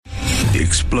The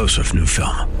explosive new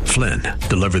film, Flynn,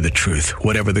 deliver the truth,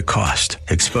 whatever the cost,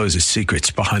 exposes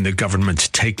secrets behind the government's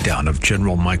takedown of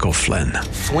General Michael Flynn.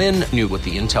 Flynn knew what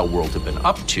the intel world had been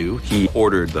up to. He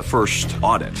ordered the first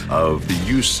audit of the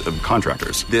use of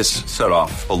contractors. This set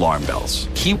off alarm bells.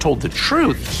 He told the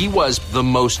truth. He was the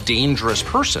most dangerous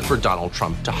person for Donald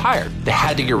Trump to hire. They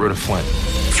had to get rid of Flynn.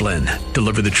 Flynn,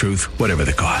 deliver the truth, whatever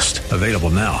the cost. Available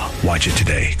now. Watch it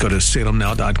today. Go to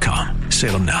salemnow.com.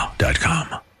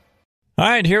 salemnow.com. All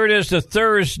right, here it is, the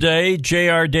Thursday.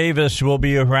 J.R. Davis will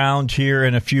be around here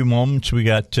in a few moments. We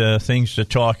got things to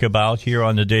talk about here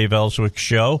on the Dave Elswick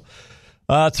Show.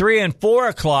 3 and 4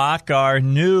 o'clock, our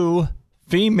new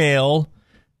female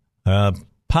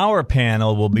power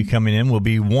panel will be coming in. We'll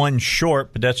be one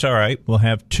short, but that's all right. We'll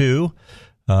have two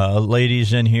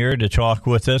ladies in here to talk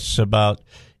with us about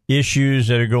issues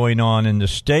that are going on in the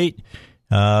state,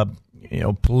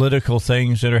 political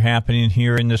things that are happening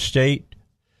here in the state.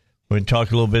 We're going to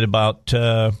talk a little bit about,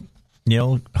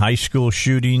 high school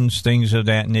shootings, things of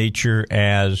that nature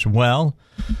as well.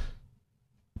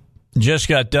 Just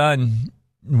got done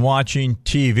watching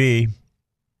TV,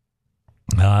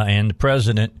 and the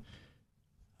president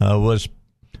was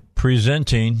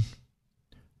presenting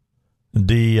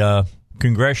the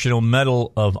Congressional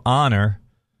Medal of Honor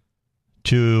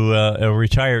to a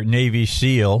retired Navy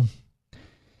SEAL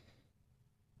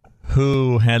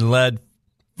who had led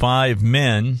 5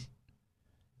 men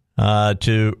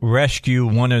to rescue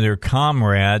one of their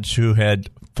comrades who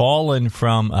had fallen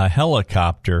from a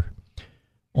helicopter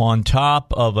on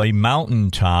top of a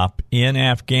mountaintop in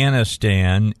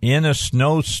Afghanistan in a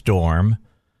snowstorm.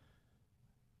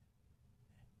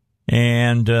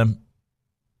 And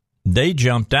they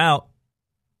jumped out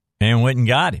and went and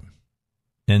got him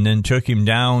and then took him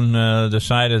down the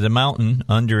side of the mountain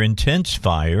under intense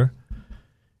fire.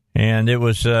 And it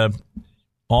was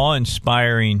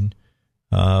awe-inspiring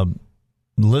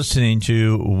listening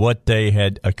to what they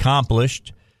had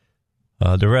accomplished.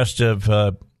 The rest of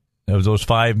those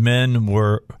 5 men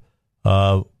were,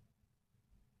 I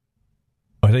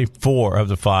think 4 of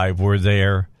the 5 were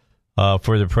there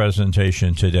for the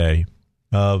presentation today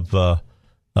of the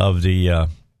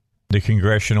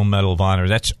Congressional Medal of Honor.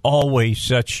 That's always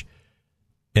such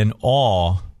an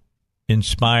awe-inspiring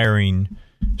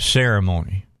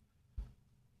ceremony.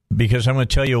 Because I'm going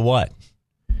to tell you what,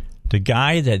 the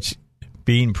guy that's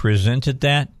being presented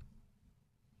that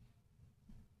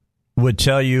would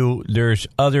tell you there's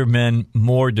other men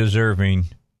more deserving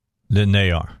than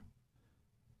they are.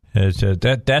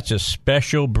 That's a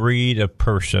special breed of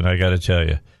person, I got to tell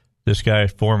you. This guy,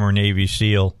 former Navy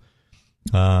SEAL,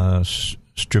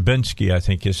 Stravinsky, I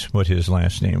think is what his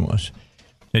last name was.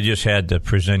 They just had the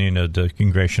presenting of the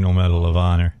Congressional Medal of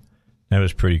Honor. That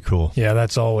was pretty cool. Yeah,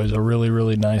 that's always a really,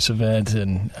 really nice event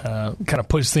and kind of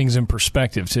puts things in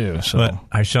perspective, too. So but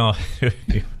I saw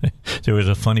there was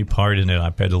a funny part in it. I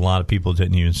bet a lot of people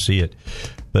didn't even see it.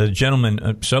 But a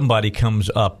gentleman, somebody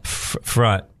comes up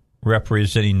front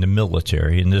representing the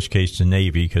military, in this case the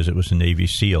Navy, because it was a Navy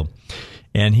SEAL,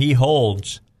 and he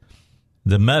holds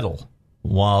the medal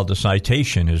while the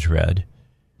citation is read.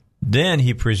 Then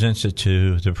he presents it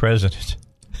to the president.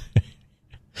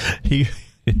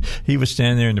 He was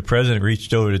standing there, and the president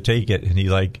reached over to take it, and he,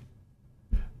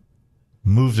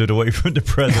 moved it away from the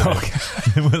president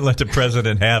and wouldn't let the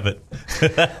president have it.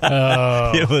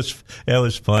 It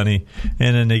was funny.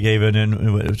 And then they gave it in.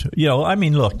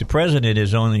 Look, the president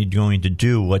is only going to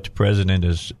do what the president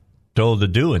is told to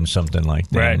do in something like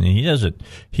that. Right. And he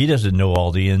doesn't know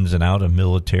all the ins and outs of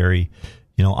military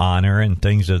honor and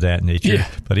things of that nature. Yeah.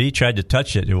 But he tried to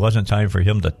touch it. It wasn't time for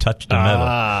him to touch the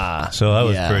medal. So that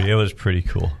was it was pretty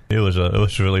cool. It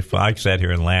was really fun. I sat here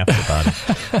and laughed about it.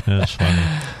 It was funny.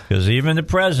 Because even the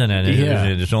president,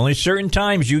 there's only certain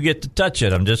times you get to touch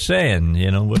it. I'm just saying,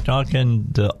 we're talking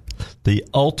the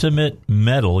ultimate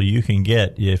medal you can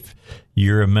get if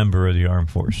you're a member of the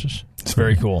armed forces. It's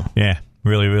very cool. Yeah,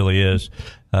 really, really is.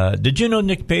 Did you know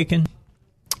Nick Bacon?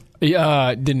 Yeah,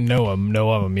 I didn't know him.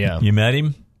 Know of him, yeah. You met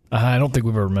him? I don't think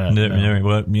we've ever met.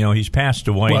 No. Well, he's passed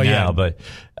away now, but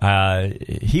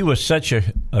he was such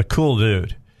a cool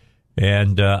dude.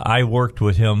 And I worked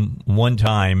with him one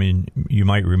time, and you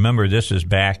might remember this is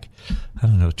back,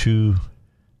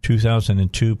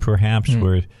 2002 perhaps,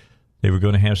 where they were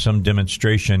going to have some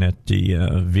demonstration at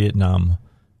the Vietnam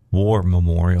War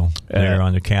Memorial there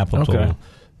on the Capitol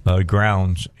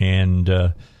grounds.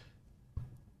 And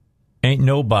ain't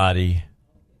nobody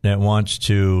that wants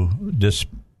to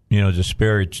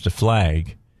disparage the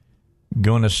flag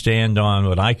going to stand on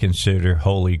what I consider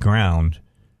holy ground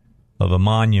of a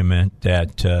monument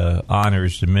that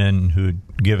honors the men who'd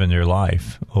given their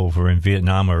life over in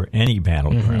Vietnam or any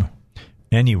battleground,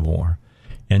 any war.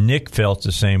 And Nick felt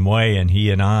the same way, and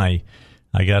he and I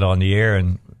got on the air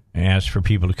and asked for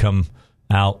people to come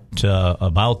out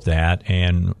about that,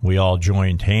 and we all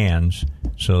joined hands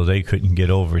so they couldn't get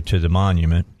over to the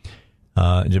monument.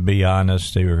 To be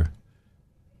honest, they were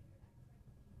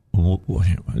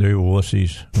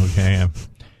wussies. Okay,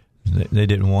 they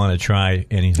didn't want to try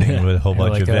anything with a whole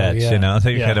bunch of vets.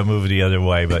 They kind of moved the other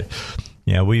way. But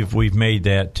yeah, we've made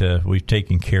that. We've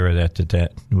taken care of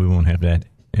that we won't have that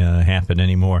happen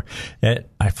anymore.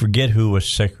 I forget who was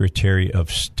Secretary of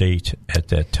State at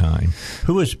that time.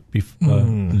 Who was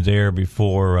there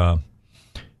before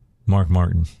Mark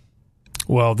Martin?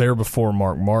 Well, there before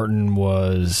Mark Martin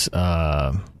was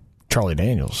Charlie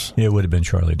Daniels. It would have been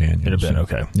Charlie Daniels. It would have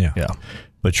been, okay. Yeah.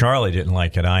 But Charlie didn't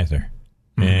like it either.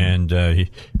 And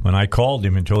when I called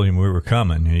him and told him we were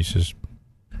coming, he says,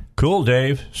 "Cool,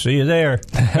 Dave. See you there."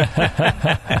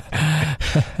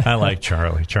 I like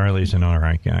Charlie. Charlie's an all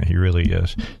right guy. He really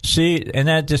is. See, and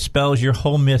that dispels your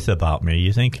whole myth about me.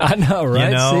 You think, I know,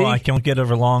 right? I don't get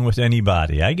along with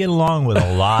anybody. I get along with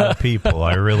a lot of people.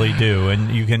 I really do.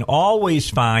 And you can always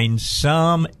find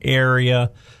some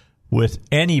area with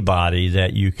anybody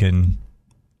that you can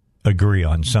agree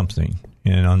on something.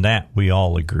 And on that, we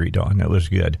all agreed on. That was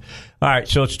good. All right,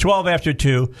 so it's 12 after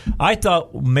 2. I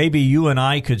thought maybe you and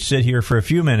I could sit here for a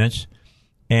few minutes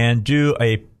and do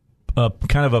a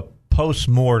kind of a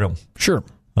post-mortem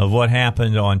of what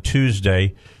happened on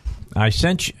Tuesday. I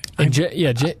sent you...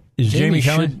 Is Jamie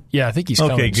coming? Yeah, I think he's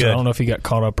coming. Okay, good. So I don't know if he got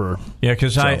caught up or... Yeah,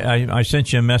 because I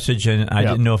sent you a message, and I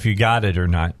didn't know if you got it or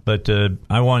not. But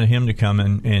I wanted him to come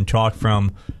and talk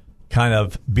from... kind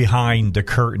of behind the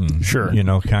curtain,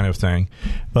 kind of thing.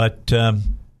 But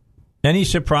any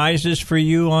surprises for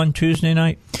you on Tuesday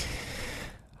night?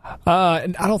 I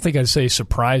don't think I'd say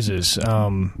surprises.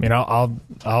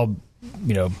 I'll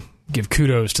give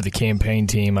kudos to the campaign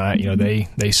team.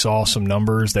 They saw some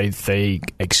numbers. They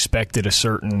expected a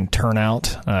certain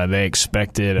turnout. They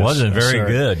expected wasn't very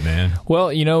good, man. Well,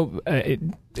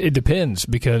 it depends,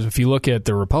 because if you look at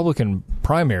the Republican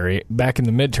primary back in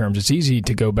the midterms, it's easy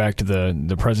to go back to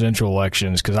the presidential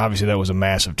elections, because obviously that was a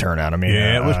massive turnout. I mean,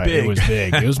 it was big. It was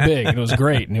big. It was big. It was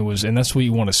great, and that's what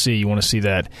you want to see. You want to see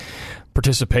that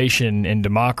participation in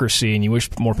democracy, and you wish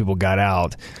more people got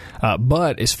out.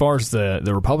 But as far as the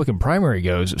Republican primary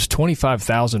goes, it was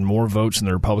 25,000 more votes in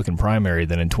the Republican primary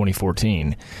than in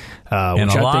 2014, which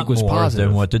I think was positive.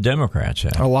 Than what the Democrats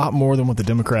had. A lot more than what the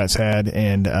Democrats had,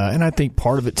 and I think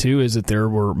part of it too is that there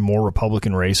were more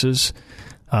Republican races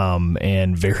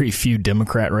and very few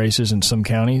Democrat races in some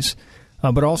counties.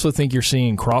 But I also think you're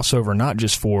seeing crossover, not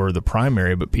just for the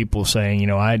primary, but people saying,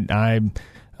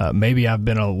 maybe I've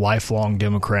been a lifelong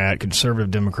Democrat,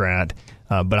 conservative Democrat,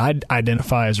 but I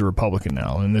identify as a Republican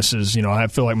now. And this is, I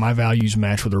feel like my values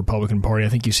match with the Republican Party. I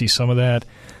think you see some of that.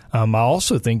 I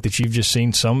also think that you've just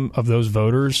seen some of those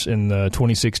voters in the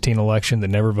 2016 election that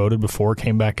never voted before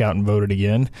came back out and voted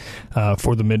again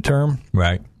for the midterm.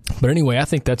 Right. But anyway, I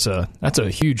think that's a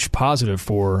huge positive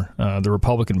for the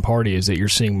Republican Party, is that you're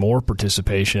seeing more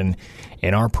participation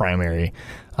in our primary.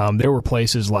 There were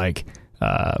places like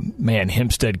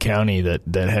Hempstead County that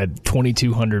had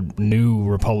 2,200 new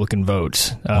Republican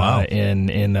votes. Wow.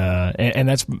 And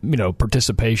that's,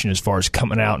 participation as far as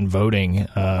coming out and voting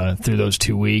through those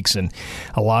 2 weeks, and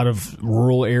a lot of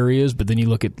rural areas. But then you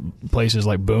look at places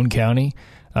like Boone County,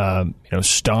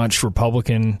 staunch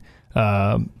Republican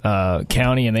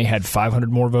county, and they had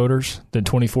 500 more voters than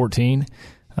 2014.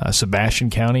 Sebastian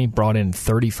County brought in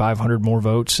 3,500 more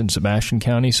votes in Sebastian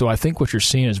County. So I think what you're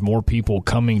seeing is more people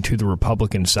coming to the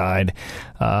Republican side,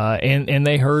 and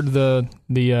they heard the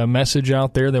message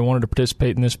out there. They wanted to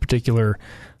participate in this particular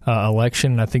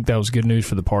election, and I think that was good news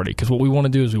for the party, because what we want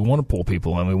to do is we want to pull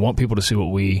people in. We want people to see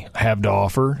what we have to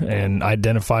offer and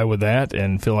identify with that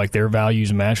and feel like their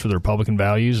values match with the Republican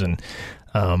values, and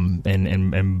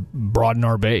broaden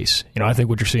our base. I think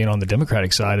what you're seeing on the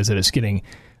Democratic side is that it's getting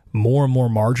more and more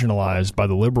marginalized by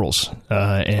the liberals,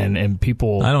 and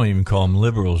people. I don't even call them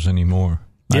liberals anymore.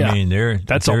 Yeah, I mean, they're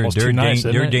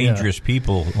dangerous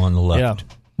people on the left.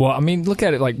 Yeah. Well, I mean, look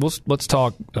at it like let's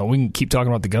talk. We can keep talking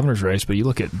about the governor's race, but you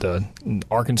look at the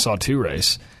Arkansas 2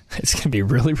 race. It's going to be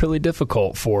really, really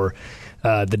difficult for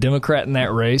the Democrat in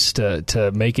that race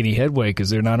to make any headway, because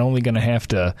they're not only going to have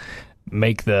to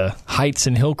make the Heights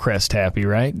and Hillcrest happy,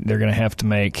 right? They're going to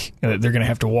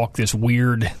have to walk this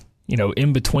weird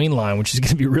in between line, which is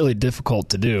going to be really difficult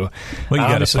to do. Well, you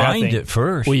got to find it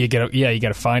first. Well, you got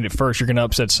to find it first. You're going to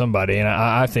upset somebody, and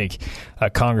I think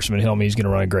Congressman Hilme is going to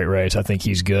run a great race. I think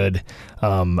he's good.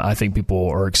 I think people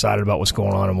are excited about what's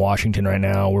going on in Washington right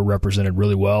now. We're represented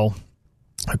really well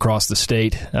across the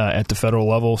state at the federal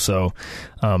level. So,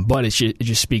 but it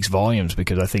just speaks volumes,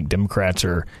 because I think Democrats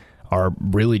are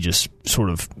really just sort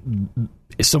of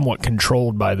somewhat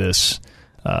controlled by this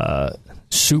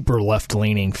super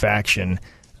left-leaning faction,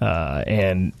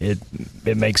 and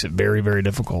it makes it very, very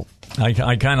difficult. I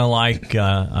kind of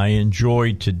I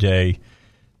enjoyed today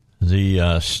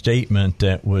the statement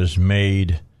that was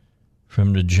made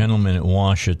from the gentleman at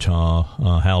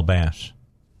Ouachita, Hal Bass,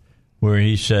 where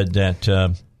he said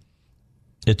that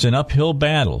it's an uphill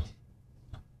battle,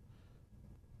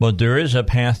 but there is a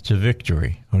path to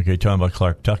victory. Okay, talking about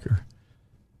Clark Tucker.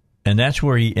 And that's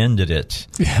where he ended it.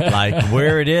 Like,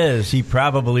 where it is, he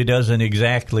probably doesn't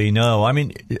exactly know. I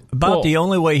mean, the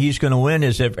only way he's going to win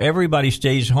is if everybody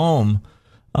stays home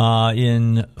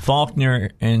in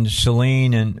Faulkner and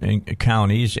Saline and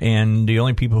counties, and the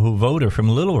only people who vote are from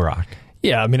Little Rock.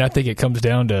 Yeah, I mean, I think it comes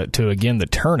down to again, the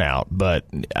turnout.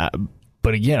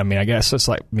 But again, I mean, I guess that's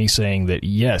like me saying that,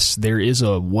 yes, there is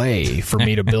a way for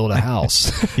me to build a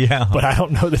house. Yeah. But I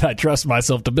don't know that I trust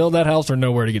myself to build that house or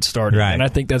know where to get started. Right. And I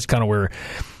think that's kind of where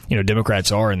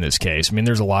Democrats are in this case. I mean,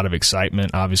 there's a lot of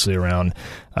excitement, obviously, around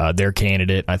their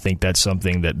candidate. I think that's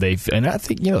something that and I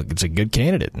think, it's a good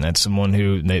candidate, and that's someone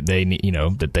who they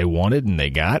that they wanted and they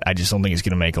got. I just don't think it's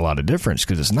going to make a lot of difference,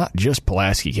 because it's not just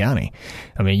Pulaski County.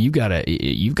 I mean, you've got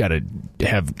to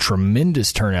have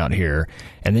tremendous turnout here,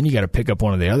 and then you got to pick up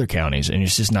one of the other counties, and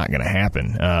it's just not going to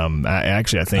happen. I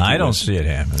think I don't see it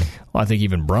happening. Well, I think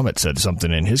even Brummett said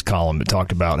something in his column that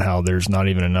talked about how there's not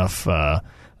even enough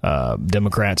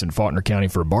Democrats in Faulkner County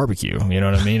for a barbecue. You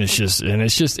know what I mean?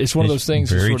 It's one of those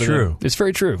things. Very true. It's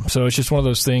very true. So it's just one of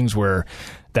those things where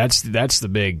that's the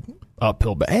big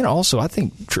uphill. And also, I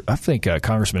think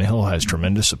Congressman Hill has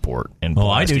tremendous support in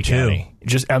Pulaski County. I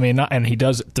do too. And he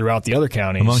does it throughout the other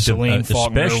counties, among Saline,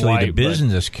 Faulkner, especially White, the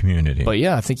business community. But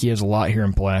yeah, I think he has a lot here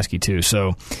in Pulaski too.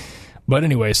 So, but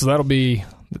anyway, so that'll be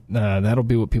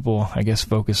what people, I guess,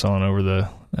 focus on over the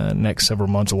next several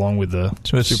months, along with the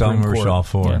Supreme Court. All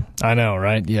for. Yeah. I know,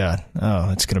 right? Yeah.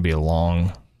 Oh, it's going to be a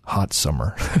long, hot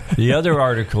summer. The other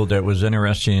article that was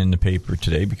interesting in the paper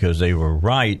today, because they were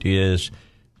right, is,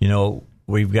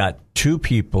 we've got two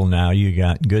people now. You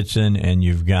got Goodson and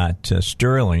you've got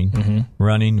Sterling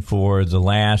running for the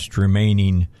last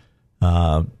remaining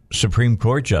Supreme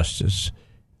Court justice.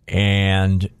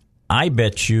 And I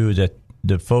bet you that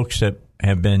the folks that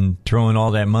have been throwing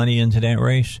all that money into that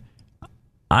race,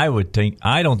 I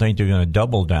don't think they're going to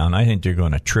double down. I think they're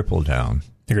going to triple down.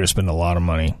 They're going to spend a lot of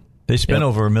money. They spent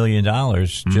over $1 million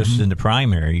just in the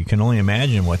primary. You can only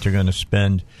imagine what they're going to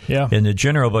spend in the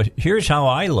general. But here's how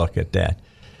I look at that.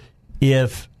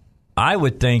 If I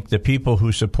would think the people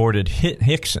who supported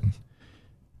Hickson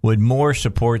would more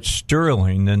support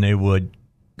Sterling than they would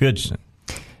Goodson.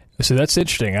 So that's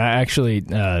interesting. I actually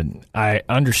I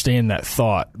understand that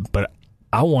thought, but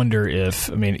I wonder if,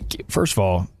 first of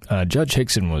all, Judge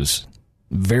Hickson was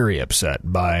very upset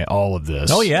by all of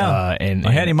this. Oh, yeah. And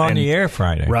I had him on the air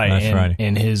Friday. Right. Friday.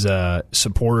 And his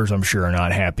supporters, I'm sure, are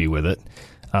not happy with it.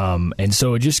 And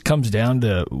so it just comes down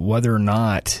to whether or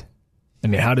not,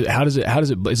 is there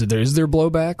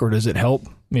blowback, or does it help,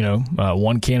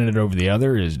 one candidate over the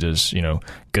other? Does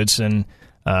Goodson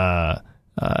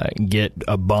get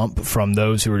a bump from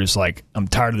those who are just like, I'm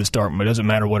tired of this dark, but it doesn't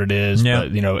matter what it is. Yeah.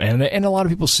 But, and a lot of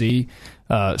people see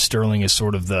Sterling as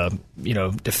sort of the,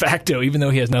 de facto, even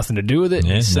though he has nothing to do with it.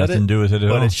 Yeah, nothing to do with it at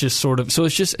all. But it's just sort of, so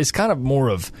it's kind of more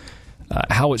of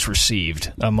how it's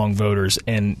received among voters.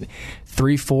 And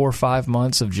 3, 4, 5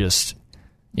 months of just,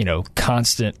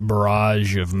 constant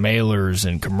barrage of mailers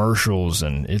and commercials,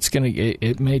 and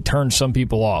it may turn some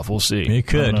people off. We'll see. It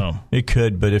could. It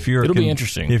could, but it'll be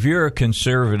interesting. If you're a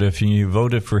conservative and you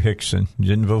voted for Hickson, you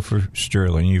didn't vote for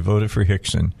Sterling, you voted for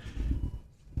Hickson,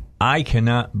 I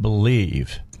cannot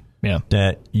believe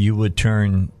that you would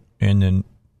turn and then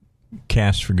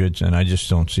cast for Goodson. I just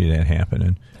don't see that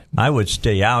happening. I would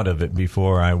stay out of it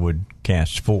before I would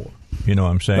cast for. You know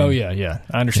what I'm saying? Oh, yeah.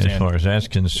 I understand. As far as that's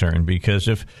concerned, because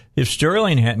if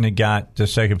Sterling hadn't got the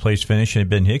second place finish and had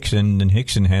been Hickson, then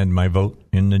Hickson had my vote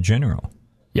in the general.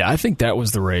 Yeah, I think that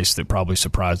was the race that probably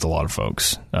surprised a lot of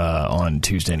folks on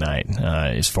Tuesday night,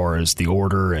 as far as the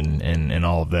order and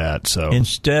all of that. So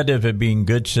instead of it being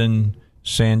Goodson,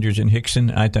 Sanders, and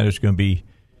Hickson, I thought it was going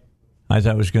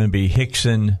to be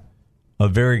Hickson, a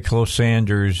very close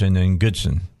Sanders and then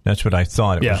Goodson. That's what I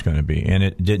thought it was going to be, and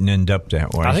it didn't end up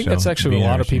that way. I think that's actually a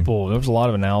lot of people. There was a lot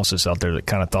of analysis out there that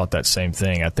kind of thought that same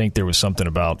thing. I think there was something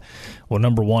about, well,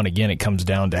 number one, again, it comes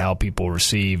down to how people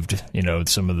received,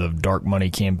 some of the dark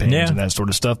money campaigns and that sort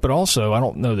of stuff. But also, I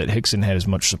don't know that Hickson had as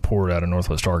much support out of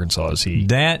Northwest Arkansas as he thought.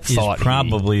 That is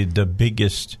probably the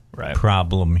biggest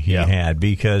problem he had,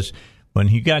 because when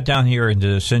he got down here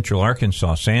into Central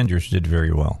Arkansas, Sanders did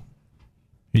very well.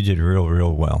 He did real,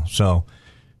 real well. So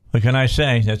what can I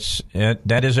say?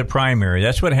 That is a primary.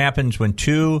 That's what happens when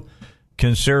two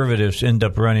conservatives end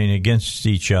up running against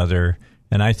each other.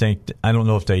 And I don't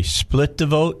know if they split the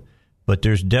vote, but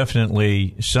there's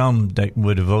definitely some that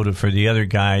would have voted for the other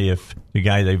guy if the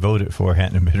guy they voted for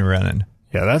hadn't been running.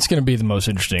 Yeah, that's going to be the most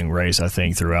interesting race, I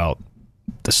think, throughout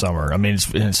the summer. I mean,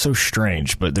 it's so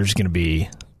strange, but there's going to be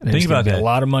a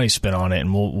lot of money spent on it,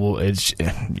 and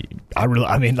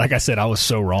like I said, I was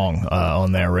so wrong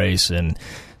on that race, and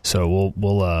so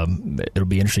it'll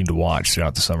be interesting to watch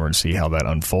throughout the summer and see how that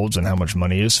unfolds and how much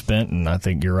money is spent. And I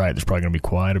think you're right; there's probably going to be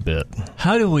quite a bit.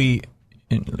 How do we?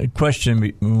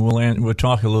 Question. We'll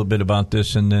talk a little bit about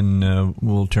this, and then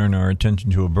we'll turn our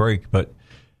attention to a break. But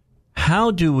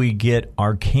how do we get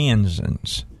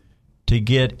Arkansans to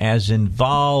get as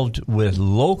involved with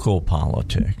local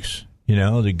politics?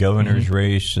 The governor's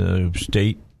race,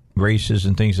 state races,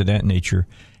 and things of that nature,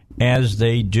 as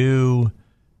they do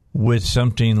with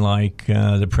something like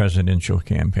the presidential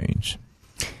campaigns?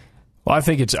 Well, I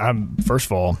think first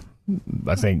of all,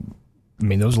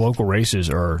 those local races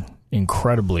are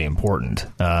incredibly important.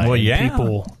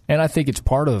 People, and I think it's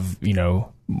part of,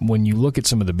 when you look at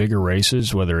some of the bigger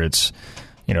races, whether it's,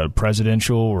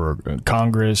 presidential or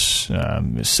Congress,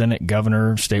 Senate,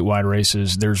 governor, statewide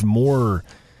races, there's more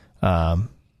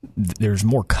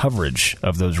coverage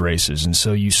of those races, and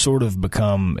so you sort of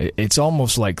become, it's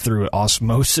almost like through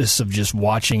osmosis of just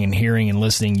watching and hearing and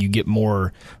listening, you get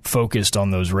more focused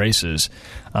on those races.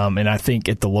 And I think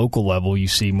at the local level, you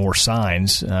see more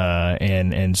signs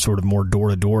and sort of more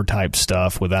door-to-door type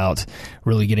stuff without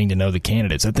really getting to know the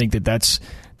candidates. I think that's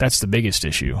the biggest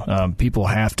issue. People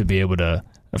have to be able to,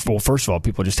 well, first of all,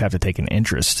 people just have to take an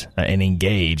interest and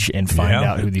engage and find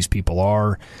out who these people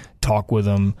are, talk with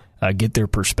them, get their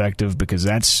perspective, because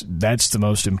that's the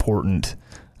most important.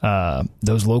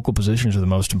 Those local positions are the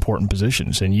most important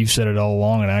positions, and you've said it all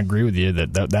along, and I agree with you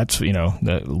that's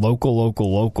the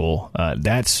local.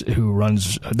 That's who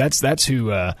runs. That's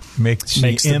who makes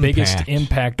the biggest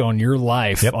impact on your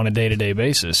life on a day-to-day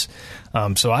basis.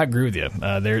 So I agree with you.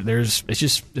 There's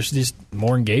just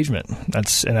more engagement.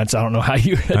 That's I don't know how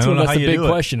you. That's the big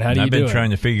question. How do you do it? I've been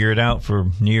trying to figure it out for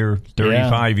near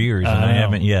 35 years, and I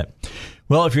haven't yet.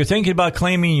 Well, if you're thinking about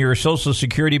claiming your Social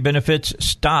Security benefits,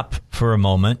 stop for a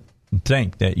moment and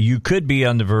think that you could be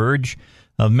on the verge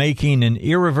of making an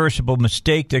irreversible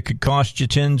mistake that could cost you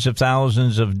tens of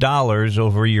thousands of dollars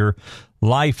over your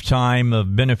lifetime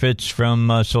of benefits from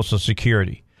Social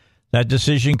Security. That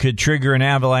decision could trigger an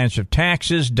avalanche of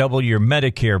taxes, double your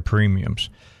Medicare premiums.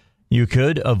 You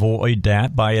could avoid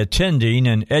that by attending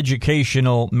an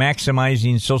educational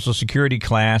Maximizing Social Security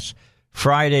class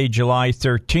Friday, July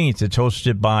 13th. It's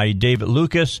hosted by David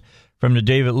Lucas from The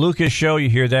David Lucas Show. You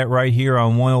hear that right here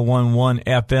on 101.1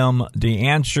 FM, The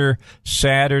Answer,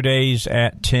 Saturdays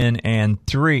at 10 and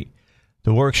 3.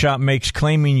 The workshop makes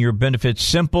claiming your benefits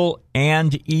simple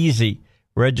and easy.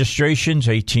 Registration's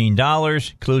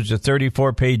 $18, includes a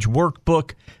 34-page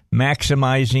workbook,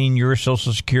 Maximizing Your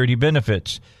Social Security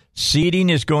Benefits. Seating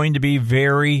is going to be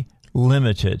very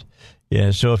limited.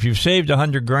 Yeah, so if you've saved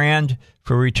 $100,000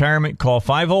 for retirement, call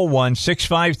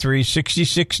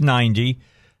 501-653-6690.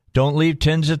 Don't leave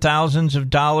tens of thousands of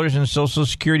dollars in Social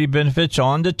Security benefits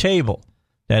on the table.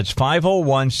 That's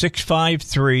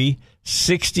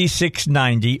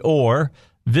 501-653-6690, or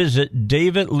visit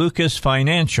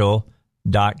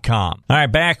davidlucasfinancial.com. All right,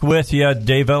 back with you,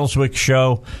 Dave Elswick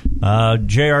Show.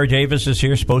 J.R. Davis is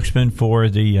here, spokesman for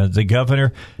the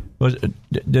governor.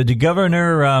 The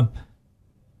governor...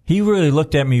 He really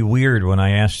looked at me weird when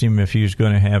I asked him if he was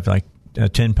going to have like a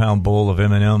 10-pound bowl of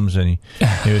M&Ms, and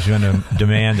he was going to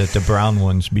demand that the brown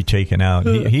ones be taken out.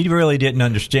 He really didn't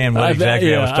understand what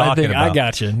exactly I was talking about. I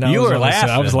got you. No, you were laughing.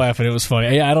 I was laughing. It was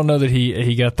funny. Yeah, I don't know that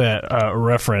he got that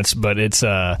reference, but it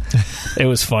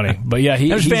was funny. But yeah,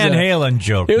 it was Van Halen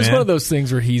joke. It was one of those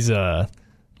things where he's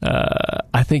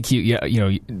I think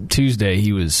Tuesday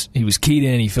he was keyed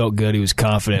in. He felt good. He was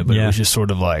confident, but it was just sort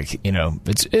of like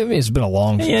it's been a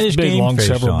long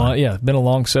several months. Yeah, it's been a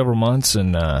long several months,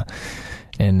 and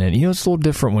then it's a little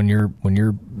different when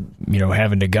you're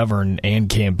having to govern and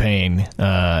campaign.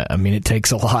 I mean, it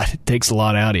takes a lot. It takes a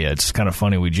lot out of you. It's kind of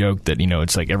funny. We joke that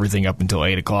it's like everything up until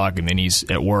 8 o'clock, and then he's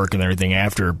at work, and everything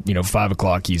after 5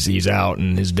 o'clock he's out,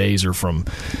 and his days are from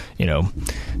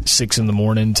 6 in the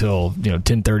morning till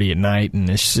 10:30 at night, and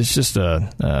it's just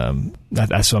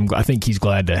I think he's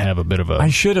glad to have a bit of a. I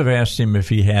should have asked him if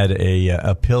he had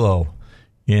a pillow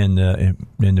in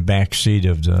the back seat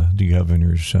of the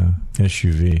governor's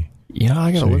SUV.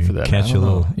 I got to look for that. Catch a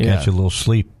little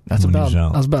sleep. That's when about. he's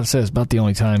out. I was about to say it's about the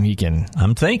only time he can.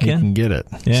 I'm thinking he can get it.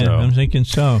 Yeah, so. I'm thinking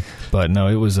so. But no,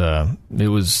 it was a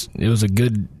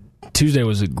good. Tuesday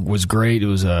was great. It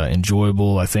was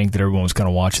enjoyable. I think that everyone was kind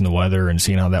of watching the weather and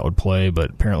seeing how that would play. But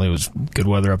apparently, it was good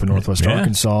weather up in Northwest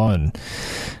Arkansas, and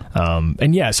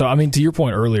So I mean, to your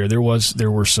point earlier, there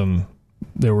were some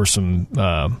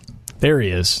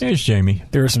areas. There's Jamie.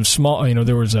 There were some small,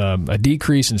 there was a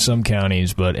decrease in some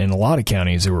counties, but in a lot of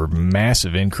counties there were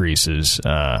massive increases.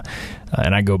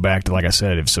 And I go back to, like I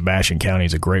said, if Sebastian County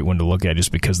is a great one to look at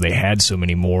just because they had so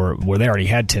many more, where they already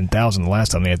had 10,000 the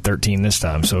last time, they had 13 this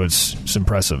time, so it's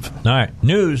impressive. All right,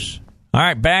 news. All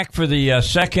right, back for the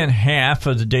second half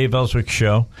of the Dave Elswick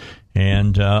Show.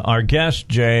 And our guest,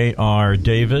 J.R.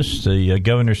 Davis, the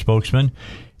governor spokesman,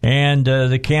 and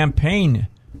the campaign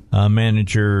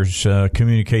manager's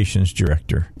communications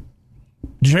director.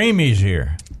 Jamie's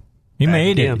here. He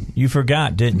made it. You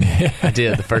forgot, didn't you? I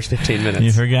did, the first 15 minutes.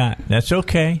 You forgot. That's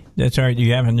okay. That's all right.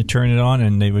 You happened to turn it on,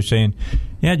 and they were saying,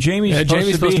 Jamie's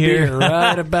supposed to be here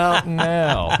right about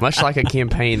now. Much like a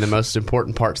campaign, the most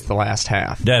important part's the last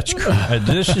half. That's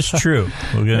this is true.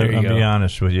 I'll be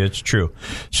honest with you. It's true.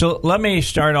 So let me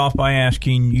start off by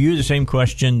asking you the same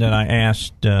question that I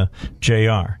asked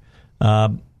JR.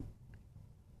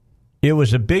 It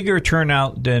was a bigger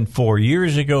turnout than 4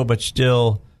 years ago, but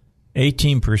still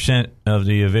 18% of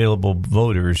the available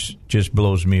voters just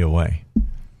blows me away.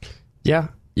 Yeah.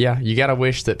 You got to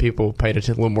wish that people paid a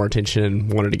little more attention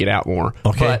and wanted to get out more.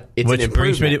 Okay. But it's an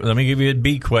improvement. Let me give you a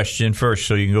B question first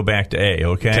so you can go back to A,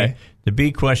 okay? The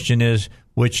B question is,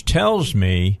 which tells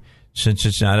me, since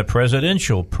it's not a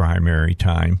presidential primary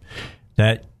time,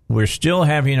 that we're still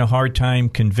having a hard time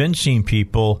convincing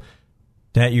people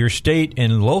that your state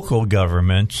and local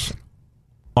governments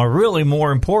are really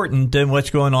more important than what's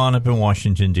going on up in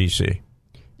Washington, D.C.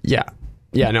 Yeah,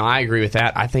 no, I agree with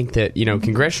that. I think that,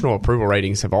 congressional approval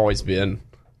ratings have always been,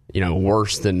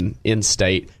 worse than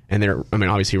in-state. And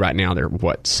obviously right now they're,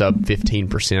 sub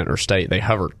 15% or state. They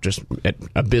hover just at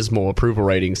abysmal approval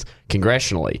ratings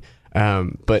congressionally.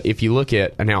 But if you look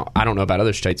at, now I don't know about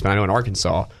other states, but I know in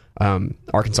Arkansas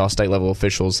state level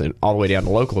officials and all the way down to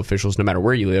local officials, no matter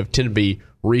where you live, tend to be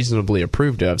reasonably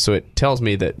approved of. So it tells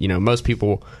me that, most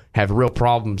people have real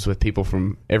problems with people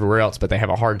from everywhere else, but they have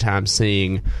a hard time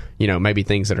seeing, maybe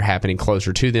things that are happening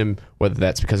closer to them, whether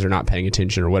that's because they're not paying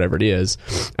attention or whatever it is.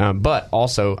 But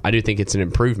also, I do think it's an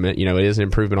improvement. It is an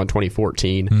improvement on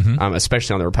 2014,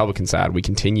 especially on the Republican side. We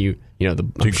continue,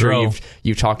 I'm sure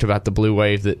you've talked about the blue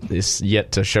wave that is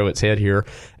yet to show its head here.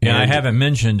 And I haven't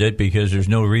mentioned it because there's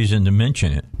no reason to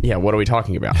mention it. Yeah, what are we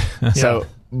talking about?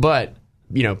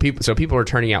 People are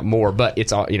turning out more, but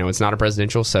it's all, it's not a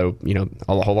presidential, so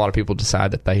a whole lot of people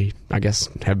decide that they, I guess,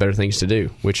 have better things to do,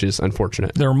 which is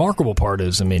unfortunate. The remarkable part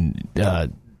is,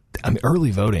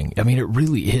 early voting. It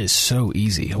really is so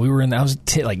easy. I was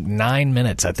 9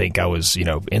 minutes. I think I was,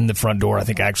 in the front door. I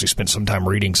think I actually spent some time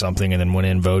reading something and then went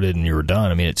in, voted, and you were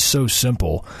done. It's so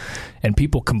simple, and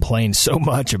people complain so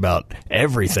much about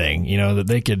everything, that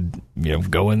they could,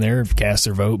 go in there, cast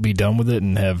their vote, be done with it,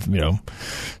 and have,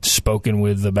 spoken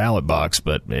with the ballot box.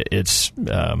 But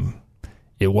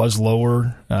it was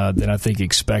lower than I think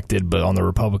expected, but on the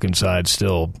Republican side,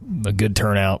 still a good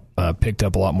turnout. Picked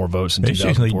up a lot more votes in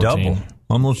 2014.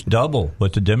 Almost double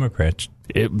what the Democrats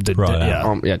brought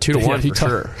out. 2 to 1 for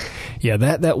sure. Yeah,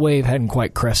 that wave hadn't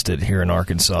quite crested here in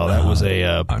Arkansas. That was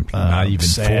not even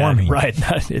sad, forming. Right,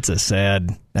 it's a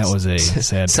sad. That was a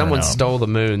sad. Someone turnout. stole the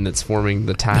moon that's forming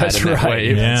the tide. That's in that right.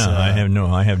 wave. Yeah,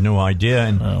 I have no idea.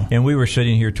 And we were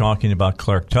sitting here talking about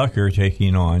Clark Tucker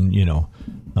taking on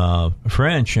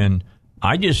French, and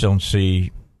I just don't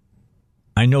see.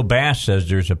 I know Bass says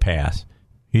there's a path.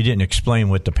 He didn't explain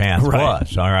what the path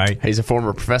was. All right, he's a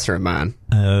former professor of mine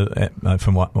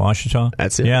from Washington.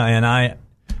 That's it. Yeah, and I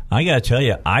got to tell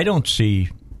you, I don't see.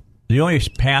 The only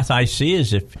path I see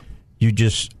is if you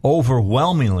just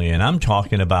overwhelmingly, and I'm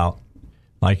talking about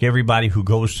like everybody who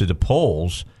goes to the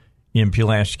polls in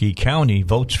Pulaski County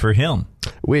votes for him.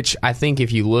 which I think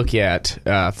if you look at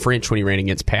French when he ran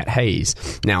against Pat Hayes,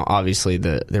 now obviously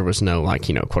there was no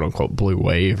quote unquote blue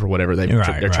wave or whatever they're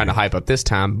trying to hype up this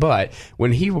time, but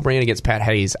when he ran against Pat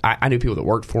Hayes, I knew people that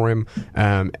worked for him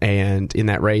and in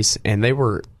that race, and they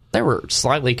were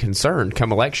slightly concerned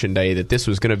come election day that this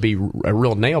was going to be a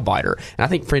real nail biter, and I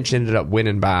think French ended up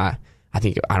winning by. I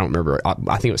think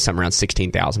it was something around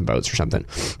 16,000 votes or something.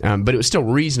 But it was still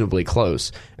reasonably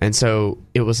close. And so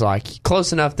it was like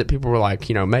close enough that people were like,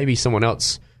 maybe someone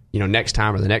else, next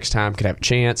time or the next time could have a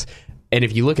chance. And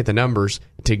if you look at the numbers,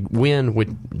 to win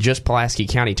with just Pulaski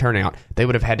County turnout, they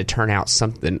would have had to turn out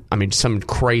some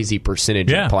crazy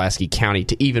percentage of Pulaski County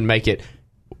to even make it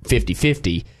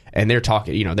 50-50. And they're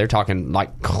talking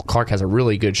like Clark has a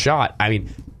really good shot. I mean,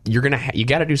 you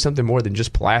got to do something more than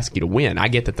just Pulaski to win. I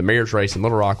get that the mayor's race in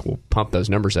Little Rock will pump those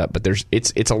numbers up, but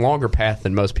it's a longer path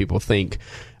than most people think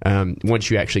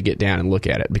once you actually get down and look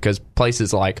at it, because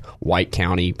places like White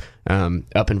County,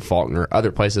 up in Faulkner,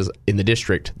 other places in the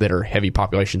district that are heavy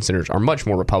population centers are much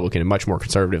more Republican and much more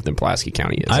conservative than Pulaski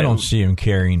County is. I don't see him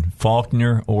carrying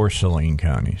Faulkner or Saline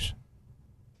counties.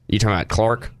 You talking about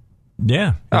Clark?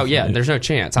 Yeah. Oh, yeah. There's no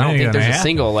chance. I don't think there's a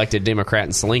single elected Democrat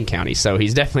in Saline County, so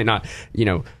he's definitely not,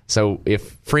 So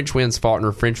if French wins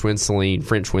Faulkner, French wins Saline,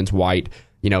 French wins White,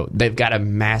 they've got a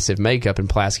massive makeup in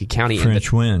Pulaski County.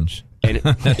 French wins. And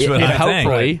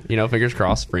hopefully, fingers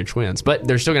crossed, French wins. But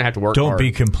they're still going to have to work hard. Don't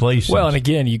be complacent. Well, and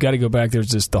again, you got to go back.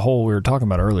 There's the whole we were talking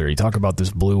about earlier. You talk about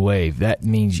this blue wave. That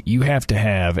means you have to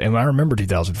have, and I remember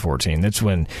 2014. That's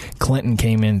when Clinton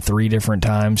came in 3 different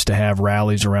times to have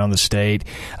rallies around the state.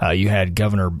 You had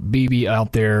Governor Beebe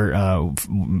out there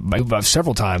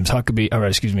several times.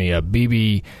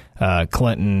 Beebe,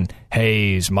 Clinton,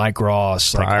 Hayes, Mike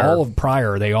Ross, like all of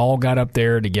Pryor, they all got up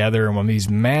there together and one of these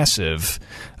massive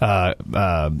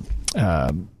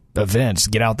events,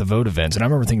 get out the vote events. And I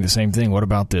remember thinking the same thing. What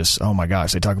about this? Oh my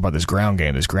gosh, they talk about this ground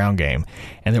game,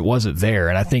 and it wasn't there.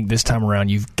 And I think this time around,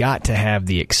 you've got to have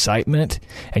the excitement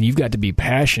and you've got to be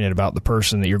passionate about the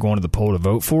person that you're going to the poll to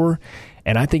vote for.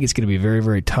 And I think it's going to be very,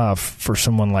 very tough for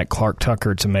someone like Clark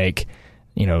Tucker to make,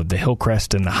 the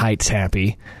Hillcrest and the Heights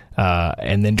happy.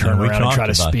 And then turn around and try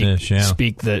to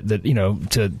speak to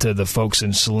the folks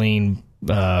in Saline,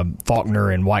 Faulkner,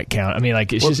 and White County. I mean,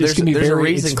 it's going to be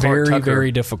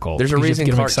very difficult. There's a reason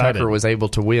Clark Tucker was able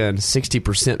to win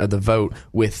 60% of the vote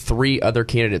with 3 other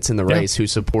candidates in the race who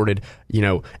supported,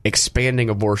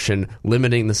 expanding abortion,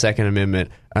 limiting the Second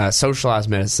Amendment, socialized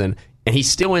medicine, and he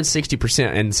still wins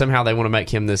 60%. And somehow they want to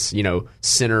make him this,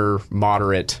 center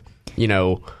moderate,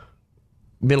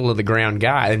 middle of the ground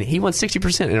guy, and he won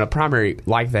 60% in a primary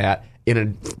like that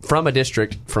from a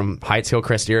district from Heights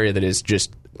Hillcrest area that is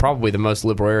just probably the most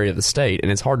liberal area of the state,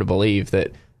 and it's hard to believe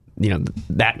that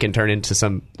that can turn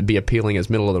into be appealing as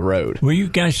middle of the road. Were you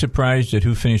guys surprised at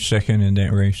who finished second in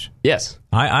that race? Yes,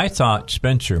 I thought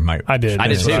Spencer might. I did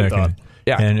too. Second.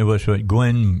 Yeah, and it was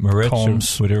Gwen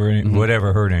Moritz,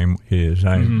 whatever her name is.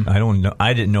 I don't know.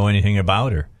 I didn't know anything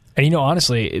about her. And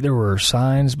honestly, there were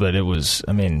signs, but it was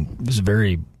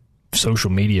very social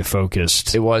media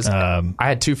focused. It was. I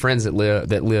had 2 friends that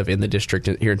live in the district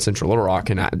here in Central Little Rock,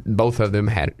 and both of them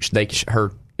had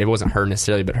it wasn't her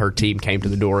necessarily, but her team came to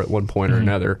the door at one point or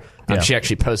another. She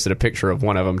actually posted a picture of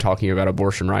one of them talking about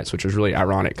abortion rights, which was really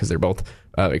ironic because they're both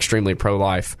extremely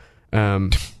pro-life.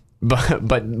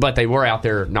 But they were out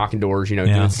there knocking doors,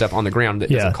 doing stuff on the ground that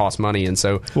doesn't cost money, and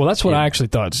so. Well, that's what I actually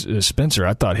thought. Spencer,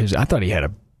 I thought he had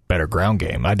a better ground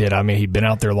game. I did. I mean, he'd been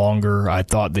out there longer. I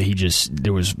thought that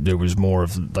there was more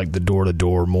of like the door to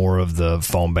door, more of the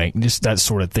phone bank, just that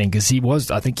sort of thing. Because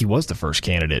I think he was the first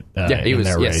candidate. He was.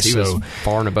 In that race. He was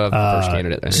far and above the first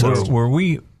candidate.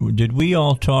 Did we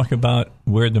all talk about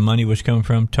where the money was coming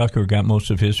from? Tucker got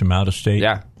most of his from out of state.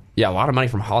 Yeah, a lot of money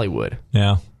from Hollywood.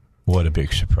 Yeah, what a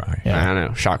big surprise. Yeah. I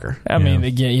know, shocker. I mean,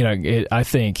 again, I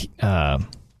think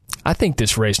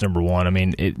this race, number one. I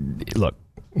mean, look,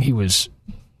 he was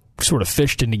sort of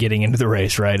fished into getting into the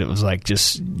race, right? It was like,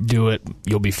 just do it,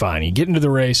 you'll be fine. You get into the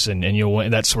race and you'll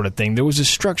win, that sort of thing. There was a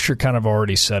structure kind of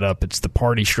already set up. It's the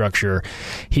party structure.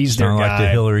 He's their guy. Like the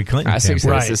Hillary Clinton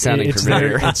campaign. Right.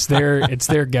 It's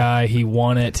their guy. He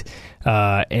won it,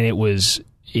 and it was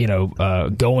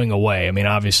going away. I mean,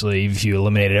 obviously, if you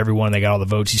eliminated everyone, they got all the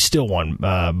votes. He still won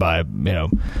by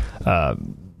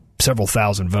several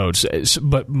thousand votes.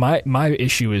 But my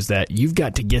issue is that you've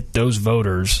got to get those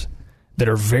voters that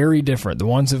are very different. The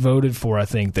ones that voted for, I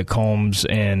think, the Combs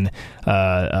and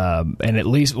at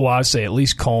least, I'd say at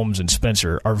least Combs and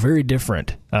Spencer are very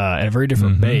different and a very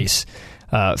different base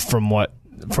from what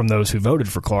from those who voted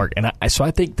for Clark. And so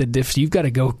I think that you've got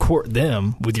to go court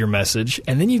them with your message,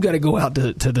 and then you've got to go out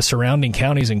to the surrounding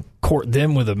counties and court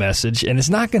them with a message, and it's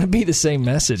not going to be the same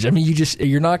message. I mean,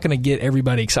 you're not going to get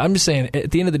everybody excited. I'm just saying,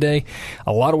 at the end of the day,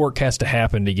 a lot of work has to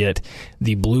happen to get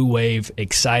the blue wave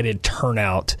excited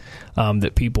turnout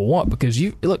that people want. Because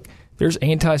look, there's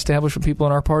anti-establishment people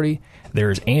in our party.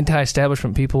 There's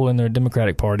anti-establishment people in the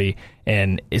Democratic Party,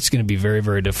 and it's going to be very,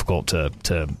 very difficult to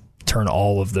turn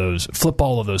flip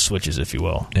all of those switches, if you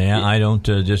will. Yeah, I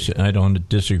don't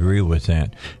disagree with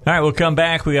that. All right, we'll come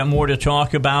back. We got more to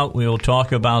talk about. We will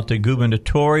talk about the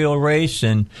gubernatorial race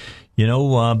and,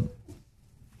 what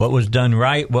was done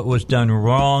right, what was done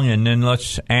wrong, and then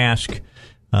let's ask,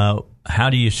 how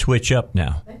do you switch up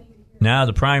now? Now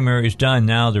the primary is done.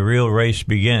 Now the real race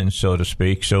begins, so to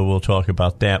speak. So we'll talk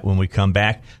about that when we come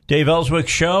back. Dave Elswick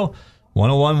Show,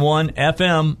 101.1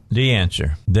 FM, The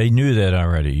Answer. They knew that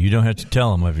already. You don't have to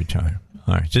tell them every time.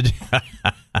 All right.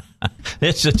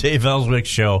 It's the Dave Elswick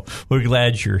Show. We're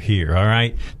glad you're here, all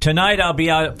right? Tonight I'll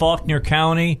be out at Faulkner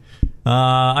County.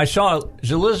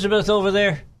 Is Elizabeth over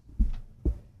there?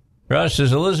 Russ,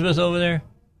 is Elizabeth over there?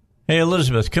 Hey,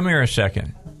 Elizabeth, come here a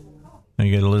second. I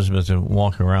get Elizabeth to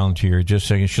walk around here just a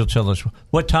second. She'll tell us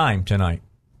what time tonight.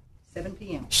 7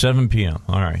 p.m. 7 p.m.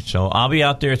 All right. So I'll be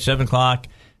out there at 7 o'clock,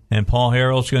 and Paul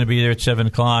Harrell's going to be there at 7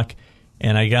 o'clock.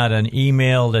 And I got an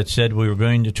email that said we were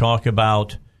going to talk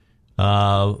about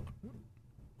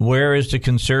where is the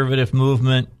conservative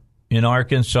movement in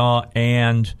Arkansas,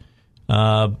 and what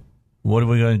are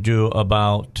we going to do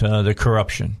about the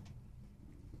corruption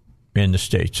in the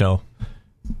state. So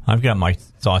I've got my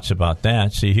thoughts about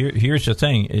that. See, here's the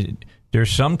thing.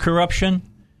 There's some corruption,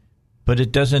 but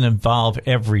it doesn't involve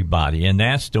everybody. And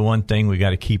that's the one thing we got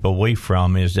to keep away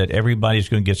from, is that everybody's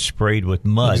going to get sprayed with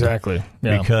mud. Exactly.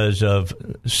 Yeah. Because of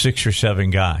 6 or 7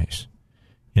 guys.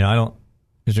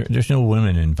 There's no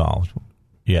women involved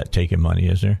yet taking money,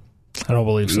 is there? I don't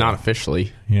believe so. Not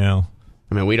officially.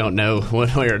 I mean, we don't know one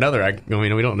way or another. We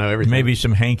don't know everything. Maybe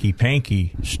some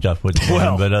hanky-panky stuff with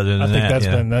them, but other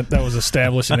than that was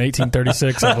established in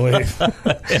 1836, I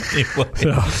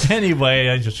believe. Anyway,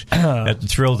 I just have to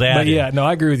throw that but in. Yeah, no,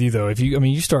 I agree with you, though.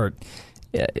 You start,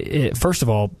 first of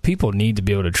all, people need to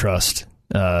be able to trust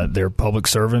their public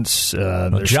servants, their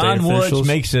John state officials. Woods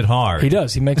makes it hard. He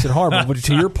does. He makes it hard. But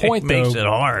to your point, though, makes it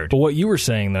hard. But what you were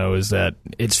saying, though, is that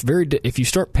it's if you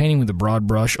start painting with a broad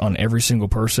brush on every single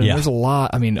person, there's a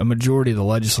lot. I mean, a majority of the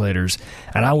legislators,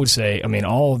 and I would say,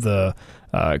 all of the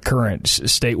current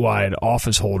statewide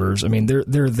office holders,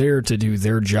 they're there to do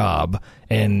their job,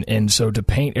 and so to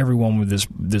paint everyone with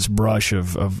this brush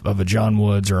of a John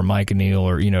Woods or a Mike O'Neill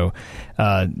or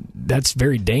that's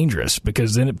very dangerous,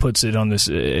 because then it puts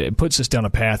us down a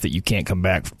path that you can't come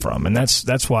back from, and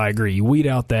that's why I agree. You weed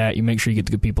out that, you make sure you get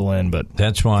the good people in, but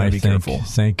that's why I careful.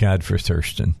 Thank God for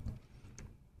Thurston.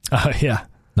 Yeah,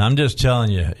 I'm just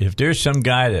telling you, if there's some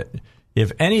guy that,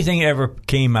 if anything ever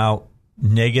came out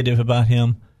negative about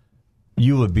him,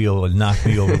 you would be able to knock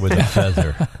me over with a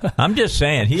feather. I'm just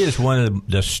saying, he is one of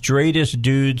the straightest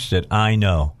dudes that I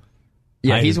know.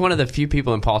 Yeah, he's one of the few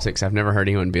people in politics I've never heard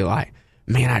anyone be like,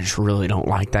 man, I just really don't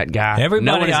like that guy.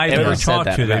 Everybody I've ever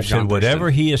talked to, they've said whatever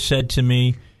he has said to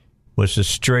me was the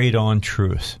straight-on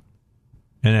truth.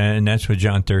 And that's what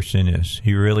John Thurston is.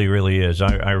 He really, really is.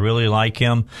 I really like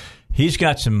him. He's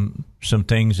got some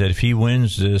things that if he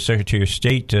wins the Secretary of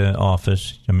State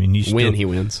office, he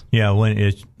wins. Yeah,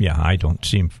 I don't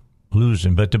see him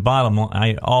losing. But the bottom line,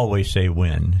 I always say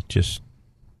win, just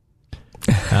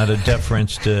out of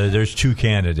deference to, there's 2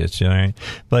 candidates, all right?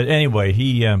 But anyway,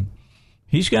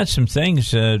 he's got some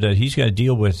things that he's got to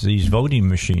deal with, these voting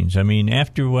machines.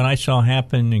 After what I saw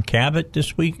happen in Cabot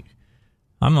this week,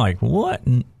 I'm like, what?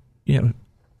 And,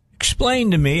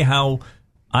 explain to me how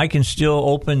I can still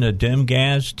open a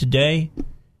Demgas today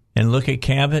and look at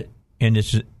Cabot, and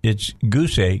it's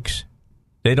goose eggs.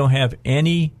 They don't have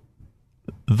any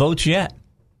votes yet.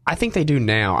 I think they do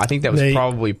now. I think that was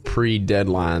probably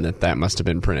pre-deadline that must have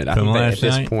been printed. I think at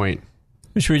this point,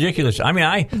 it's ridiculous.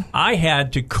 I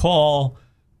had to call.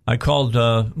 I called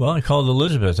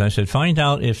Elizabeth. I said, find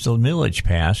out if the millage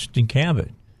passed in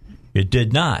Cabot. It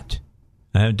did not.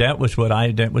 That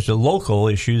was a local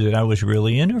issue that I was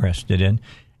really interested in,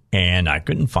 and I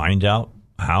couldn't find out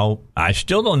how. I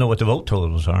still don't know what the vote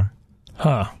totals are.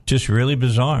 Huh? Just really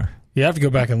bizarre. You have to go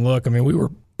back and look. We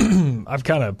were. I've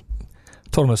kind of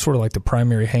told him it's sort of like the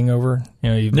primary hangover.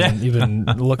 You've been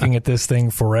looking at this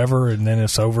thing forever, and then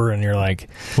it's over, and you're like,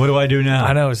 "What do I do now?"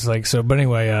 I know it's like so. But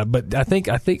anyway, but I think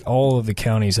all of the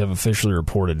counties have officially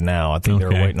reported now. I think they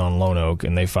were waiting on Lone Oak,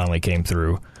 and they finally came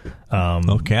through.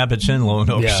 Cabot's in Lone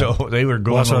Oak, so they were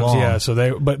going along.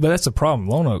 So but that's the problem.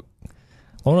 Lone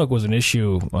Oak was an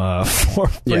issue for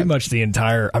pretty much the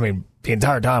entire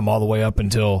time, all the way up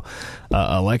until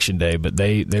Election Day. But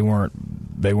they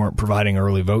weren't providing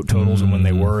early vote totals, and when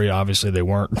they were, obviously they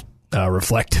weren't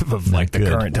reflective of the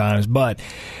current times. But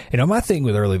my thing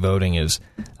with early voting is,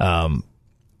 I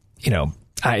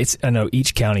know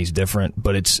each county's different,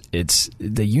 but it's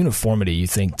the uniformity, you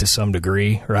think, to some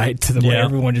degree, right? To the way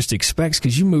everyone just expects,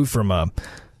 because you move from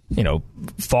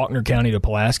Faulkner County to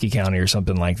Pulaski County or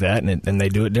something like that, and they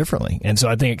do it differently. And so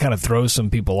I think it kind of throws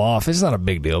some people off. It's not a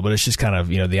big deal, but it's just kind of,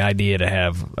 the idea to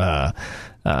have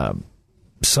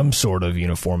some sort of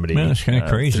uniformity. Man, it's kind of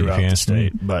crazy throughout the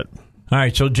state. But all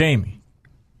right, so Jamie,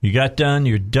 you're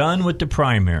done with the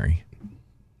primary.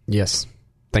 Yes,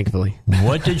 thankfully.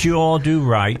 What did you all do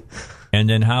right, and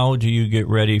then how do you get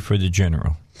ready for the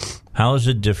general? How does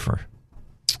it differ?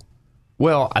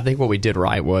 Well, I think what we did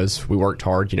right was we worked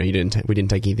hard. We didn't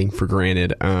take anything for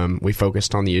granted. We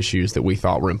focused on the issues that we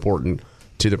thought were important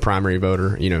to the primary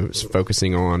voter.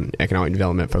 Focusing on economic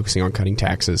development, focusing on cutting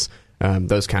taxes,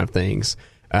 those kind of things.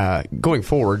 Going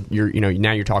forward,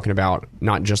 now you're talking about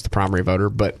not just the primary voter,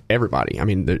 but everybody. I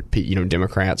mean,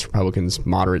 Democrats, Republicans,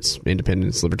 moderates,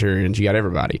 independents, libertarians. You got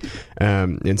everybody,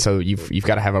 and so you've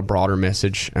got to have a broader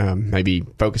message. Maybe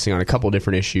focusing on a couple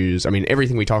different issues. I mean,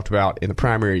 everything we talked about in the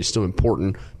primary is still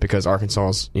important because Arkansas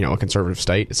is a conservative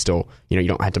state. It's still you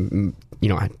don't have to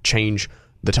change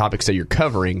the topics that you're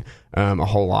covering a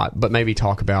whole lot, but maybe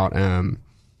talk about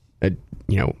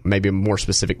maybe a more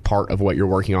specific part of what you're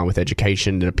working on with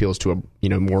education that appeals to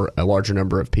a larger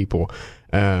number of people,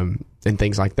 and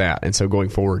things like that. And so going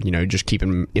forward, just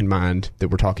keeping in mind that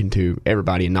we're talking to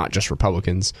everybody and not just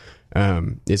Republicans,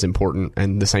 is important.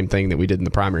 And the same thing that we did in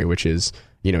the primary, which is,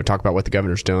 talk about what the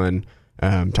governor's done,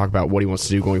 talk about what he wants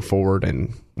to do going forward,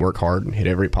 and work hard and hit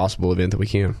every possible event that we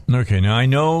can. Okay, now I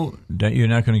know that you're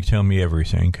not going to tell me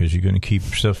everything because you're going to keep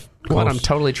stuff close. I'm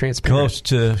totally transparent.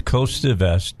 Close to the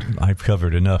vest. I've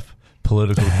covered enough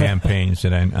political campaigns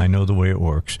that I know the way it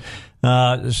works.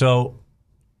 So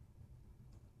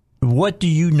what do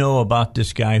you know about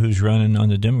this guy who's running on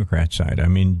the Democrat side? I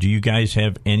mean, do you guys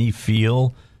have any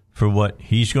feel for what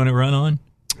he's going to run on?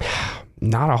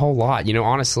 Not a whole lot.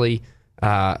 Honestly,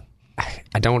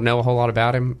 I don't know a whole lot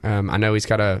about him. I know he's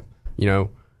got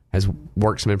has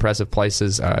worked some impressive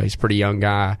places. He's a pretty young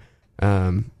guy.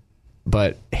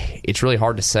 But it's really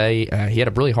hard to say. He had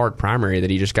a really hard primary that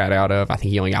he just got out of. I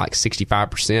think he only got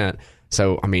 65%.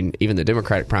 So, I mean, even the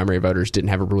Democratic primary voters didn't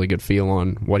have a really good feel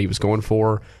on what he was going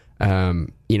for.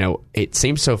 It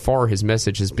seems so far his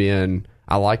message has been,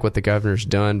 I like what the governor's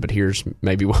done, but here's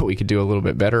maybe what we could do a little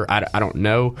bit better. I don't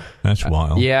know. That's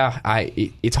wild.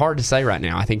 It's hard to say right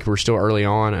now. I think we're still early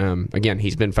on. Again,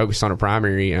 he's been focused on a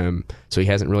primary, so he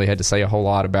hasn't really had to say a whole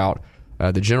lot about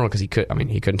the general because he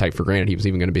couldn't take for granted he was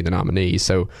even going to be the nominee.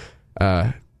 So,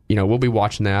 we'll be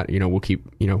watching that. We'll keep,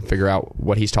 figure out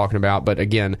what he's talking about. But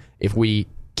again, if we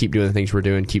keep doing the things we're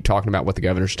doing, keep talking about what the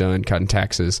governor's done, cutting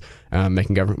taxes,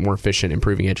 making government more efficient,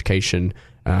 improving education,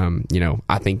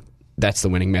 I think that's the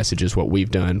winning message is what we've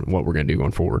done, what we're going to do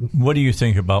going forward. What do you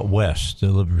think about West,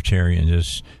 the libertarian?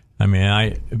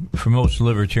 For most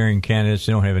libertarian candidates,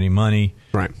 they don't have any money.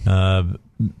 Right.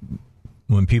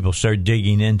 When people start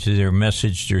digging into their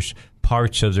message, there's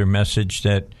parts of their message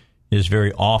that is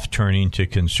very off-turning to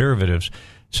conservatives.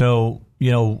 So,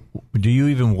 do you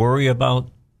even worry about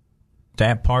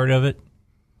that part of it?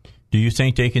 Do you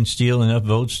think they can steal enough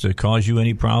votes to cause you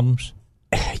any problems?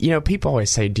 People always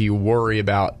say, do you worry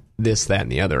about this, that,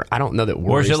 and the other? I don't know that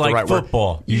worry is the right word. Or is it like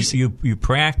football? You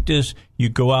practice, you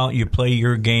go out, you play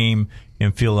your game,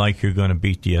 and feel like you're going to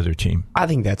beat the other team. I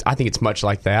think it's much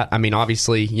like that. I mean,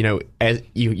 obviously, as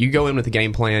you go in with a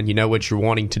game plan, you know what you're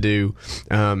wanting to do,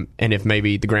 and if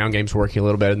maybe the ground game's working a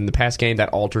little better than the pass game, that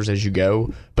alters as you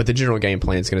go. But the general game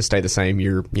plan is going to stay the same.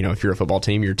 If you're a football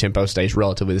team, your tempo stays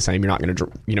relatively the same. You're not going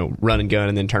to run and gun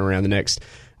and then turn around the next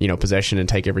possession and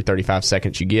take every 35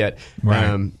 seconds you get.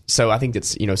 Right. So I think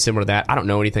that's similar to that. I don't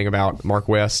know anything about Mark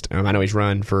West. I know he's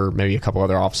run for maybe a couple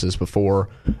other offices before.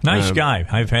 Nice guy.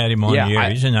 I've had him on the air.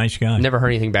 He's a nice guy. Never heard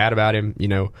anything bad about him.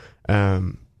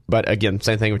 But again,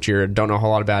 same thing with Jared. Don't know a whole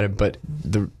lot about him. But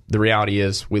the reality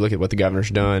is, we look at what the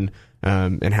governor's done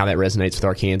and how that resonates with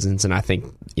Arkansans, and I think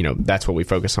that's what we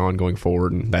focus on going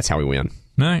forward, and that's how we win.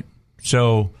 All right.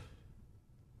 So,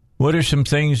 what are some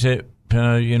things that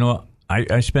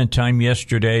I spent time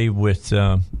yesterday with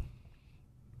who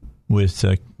was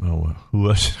I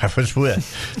was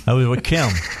with? I was with Kim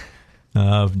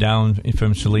down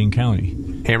from Saline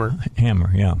County.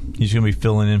 Hammer, yeah. He's going to be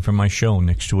filling in for my show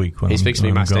next week. He's fixing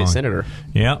to be my state senator.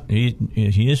 Yeah, he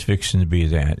is fixing to be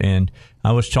that. And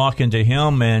I was talking to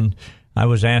him, and I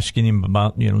was asking him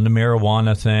about the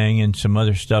marijuana thing and some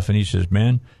other stuff, and he says,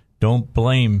 "Man, don't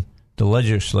blame the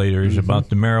legislators about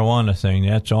the marijuana thing.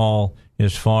 That's all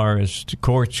as far as the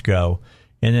courts go."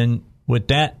 And then with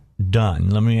that done,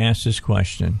 let me ask this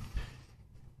question.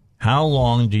 How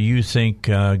long do you think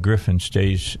Griffin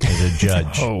stays as a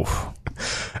judge?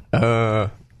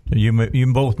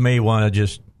 You both may want to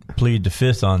just plead the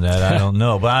fifth on that. I don't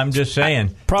know, but I'm just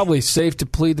saying. Probably safe to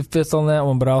plead the fifth on that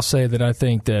one, but I'll say that I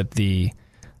think that he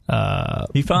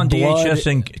found DHS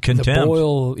in contempt.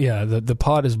 The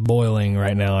pot is boiling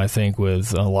right now, I think,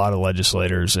 with a lot of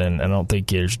legislators, and I don't think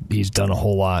he's done a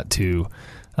whole lot to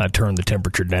turn the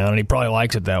temperature down, and he probably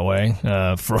likes it that way,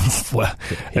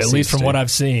 at least from what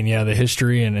I've seen. Yeah, the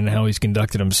history and how he's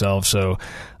conducted himself. So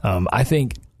I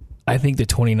think the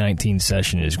 2019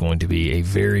 session is going to be a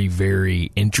very,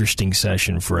 very interesting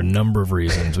session for a number of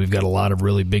reasons. We've got a lot of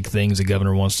really big things the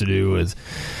governor wants to do with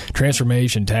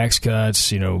transformation, tax cuts,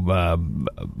 so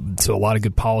a lot of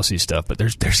good policy stuff. But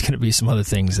there's going to be some other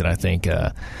things that I think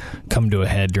come to a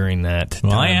head during that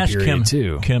time period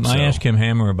too. I asked Kim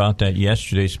Hammer about that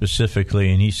yesterday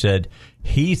specifically, and he said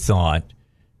he thought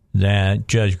that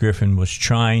Judge Griffin was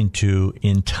trying to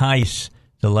entice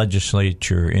the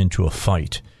legislature into a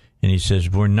fight. And he says,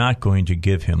 we're not going to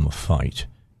give him a fight.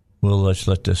 Well, let's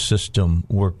let the system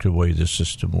work the way the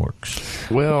system works.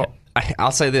 Well,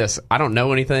 I'll say this. I don't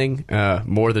know anything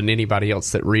more than anybody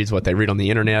else that reads what they read on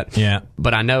the internet. Yeah.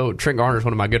 But I know Trent Garner's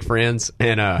one of my good friends.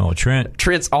 And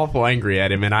Trent's awful angry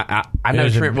at him. And I know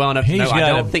Trent well enough to know I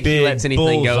don't think he lets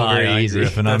anything go very easy.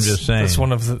 Griffin, I'm just saying. That's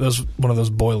one of those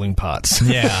boiling pots.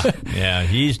 Yeah,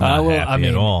 he's not happy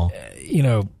at all.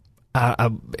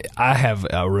 I have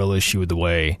a real issue with the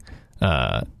way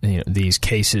these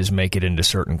cases make it into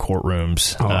certain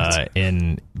courtrooms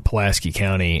in Pulaski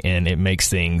County, and it makes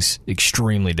things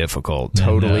extremely difficult.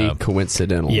 Totally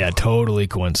coincidental. Yeah, totally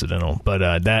coincidental.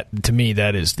 But that, to me,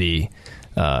 that is the...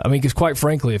 because quite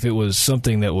frankly, if it was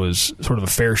something that was sort of a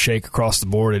fair shake across the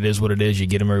board, it is what it is. You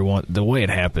get them where you want. The way it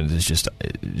happens is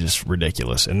just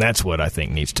ridiculous, and that's what I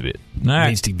think needs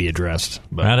to be addressed.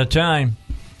 But out of time.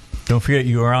 Don't forget,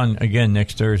 you are on again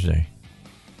next Thursday.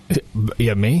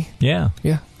 Yeah, me? Yeah.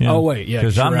 Oh, wait, yeah.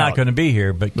 Because I'm not going to be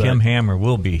here, but Kim Hammer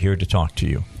will be here to talk to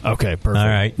you. Okay, perfect. All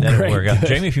right, that'll work out.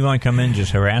 Jamie, if you want to come in,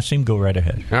 just harass him, go right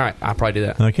ahead. All right, I'll probably do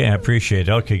that. Okay, I appreciate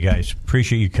it. Okay, guys,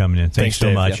 appreciate you coming in. Thanks so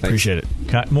Dave. much. Yeah, appreciate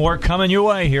it. More coming your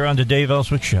way here on the Dave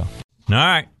Elswick Show. All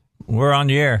right, we're on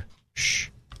the air. Shh.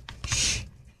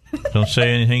 Don't say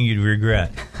anything you'd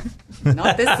regret.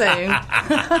 Not this soon.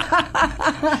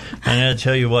 I'm going to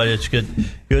tell you what, it's good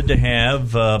to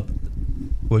have.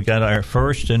 We got our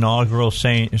first inaugural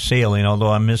sailing, although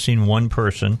I'm missing one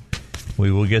person.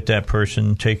 We will get that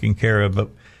person taken care of. But,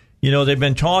 they've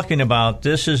been talking about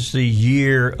this is the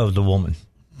year of the woman.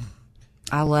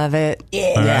 I love it.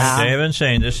 Yeah. All right, they've been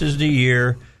saying this is the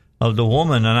year of the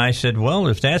woman. And I said, well,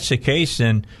 if that's the case,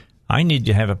 then I need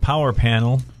to have a power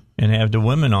panel and have the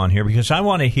women on here because I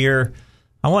want to hear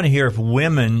if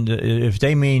women, if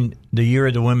they mean the year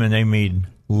of the women, they mean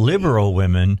liberal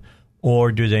women,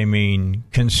 or do they mean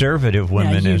conservative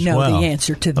women as well? You know the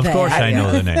answer to that. Of course I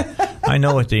know the name. I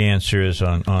know what the answer is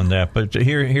on that. But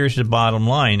here's the bottom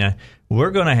line. We're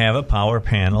going to have a power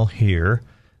panel here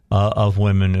of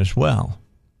women as well.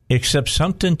 Except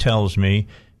something tells me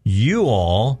you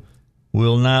all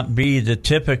will not be the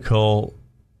typical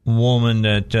woman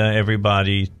that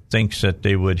everybody thinks that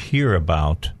they would hear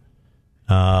about.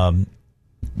 On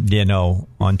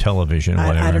television or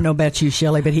whatever. I don't know about you,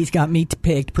 Shelley, but he's got me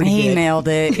picked pretty good. He nailed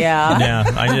it, yeah.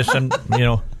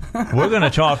 Yeah, we're going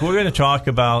to talk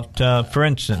about, for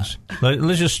instance,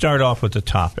 let's just start off with the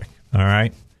topic, all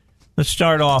right? Let's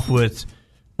start off with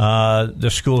the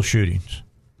school shootings.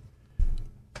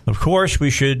 Of course, we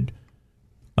should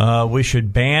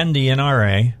ban the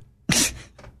NRA.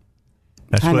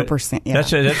 That's 100%. Yeah.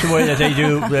 That's the way that they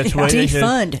do. That's the way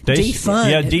defund.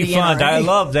 Defund. Yeah, defund. I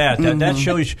love that. That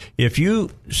shows if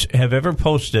you have ever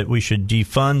posted, we should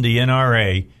defund the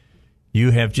NRA.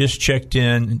 You have just checked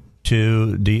in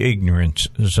to the ignorance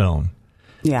zone.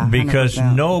 Yeah, because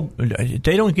 100%.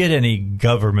 They don't get any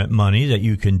government money that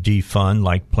you can defund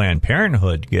like Planned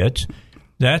Parenthood gets.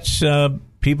 That's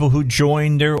people who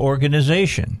join their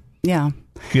organization. Yeah.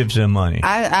 gives them money.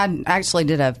 I actually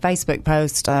did a Facebook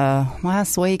post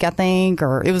last week, I think,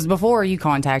 or it was before you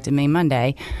contacted me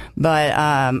Monday, but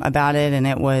about it, and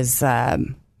it was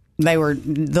the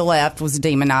left was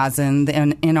demonizing the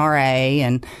NRA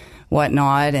and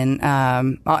whatnot,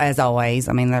 and as always,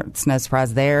 I mean, there's no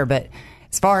surprise there, but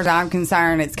as far as I'm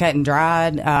concerned, it's cut and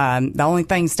dried. The only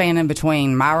thing standing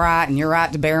between my right and your right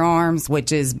to bear arms,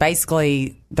 which is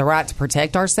basically the right to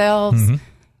protect ourselves,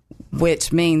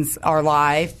 which means our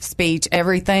life, speech,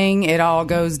 everything, it all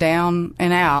goes down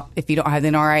and out if you don't have the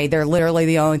NRA. They're literally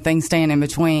the only thing standing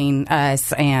between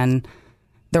us and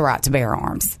the right to bear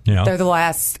arms. Yeah. They're the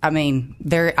last, I mean,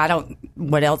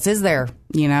 what else is there?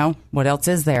 What else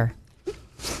is there?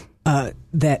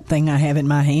 That thing I have in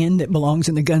my hand that belongs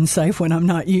in the gun safe when I'm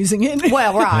not using it.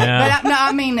 Well, right, Yeah. but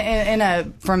I mean,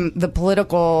 from the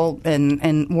political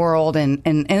and world and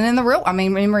in the real, I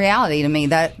mean, in reality, to me,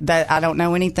 that I don't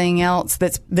know anything else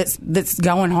that's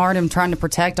going hard and trying to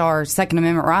protect our Second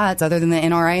Amendment rights other than the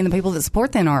NRA and the people that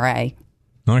support the NRA.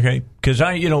 Okay, because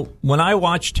when I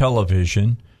watch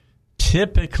television,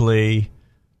 typically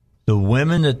the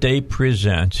women that they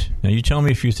present. Now, you tell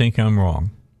me if you think I'm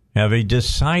wrong. Have a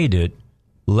decided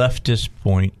leftist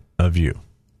point of view.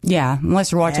 Yeah,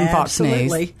 unless you're watching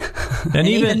Absolutely. Fox News. And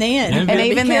even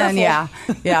then, yeah.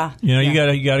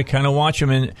 You got to kind of watch them,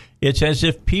 and it's as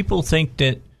if people think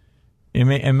that,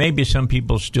 and maybe some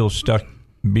people still stuck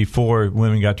before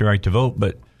women got the right to vote,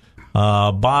 but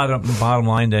bottom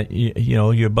line that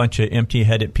you're a bunch of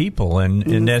empty-headed people,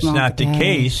 and that's not the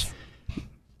case.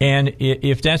 And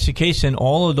if that's the case, then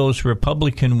all of those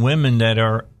Republican women that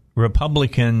are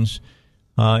Republicans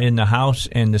in the House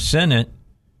and the Senate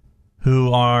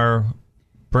who are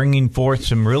bringing forth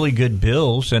some really good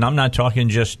bills, and I'm not talking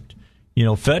just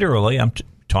federally, I'm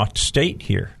talking state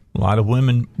here. A lot of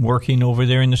women working over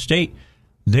there in the state.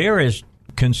 They're as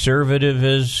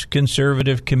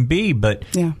conservative can be, but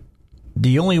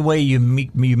the only way you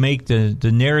make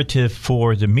the narrative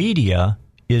for the media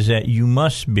is that you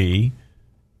must be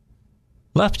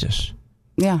leftist.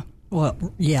 Yeah. Well,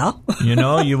 yeah. You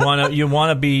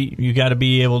got to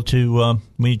be able to,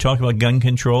 when you talk about gun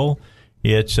control,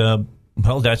 it's,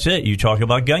 that's it. You talk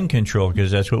about gun control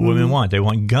because that's what women want. They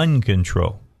want gun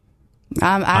control.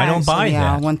 I don't buy that.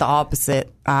 I want the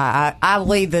opposite. I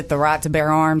believe that the right to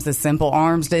bear arms is simple.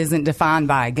 Arms isn't defined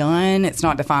by a gun. It's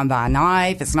not defined by a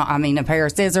knife. It's not, a pair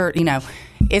of scissors,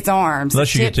 it's arms.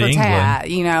 Unless you get to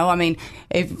England.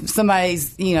 If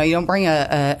somebody's, you don't bring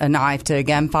a knife to a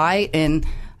gunfight and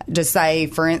just say,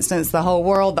 for instance, the whole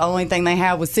world, the only thing they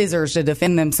have was scissors to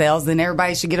defend themselves, then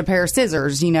everybody should get a pair of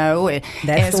scissors, and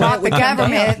it's not the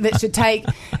government that should take,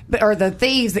 or the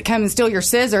thieves that come and steal your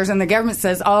scissors, and the government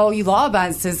says, oh, you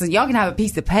law-abiding citizens, y'all can have a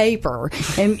piece of paper,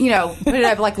 and, put it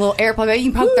up like a little airplane,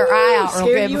 you can poke their eye out real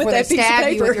good before they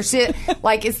stab you with your shit.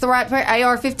 Like, it's the right pair.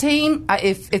 AR-15,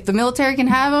 if the military can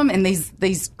have them, and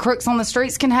these crooks on the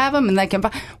streets can have them, and they can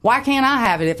buy, why can't I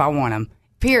have it if I want them?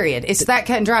 Period. It's that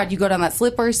cut and dried. You go down that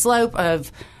slippery slope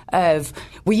of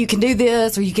you can do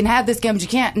this or you can have this gun, but you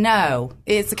can't. No,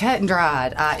 it's a cut and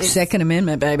dried. Second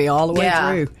Amendment, baby, all the way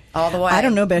through. All the way. I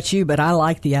don't know about you, but I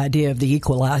like the idea of the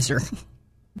equalizer.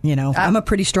 I'm a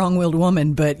pretty strong-willed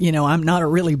woman, but, I'm not a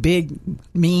really big,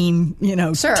 mean,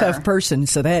 tough person.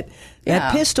 So that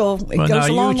pistol, goes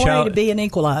a long way to be an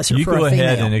equalizer for a female. You go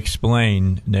ahead and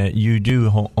explain that you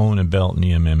do own a belt in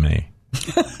the MMA.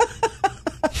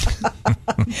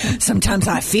 Sometimes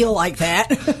I feel like that.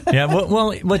 Yeah,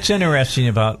 well, what's interesting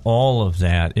about all of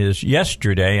that is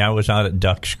yesterday I was out at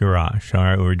Duck's Garage. All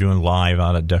right, we were doing live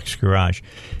out at Duck's Garage.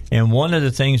 And one of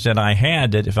the things that I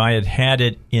had, that if I had had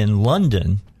it in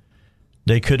London,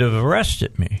 they could have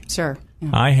arrested me. Sure. Yeah.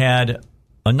 I had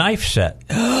a knife set.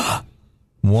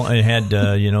 It had,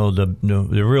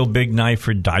 the real big knife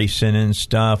for Dyson and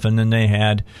stuff, and then they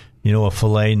had, a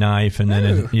fillet knife, and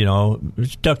then,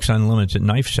 it's Duck's Unlimited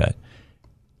knife set.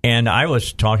 And I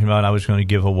was talking about I was going to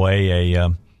give away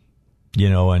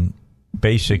and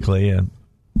basically a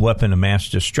weapon of mass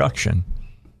destruction,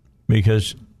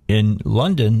 because in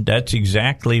London, that's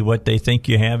exactly what they think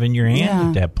you have in your hand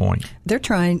at that point. They're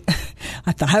trying.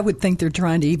 I would think they're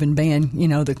trying to even ban,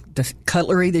 the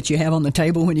cutlery that you have on the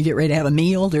table when you get ready to have a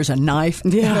meal. There's a knife,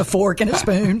 and a fork, and a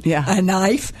spoon. A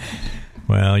knife.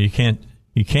 Well, you can't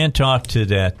talk to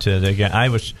that the guy. I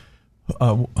was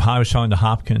talking to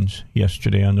Hopkins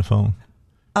yesterday on the phone.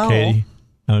 Oh. Katie.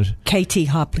 Katie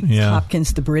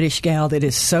Hopkins, the British gal that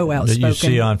is so outspoken. That you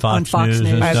see on Fox News.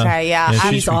 And stuff. Okay, yeah. And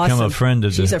she's become awesome. a friend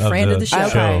of She's a friend of the show.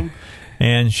 Okay.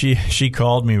 And she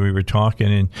called me. We were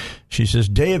talking, and she says,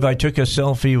 "Dave, I took a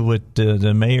selfie with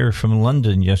the mayor from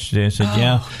London yesterday." I said,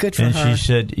 "Yeah." Good for her. And her. she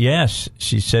said, "Yes."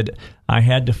 She said, I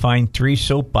had to find 3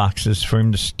 soapboxes for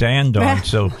him to stand on,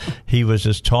 so he was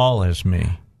as tall as me.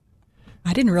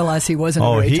 I didn't realize he wasn't a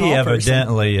very tall person. He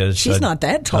evidently is. She's not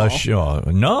that tall.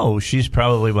 No, she's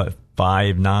probably,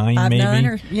 5'9", maybe?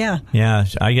 5'9", yeah. Yeah,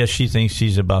 I guess she thinks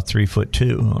he's about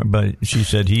 3'2", but she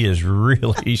said he is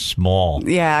really small.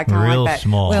 Yeah, kind of real like that.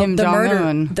 small. Well,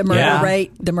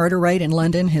 the murder rate in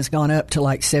London has gone up to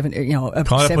like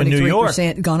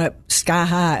 73%, gone up sky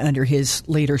high under his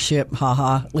leadership.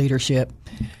 Leadership.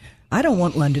 I don't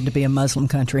want London to be a Muslim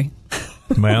country.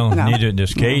 Well, neither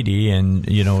does Katie, and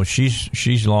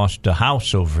she's lost a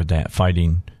house over that,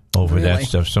 fighting over that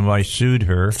stuff. Somebody sued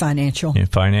her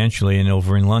financially, and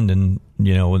over in London,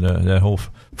 that whole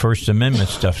First Amendment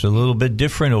stuff's a little bit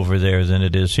different over there than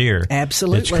it is here.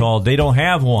 Absolutely, it's called they don't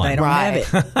have one. They don't have it.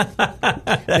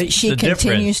 But she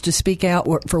continues to speak out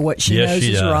for what she knows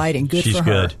is right, and good for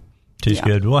her. She's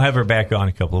good. We'll have her back on in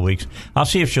a couple of weeks. I'll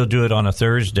see if she'll do it on a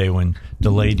Thursday when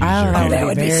the ladies are here. That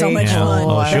would be so much fun.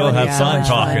 Oh, she'll have fun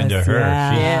talking to her.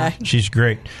 Yeah. She's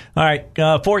great. All right,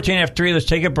 14 after 3. Let's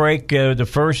take a break. The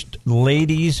first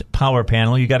ladies power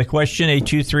panel. You got a question?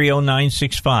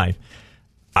 8230965.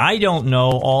 I don't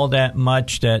know all that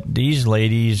much that these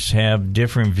ladies have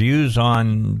different views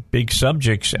on big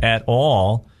subjects at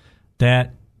all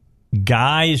that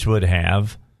guys would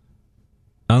have.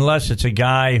 Unless it's a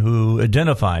guy who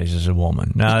identifies as a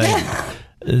woman. Now,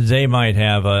 they might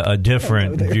have a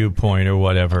different viewpoint or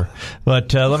whatever.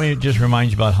 But let me just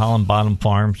remind you about Holland Bottom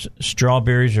Farms.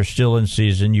 Strawberries are still in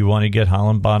season. You want to get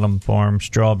Holland Bottom Farms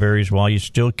strawberries while you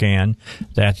still can.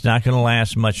 That's not going to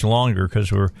last much longer because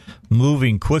we're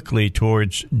moving quickly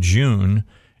towards June.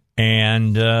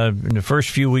 And in the first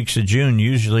few weeks of June,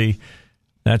 usually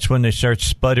that's when they start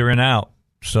sputtering out.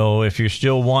 So if you're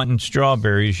still wanting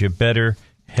strawberries, you better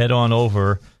head on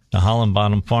over to Holland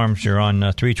Bottom Farms. You're on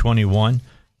 321.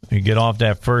 You get off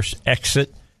that first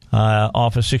exit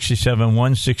off of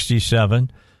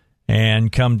 167 and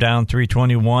come down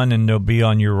 321, and they'll be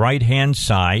on your right-hand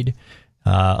side.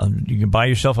 You can buy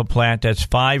yourself a plant. That's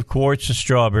 5 quarts of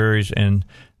strawberries, and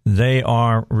they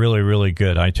are really, really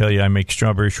good. I tell you, I make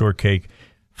strawberry shortcake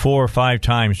 4 or 5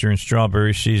 times during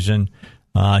strawberry season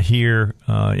here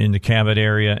in the Cabot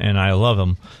area, and I love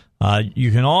them.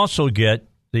 You can also get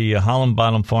the Holland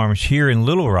Bottom Farms here in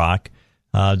Little Rock.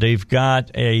 They've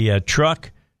got a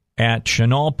truck at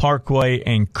Chenal Parkway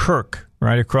and Kirk,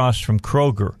 right across from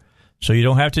Kroger. So you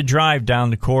don't have to drive down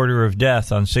the corridor of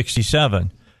death on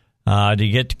 67 to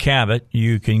get to Cabot.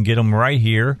 You can get them right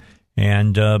here,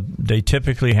 and they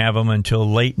typically have them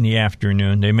until late in the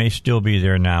afternoon. They may still be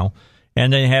there now.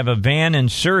 And they have a van in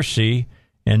Searcy,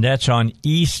 and that's on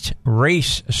East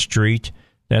Race Street.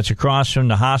 That's across from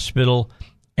the hospital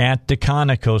at the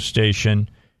Conoco station.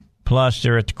 Plus,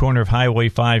 they're at the corner of Highway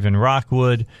 5 and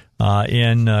Rockwood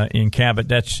in Cabot.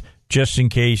 That's just in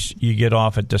case you get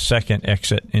off at the second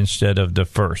exit instead of the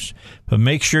first. But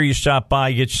make sure you stop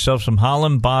by, get yourself some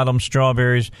Holland Bottom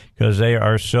strawberries because they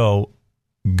are so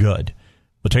good.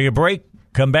 We'll take a break.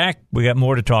 Come back. We got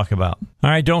more to talk about. All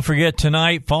right, don't forget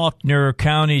tonight, Faulkner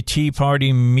County Tea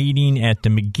Party meeting at the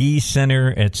McGee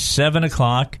Center at 7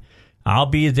 o'clock. I'll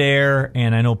be there,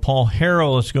 and I know Paul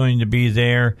Harrell is going to be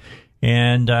there.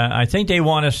 And I think they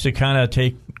want us to kind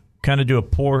of do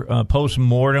a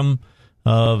post-mortem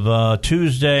of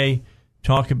Tuesday,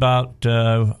 talk about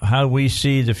how we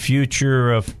see the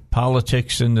future of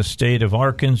politics in the state of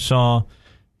Arkansas.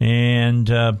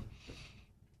 And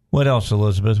what else,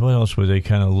 Elizabeth? What else were they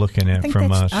kind of looking at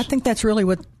from us? I think that's really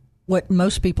what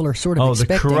most people are sort of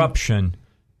expecting. The corruption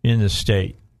in the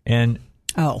state. And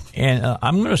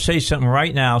I'm going to say something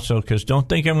right now, because don't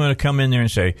think I'm going to come in there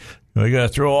and say, we got to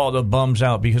throw all the bums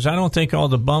out, because I don't think all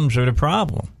the bums are the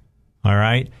problem. All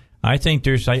right? I think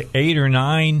there's like 8 or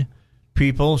 9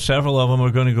 people, several of them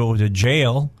are going to go to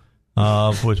jail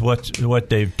with what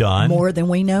they've done. More than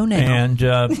we know now. And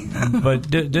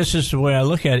but this is the way I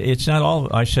look at it. It's not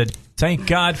all. I said, thank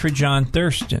God for John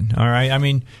Thurston. All right? I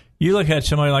mean, you look at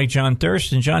somebody like John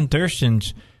Thurston. John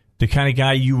Thurston's the kind of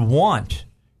guy you want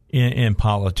in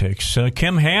politics.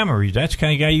 Kim Hammer, that's the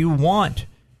kind of guy you want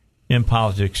in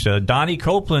politics. Donnie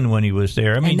Copeland, when he was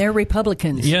there. I mean, and they're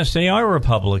Republicans. Yes, they are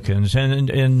Republicans.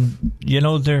 And you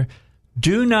know,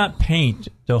 do not paint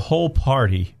the whole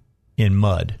party in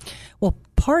mud. Well,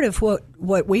 part of what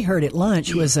we heard at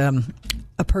lunch was a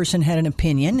person had an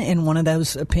opinion, and one of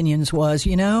those opinions was,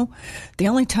 the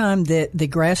only time that the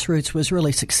grassroots was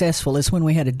really successful is when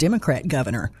we had a Democrat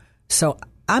governor. So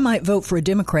I might vote for a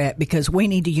Democrat because we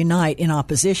need to unite in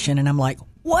opposition. And I'm like,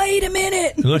 wait a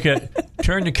minute.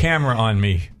 Turn the camera on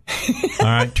me. All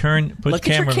right, put look the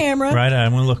camera, at your camera. Right,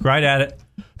 I'm going to look right at it.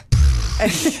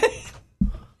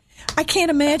 I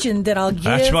can't imagine that I'll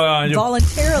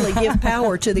voluntarily give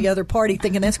power to the other party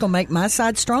thinking that's going to make my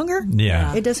side stronger.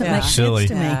 Yeah. It doesn't make silly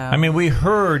sense to me. I mean, we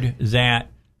heard that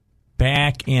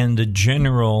back in the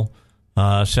general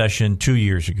session 2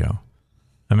 years ago.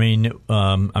 I mean,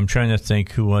 I'm trying to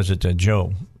think, who was it that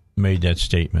Joe made that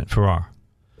statement? Farrar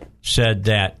said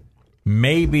that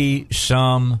maybe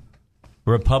some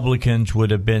Republicans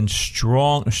would have been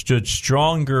stood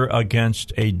stronger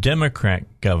against a Democrat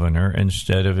governor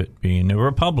instead of it being a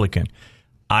Republican.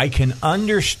 I can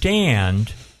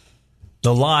understand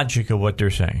the logic of what they're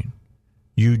saying.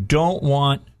 You don't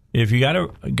want, if you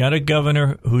got a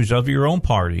governor who's of your own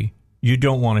party, you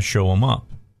don't want to show him up.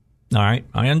 All right,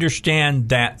 I understand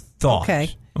that thought.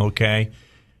 Okay.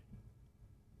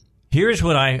 Here's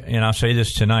what I'll say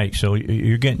this tonight, so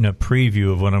you're getting a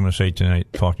preview of what I'm going to say tonight,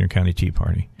 Faulkner County Tea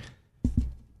Party.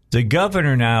 The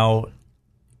governor now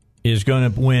is going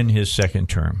to win his second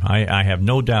term. I have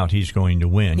no doubt he's going to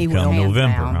win come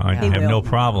November. I have no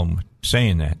problem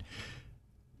saying that.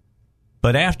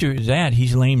 But after that,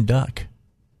 he's lame duck.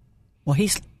 Well,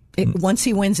 once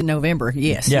he wins in November,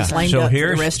 yes. Yeah. He's lame duck for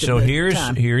the rest of the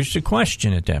time. Here's the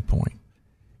question at that point.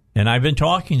 And I've been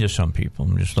talking to some people.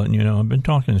 I'm just letting you know, I've been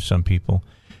talking to some people.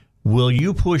 Will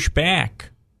you push back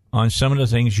on some of the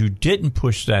things you didn't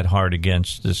push that hard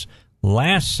against this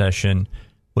last session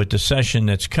with the session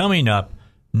that's coming up,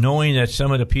 knowing that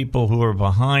some of the people who are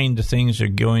behind the things that are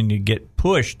going to get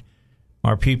pushed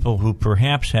are people who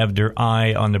perhaps have their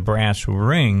eye on the brass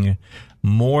ring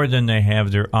more than they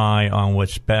have their eye on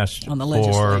what's best on the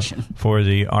legislation for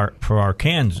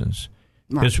Arkansans.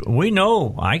 Because we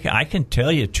know, I can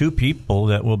tell you two people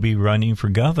that will be running for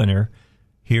governor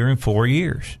here in 4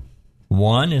 years.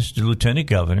 One is the lieutenant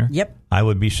governor. Yep. I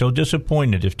would be so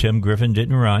disappointed if Tim Griffin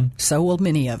didn't run. So will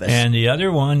many of us. And the other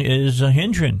one is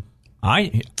Hendren.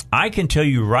 I can tell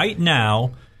you right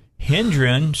now,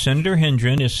 Senator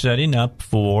Hendren is setting up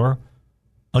for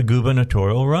a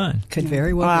gubernatorial run. Could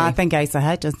very well be. I think Asa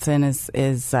Hutchinson is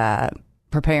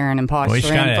preparing and posturing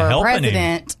for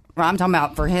president. Well, I'm talking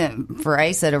about for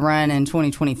Asa to run in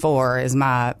 2024 is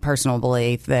my personal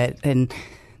belief and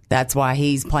that's why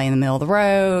he's playing the middle of the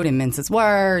road and minces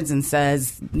words and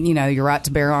says, your right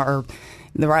to bear arms,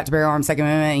 the right to bear arms, Second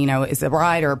Amendment, is it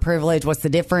right or a privilege? What's the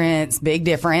difference? Big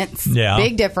difference. Yeah.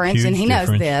 Big difference. Huge and he difference.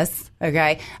 knows this.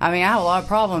 Okay. I mean, I have a lot of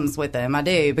problems with him. I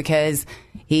do, because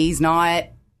he's not.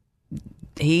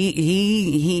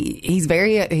 He's a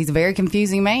very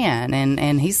confusing man,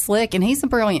 and he's slick, and he's a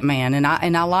brilliant man, and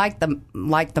I like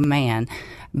the man,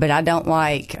 but I don't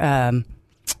like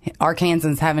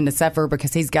Arkansans having to suffer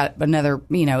because he's got another.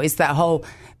 It's that whole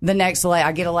the next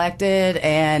I get elected,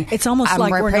 and it's almost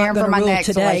like we're not going to rule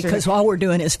today because all we're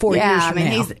doing is 4 years from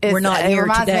now. We're not here today. It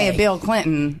reminds me of Bill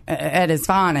Clinton at his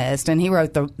finest, and he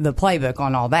wrote the playbook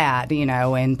on all that,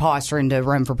 and posturing to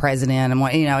run for president, and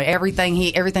everything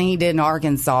he did in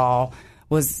Arkansas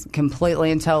was completely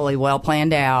and totally well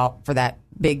planned out for that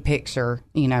big picture,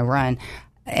 run.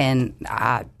 And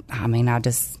I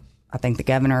think the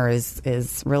governor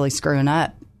is really screwing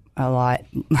up a lot.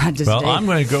 I'm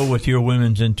going to go with your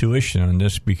women's intuition on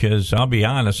this because I'll be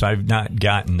honest, I've not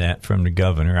gotten that from the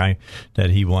governor. That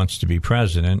he wants to be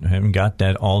president. I haven't got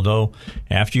that. Although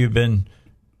after you've been,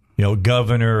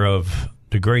 governor of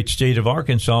the great state of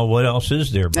Arkansas, what else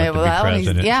is there but to be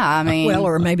president?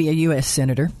 Or maybe a U.S.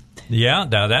 senator. Yeah,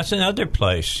 now that's another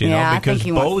place, because I think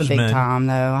he wants the big time,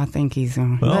 though. I think he's.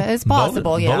 It's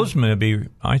possible. Bozeman would be.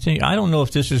 I don't know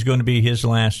if this is going to be his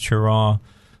last hurrah.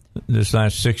 This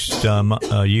last 6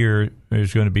 year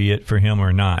is going to be it for him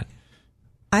or not.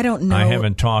 I don't know. I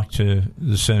haven't talked to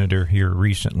the senator here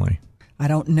recently. I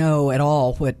don't know at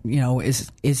all what is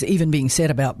even being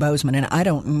said about Bozeman, and I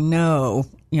don't know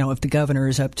if the governor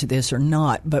is up to this or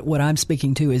not. But what I'm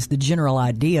speaking to is the general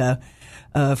idea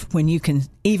of when you can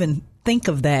even think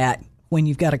of that. When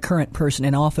you've got a current person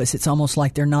in office, it's almost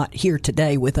like they're not here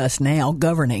today with us now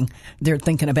governing. They're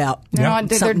thinking about something down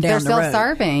the road. They're still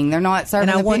serving. They're not serving.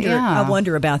 And I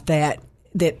wonder about that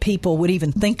people would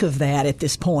even think of that at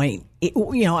this point. I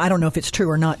don't know if it's true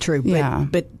or not true,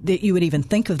 but that you would even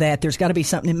think of that. There's got to be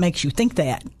something that makes you think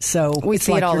that. So we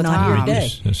see it all the time. Here today.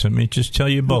 Let me just tell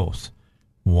you both.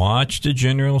 Watch the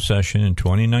general session in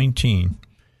 2019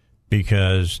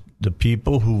 because the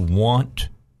people who want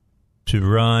to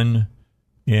run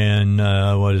in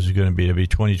what is it going to be? It'll be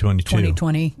 2022.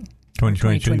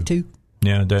 2022.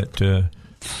 Yeah, that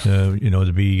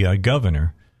to be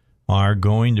governor are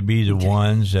going to be the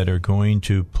ones that are going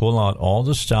to pull out all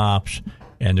the stops,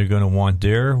 and they're going to want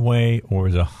their way or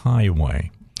the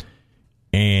highway.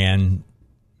 And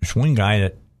there's one guy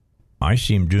that I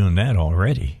see him doing that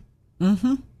already.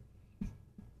 Mm-hmm.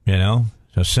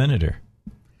 a senator.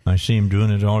 I see him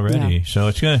doing it already. Yeah. So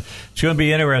it's gonna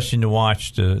be interesting to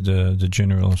watch the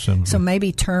General Assembly. So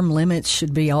maybe term limits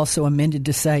should be also amended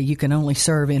to say you can only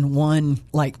serve in one,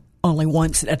 like only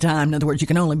once at a time. In other words, you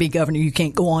can only be governor. You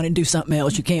can't go on and do something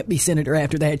else. You can't be senator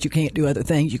after that. You can't do other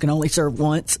things. You can only serve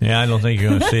once. Yeah, I don't think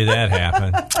you're going to see that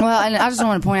happen. Well, and I just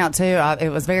want to point out, too, it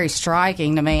was very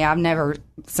striking to me. I've never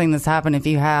seen this happen. If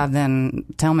you have, then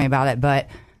tell me about it. But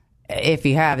if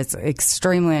you have, it's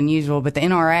extremely unusual. But the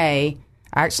NRA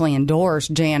actually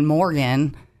endorsed Jan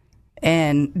Morgan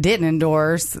and didn't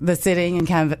endorse the sitting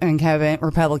incumbent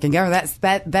Republican governor.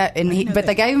 But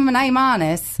they gave him an A-.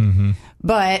 Mm-hmm.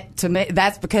 But to me,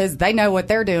 that's because they know what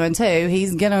they're doing too.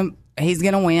 He's gonna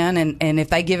win, and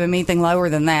if they give him anything lower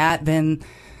than that, then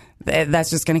that's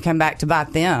just going to come back to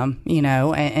bite them,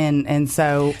 And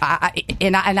so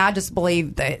I just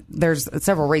believe that there's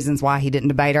several reasons why he didn't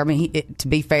debate her. I mean, to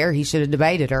be fair, he should have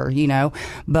debated her,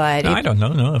 But I don't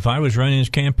know. No, if I was running his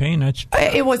campaign,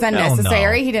 it was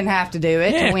unnecessary. No. He didn't have to do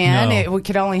it to win. No. It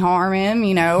could only harm him,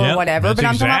 or whatever. But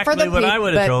I'm talking about for the people.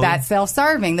 But that's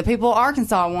self-serving. The people of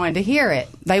Arkansas wanted to hear it.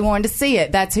 They wanted to see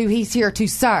it. That's who he's here to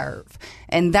serve.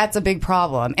 And that's a big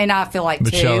problem. And I feel like,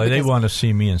 but Shelley, they want to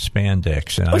see me in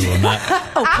spandex, and I will not.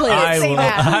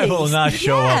 I will not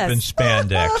show up in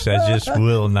spandex. That just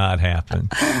will not happen.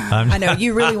 I know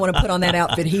you really want to put on that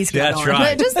outfit he's got on. That's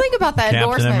right. But just think about that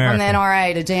endorsement from the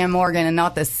NRA to Jan Morgan, and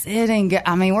not the sitting.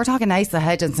 I mean, we're talking Asa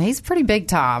Hutchinson. He's pretty big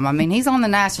time. I mean, he's on the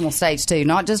national stage too,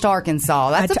 not just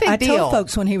Arkansas. That's a big deal. I told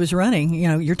folks when he was running,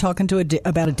 you're talking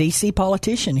about a D.C.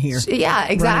 politician here. Yeah,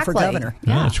 exactly. Running for governor.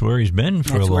 Yeah, that's where he's been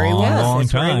for a long time.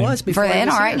 He was for the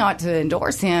NRA not to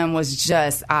endorse him was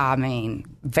just,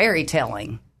 very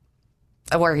telling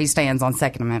of where he stands on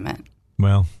Second Amendment.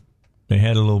 Well, they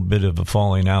had a little bit of a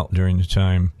falling out during the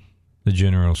time the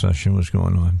general session was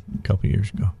going on a couple of years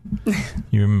ago.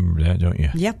 You remember that, don't you?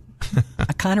 Yep.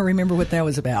 I kind of remember what that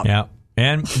was about. Yeah.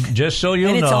 And just so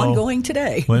you'll know, and it's ongoing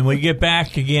today. When we get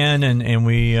back again and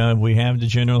we have the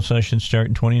general session start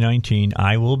in 2019,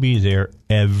 I will be there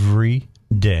every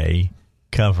day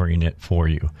covering it for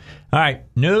you. All right,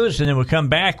 news, and then we'll come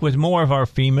back with more of our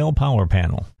female power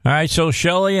panel. All right, so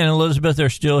Shelley and Elizabeth are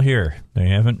still here. They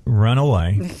haven't run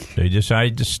away. They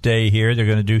decided to stay here. They're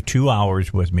going to do 2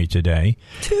 hours with me today.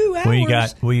 2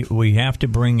 hours? We have to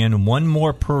bring in one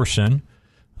more person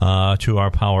to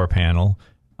our power panel.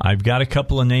 I've got a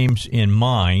couple of names in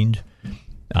mind.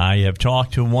 I have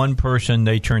talked to one person.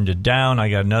 They turned it down. I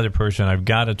got another person I've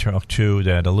got to talk to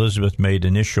that Elizabeth made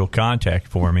initial contact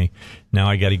for me. Now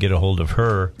I got to get a hold of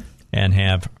her and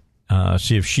have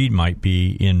see if she might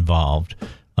be involved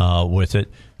with it.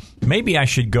 Maybe I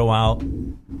should go out,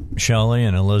 Shelley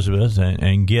and Elizabeth,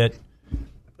 and get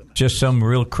just some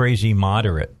real crazy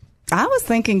moderate. I was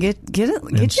thinking get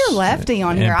your lefty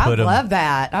on here. I love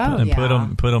that. Oh,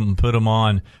 and put them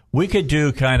on. We could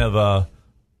do kind of a.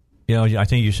 I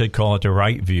think you said call it the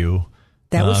right view.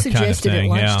 That was suggested at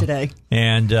lunch today.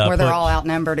 And where they're all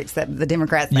outnumbered except the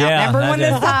Democrats outnumbered one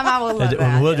this time. I would love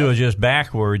that. We'll do it just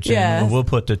backwards, and we'll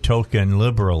put the token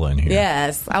liberal in here.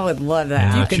 Yes, I would love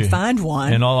that. You can find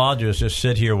one. And all I'll do is just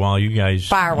sit here while you guys,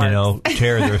 tear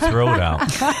their throat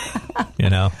out.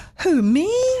 Who, me?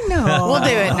 No. We'll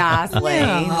do it nicely.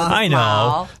 Yeah. I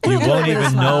know. You won't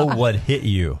even know what hit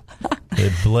you.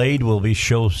 The blade will be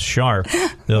so sharp,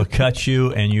 they'll cut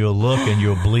you, and you'll look, and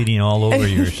you're bleeding all over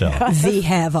yourself. We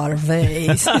have our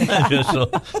ways.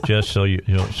 just so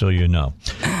you know.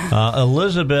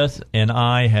 Elizabeth and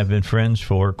I have been friends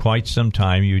for quite some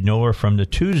time. You know her from the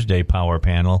Tuesday Power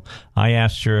Panel. I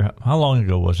asked her, how long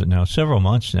ago was it now? Several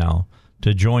months now,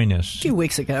 to join us. 2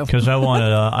 weeks ago. Because I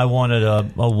wanted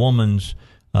a woman's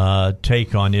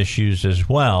take on issues as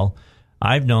well.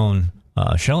 I've known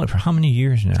Shelley for how many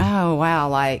years now? Oh,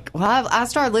 wow. I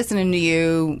started listening to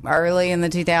you early in the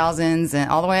 2000s and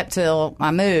all the way up till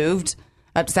I moved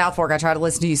up to South Fork. I tried to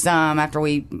listen to you some after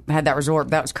we had that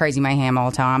resort. That was crazy mayhem all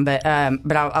the time. But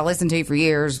I listened to you for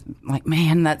years. Like,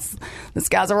 man, this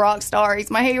guy's a rock star. He's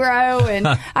my hero. And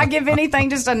I give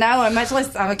anything just to know him, much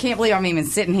less, I can't believe I'm even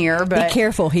sitting here. But be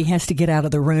careful. He has to get out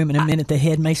of the room in a minute. The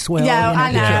head may swell. Yeah,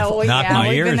 I know. Well, knock my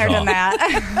we've ears been there, off. done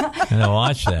that. And I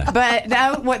watched that. But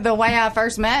no, the way I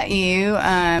first met you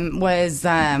was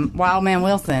Wildman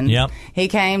Wilson. Yep. He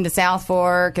came to South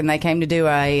Fork, and they came to do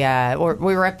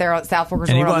we were up there at South Fork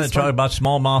Resort. And he wanted to talk about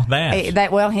smallmouth bass.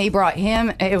 He brought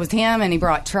him. It was him, and he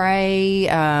brought Trey.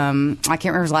 I can't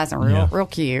remember his last name. Real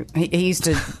cute. He used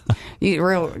to. I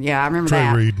remember Trey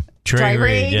that. Reed. Trey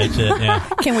Reed. That's it. Yeah.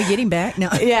 Can we get him back? No.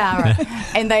 Yeah,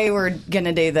 right. And they were going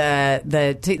to do they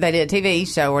did a TV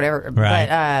show or whatever.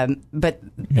 Right. But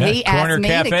Yeah, he asked Corner me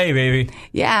Cafe, baby.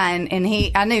 Yeah,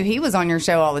 and I knew he was on your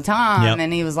show all the time, Yep.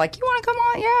 and he was like, "You want to come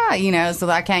on?" Yeah, so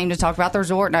I came to talk about the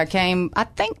resort, and I came, I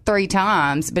think 3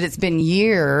 times, but it's been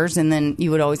years. And then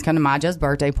you would always come to my Joe's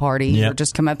birthday party, or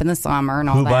just come up in the summer and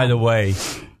all that. By the way,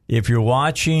 if you're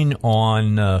watching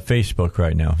on Facebook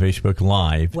right now, Facebook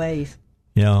Live, Wave.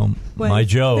 My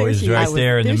Joe is right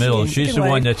there in the middle. She's the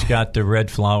one that that's got the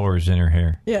red flowers in her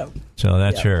hair. Yeah. So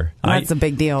that's her. That's a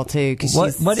big deal, too.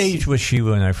 What age was she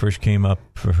when I first came up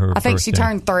for her I think birthday? she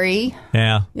turned 3.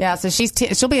 Yeah. Yeah, so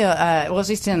she'll be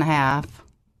she's 10 and a half.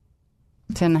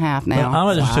 10 and a half now. I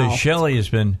was going to say, Shelley has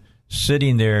been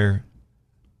sitting there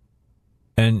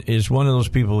and is one of those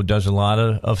people who does a lot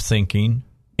of thinking.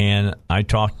 And I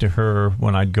talked to her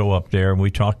when I'd go up there, and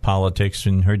we talked politics,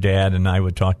 and her dad and I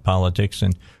would talk politics,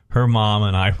 and her mom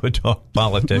and I would talk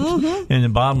politics. Mm-hmm. And the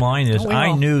bottom line is,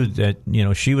 I knew that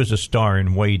she was a star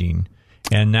in waiting,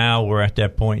 and now we're at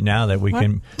that point now that we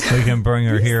can bring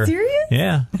her here. Serious?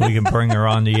 Yeah, we can bring her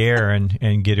on the air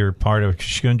and get her part of.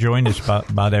 She's going to join us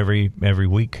about every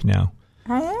week now.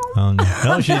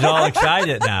 No, she's all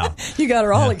excited now. You got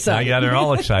her all excited. I got her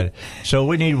all excited. So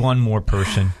we need one more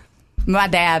person. My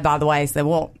dad, by the way, said,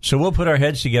 well... So we'll put our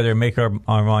heads together and make our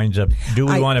minds up. Do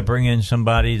we want to bring in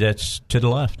somebody that's to the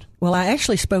left? Well, I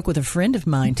actually spoke with a friend of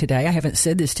mine today. I haven't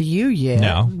said this to you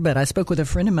yet, but I spoke with a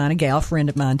friend of mine, a gal friend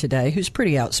of mine today, who's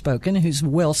pretty outspoken, who's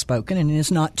well-spoken, and is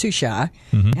not too shy.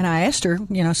 Mm-hmm. And I asked her,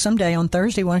 someday on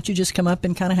Thursday, why don't you just come up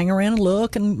and kind of hang around and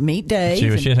look and meet Dave? See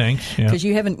what she thinks. Because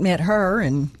you haven't met her,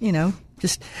 and,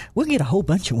 we'll get a whole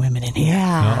bunch of women in here.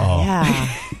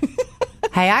 Yeah.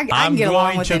 Hey, I can get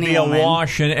along with any woman. I'm going to be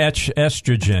awash in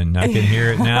estrogen. I can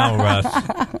hear it now, Russ.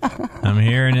 I'm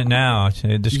hearing it now.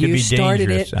 This could be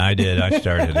dangerous. I did. I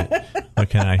started it. What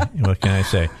can I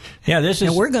say? Yeah, this is.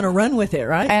 And we're going to run with it,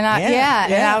 right? And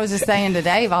and I was just saying to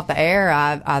Dave off the air,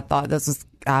 I thought this was.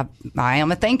 I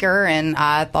am a thinker, and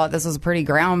I thought this was a pretty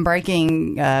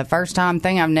groundbreaking first time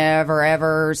thing I've never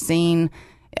ever seen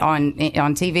on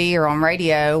TV or on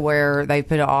radio, where they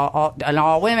put an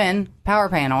all women power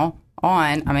panel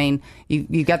on. I mean,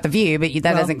 you got The View, but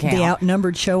that doesn't count. The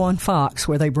Outnumbered show on Fox,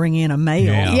 where they bring in a male.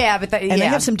 Yeah, but they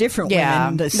have some different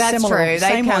women. That's similar, true. They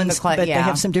same come ones, to but they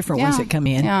have some different ones that come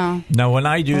in. Yeah. Now, when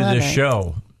I do this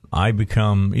show, I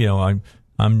become,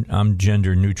 I'm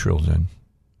gender neutral then.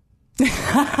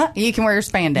 You can wear your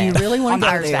spandex. You really want to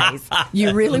go Thursdays.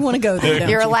 You really want to go there. Don't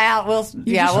You're you? allowed. We'll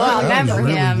remember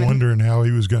really him. Wondering how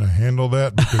he was going to handle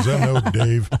that, because I know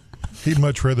Dave. He'd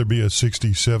much rather be a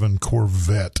 67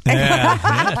 Corvette. Yeah,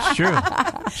 that's true.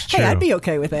 Hey, I'd be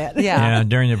okay with that. Yeah,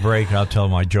 during the break, I'll tell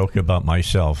my joke about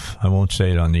myself. I won't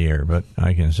say it on the air, but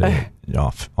I can say it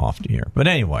off the air. But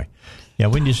anyway,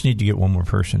 we just need to get one more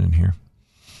person in here.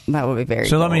 That would be very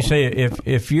So cool. let me say,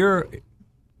 if you're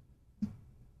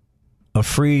a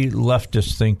free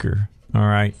leftist thinker, all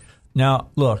right, now,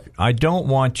 look, I don't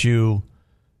want you,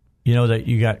 that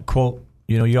you got, quote,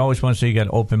 you always want to say you got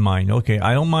an open mind. Okay,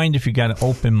 I don't mind if you got an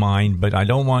open mind, but I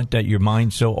don't want that your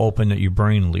mind's so open that your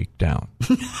brain leaked down.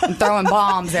 I'm throwing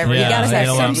bombs every day. You got to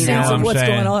have some sense of what's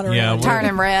going on around.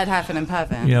 Turning red, huffing and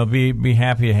puffing. Be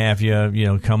happy to have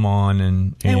you, come on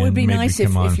and it would be nice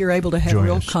if you're able to have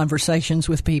real us. Conversations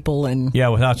with people and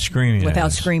without screaming.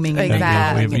 Without screaming.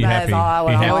 Exactly. We'd be happy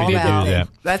to do that.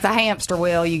 That's a hamster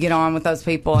wheel you get on with those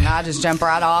people, and I just jump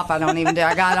right off. I don't even do.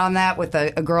 I got on that with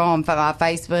a girl on my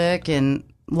Facebook and.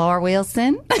 Laura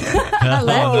Wilson. I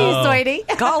love you, sweetie.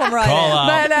 Call him right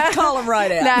out. But, call him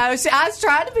right out. No, I was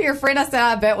trying to be your friend. I said,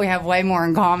 I bet we have way more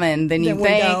in common than you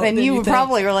think. And you would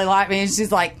probably really like me. And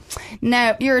she's like,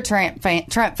 no, you're a Trump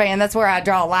fan. That's where I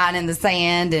draw a line in the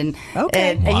sand. And,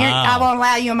 I won't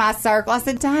allow you in my circle. I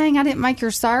said, dang, I didn't make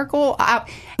your circle.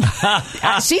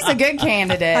 She's a good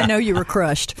candidate. I know you were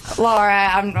crushed. Laura,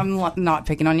 I'm not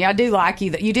picking on you. I do like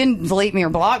you. You didn't delete me or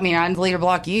block me. I didn't delete or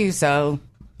block you, so...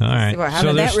 All right.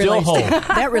 So there's still hope.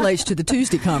 That relates to the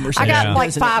Tuesday conversation. I got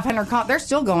like 500 They're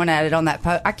still going at it on that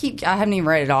post. I haven't even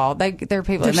read it all. They're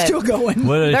people. They're still going.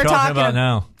 What are they talking about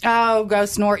now? Oh, go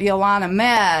snort you a line of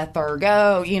meth, or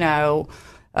go,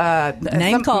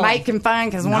 making fun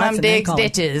because one of them digs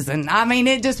ditches, and I mean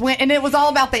it just went, and it was all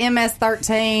about the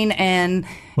MS-13 and.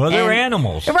 Well, they're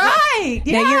animals, right?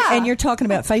 Yeah, now you're talking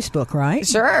about Facebook, right?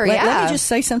 Sure. Let me just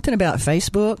say something about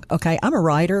Facebook. Okay, I'm a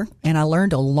writer, and I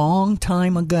learned a long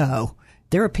time ago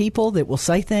there are people that will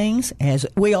say things, as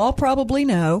we all probably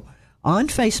know, on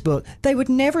Facebook, they would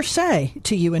never say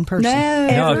to you in person.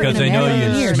 No, because they know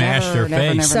you smash their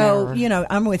face. So,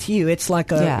 I'm with you. It's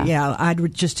like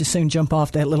I'd just as soon jump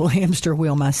off that little hamster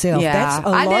wheel myself. Yeah.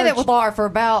 I did it with Laura for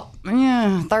about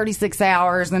 36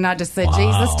 hours, and I just said,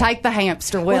 Jesus, take the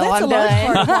hamster wheel. Well, that's I'm a large done.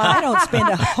 part of why I don't spend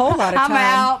a whole lot of time. I'm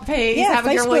out. Peace. Yeah, Have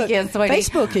a good weekend, sweetie.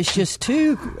 Facebook is just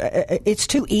it's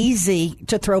too easy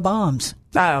to throw bombs.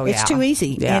 Oh, it's too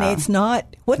easy, and it's not.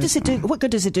 What does it do? What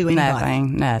good does it do anybody?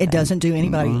 Nothing. It doesn't do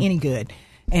anybody any good.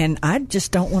 And I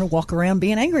just don't want to walk around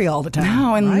being angry all the time.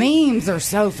 No, and right? memes are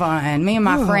so fun. Me and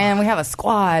my friend, we have a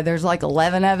squad. There's like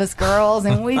 11 of us girls,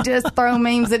 and we just throw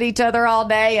memes at each other all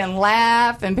day and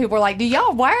laugh. And people are like, "Do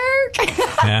y'all work?"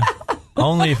 Yeah.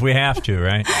 Only if we have to,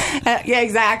 right? Yeah,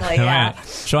 exactly. Yeah. Right.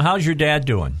 So how's your dad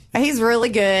doing? He's really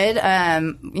good.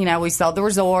 We sold the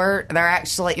resort. They're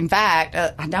actually, in fact,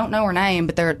 I don't know her name,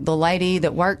 but they're the lady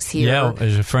that works here. Yeah,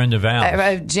 is a friend of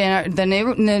ours.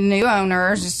 The new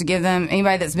owners, just to give them,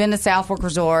 anybody that's been to South Fork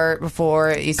Resort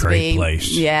before, it used Great to be,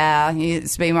 place. Yeah, it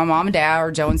used to be my mom and dad,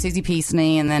 or Joe and Susie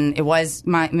Peasney, and then it was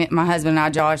my husband and I,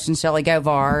 Josh and Shelley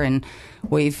Govar, and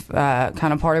we've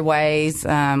kind of parted ways.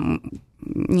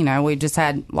 We just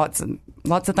had lots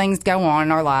of things go on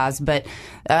in our lives, but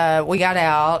we got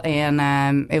out,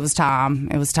 and it was time.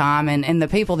 It was time, and the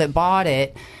people that bought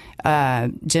it,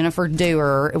 Jennifer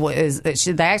Dewar,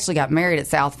 they actually got married at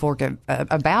South Fork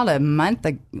about a month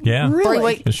ago. Yeah, really? 3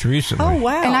 weeks. Just recently. Oh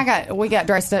wow! And we got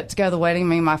dressed up to go to the wedding,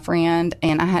 me and my friend,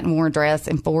 and I hadn't worn a dress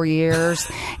in 4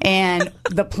 years, and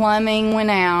the plumbing went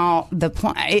out.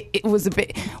 It was a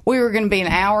bit. We were going to be an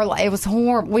hour late. It was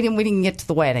horrible. We didn't get to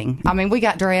the wedding. I mean, we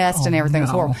got dressed and everything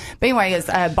was horrible. But anyway, it's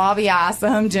Bobby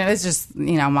Isom. It's just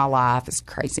my life is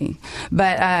crazy.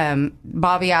 But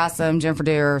Bobby Isom, Jennifer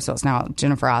Dewar, so it's now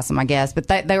Jennifer Isom, I guess. But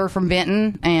they were from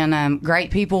Benton, and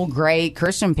great people, great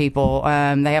Christian people.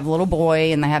 They have a little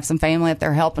boy, and they have some family up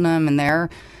there helping them, and they're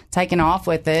taking off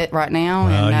with it right now.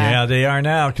 Well, they are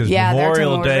now, because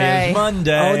Memorial Day is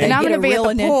Monday. And I'm going to be at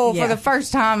the pool for the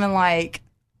first time in like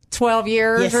 12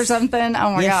 years or something.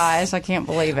 Oh my gosh, I can't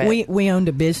believe it. We owned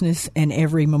a business, and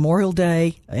every Memorial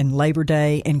Day and Labor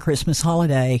Day and Christmas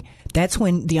holiday, that's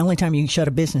when the only time you can shut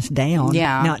a business down.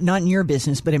 Yeah. Not in your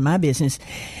business, but in my business.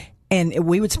 And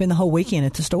we would spend the whole weekend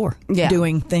at the store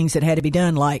doing things that had to be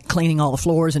done, like cleaning all the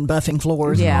floors and buffing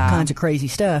floors and all kinds of crazy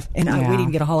stuff. And we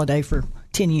didn't get a holiday for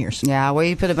 10 years. Yeah,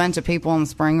 we put a bunch of people in the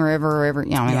Spring River.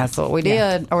 That's what we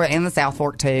did. Or in the South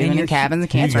Fork, too, and in cabins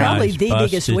and campgrounds. That's probably the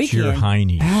biggest weekend. Your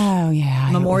heinies. Oh, yeah.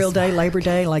 Memorial Day, Labor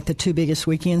Day, like the two biggest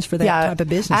weekends for that type of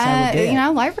business, I would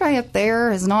bet. Labor Day up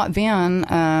there has not been...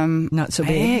 not so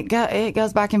big. It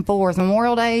goes back and forth.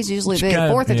 Memorial Day is usually big.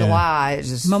 4th of July is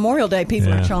just... Memorial Day,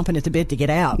 people are chomping at the bit to get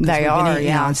out. They are,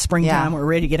 in springtime, we're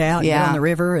ready to get out and get on the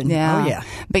river. And,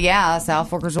 But South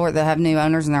Fork Resort, they have new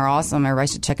owners, and they're awesome. Everybody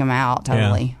should check them out, totally.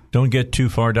 Yeah. Don't get too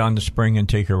far down the spring and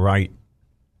take a right.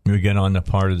 You get on the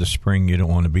part of the spring you don't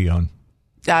want to be on.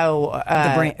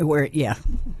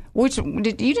 Which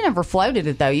you never floated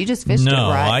it though? You just fished it, right? No,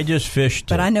 I just fished it.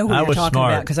 But I know who you're talking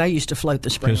smart about because I used to float the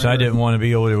spring. Because I didn't want to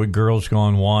be over there with Girls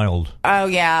Gone Wild. Oh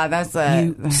yeah, that's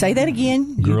You say that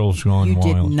again. Girls Gone Wild.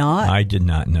 You did not. I did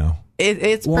not know.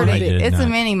 It's pretty. It's a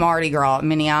mini Mardi Gras,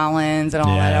 mini islands, and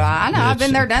all that. I know. I've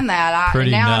been there, done that. Pretty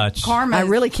nuts. I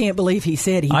really can't believe he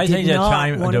said he did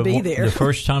not want to be there. The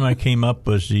first time I came up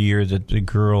was the year that the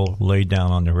girl laid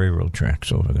down on the railroad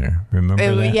tracks over there.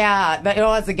 Remember that? Yeah, it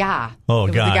was a guy. Oh, it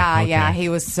was a guy. Okay. Yeah, he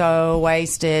was so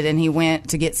wasted, and he went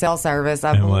to get cell service.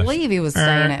 I believe he was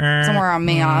staying at somewhere on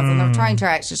Meows, and the train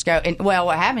tracks just go. And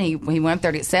what happened? He went up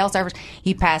there to get cell service.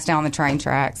 He passed down the train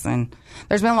tracks, and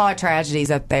there's been a lot of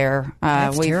tragedies up there.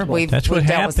 That's terrible. That's what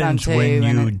happens when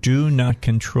you do not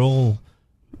control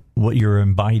what you're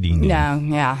inviting.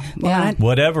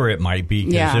 Whatever it might be,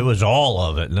 because it was all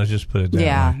of it. Let's just put it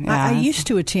that way. I used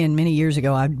to attend many years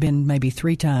ago. I'd been maybe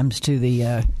 3 times to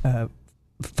the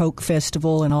folk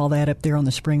festival and all that up there on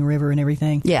the Spring River and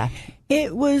everything. Yeah.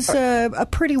 It was a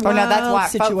pretty wild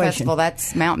that's situation. Folk Festival.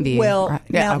 That's Mountain View. Well,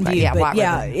 right? Mountain View, but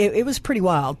it was pretty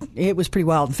wild. It was pretty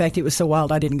wild. In fact, it was so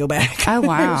wild I didn't go back. Oh,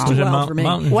 wow. It was too wild for me.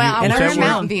 We're in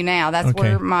Mountain View now. That's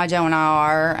where my Joe and I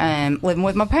are, living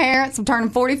with my parents. I'm turning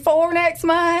 44 next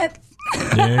month.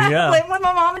 There you go. Living with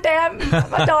my mom and dad,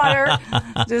 and my daughter.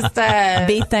 Just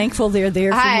be thankful they're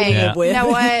there for you to live with. You know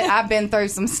what? I've been through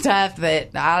some stuff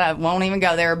that I won't even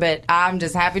go there, but I'm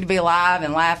just happy to be alive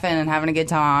and laughing and having a good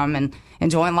time and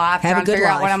enjoying life, trying to figure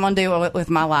out what I'm going to do with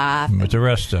my life. But the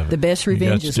rest of it. The best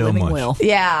revenge is living well.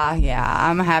 Yeah.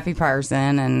 I'm a happy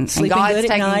person, and God's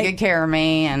taking good care of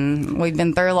me, and we've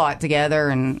been through a lot together,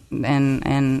 and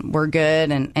we're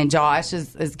good, and Josh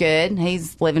is good.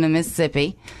 He's living in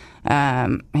Mississippi.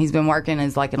 He's been working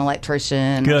as like an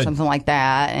electrician or something like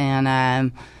that,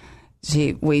 and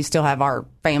we still have our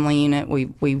family unit. We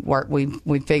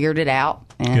figured it out.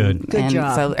 And, Good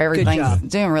job. So everything's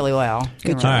doing really well.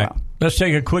 Good job. All right, let's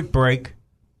take a quick break.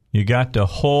 You got the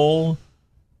whole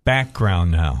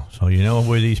background now, so you know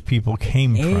where these people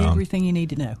came from. Everything you need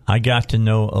to know. I got to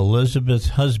know Elizabeth's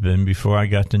husband before I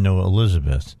got to know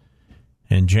Elizabeth.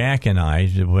 And Jack and I,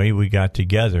 the way we got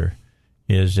together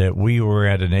is that we were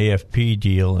at an AFP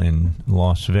deal in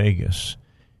Las Vegas.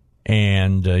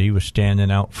 And he was standing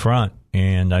out front.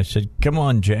 And I said, come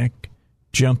on, Jack,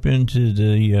 jump into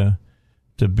the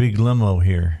big limo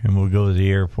here, and we'll go to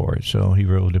the airport. So he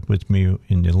rode it with me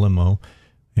in the limo.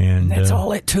 And that's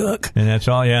all it took. And that's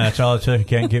all it took.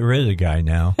 Can't get rid of the guy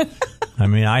now. I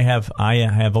mean, I have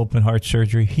open heart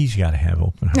surgery. He's got to have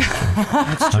open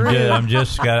heart surgery.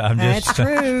 That's true. That's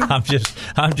true.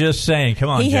 I'm just saying. Come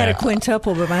on, he Jack. had a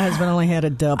quintuple, but my husband only had a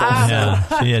double.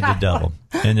 Yeah, he had the double.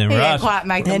 And then Russ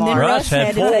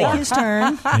had to take his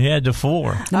turn. He had the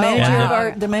 4.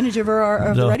 The manager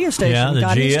of the radio station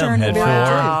got his turn had 4.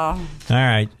 All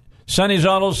right. Sonny's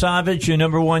Auto Salvage, your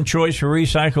number one choice for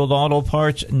recycled auto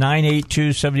parts.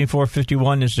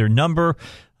 982-7451 is their number.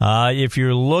 If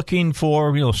you're looking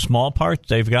for small parts,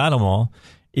 they've got them all.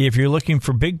 If you're looking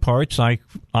for big parts, like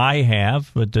I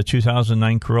have with the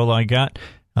 2009 Corolla I got,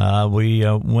 we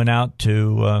went out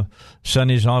to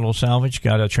Sonny's Auto Salvage,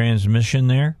 got a transmission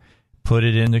there, put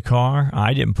it in the car.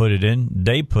 I didn't put it in.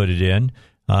 They put it in.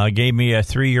 Gave me a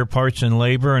 3-year parts and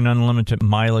labor and unlimited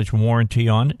mileage warranty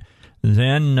on it.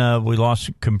 Then we lost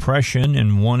compression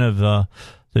in one of the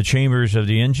chambers of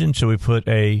the engine, so we put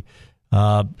a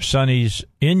Sonny's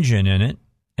engine in it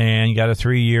and got a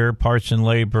 3-year parts and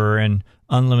labor and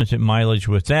unlimited mileage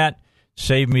with that.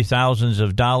 Saved me thousands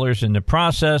of dollars in the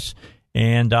process,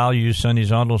 and I'll use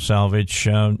Sonny's Auto Salvage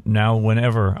now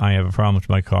whenever I have a problem with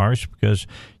my cars, because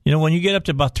when you get up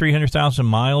to about 300,000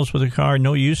 miles with a car,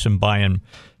 no use in buying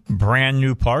brand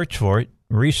new parts for it.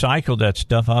 Recycle that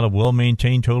stuff out of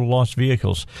well-maintained total loss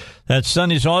vehicles. That's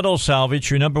Sonny's Auto Salvage,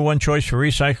 your number one choice for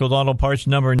recycled auto parts,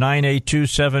 number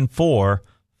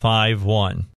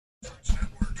 982-7451.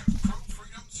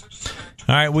 All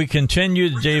right, we continue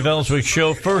the Dave Elswick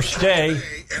Show, first day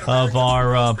of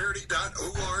our...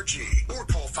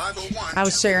 I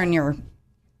was sharing your...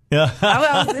 Yeah.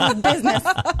 It was business.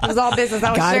 It was all business.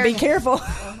 I was Gotta sharing. be careful.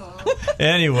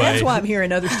 Anyway. That's why I'm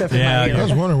hearing other stuff in my ear. I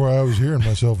was wondering why I was hearing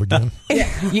myself again.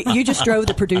 You just drove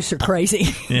the producer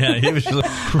crazy. Yeah, he was. He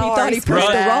thought he pushed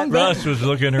the wrong button. Russ was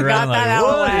looking around like,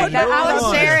 I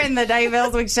was sharing the Dave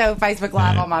Elswick Show Facebook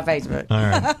Live on my Facebook. All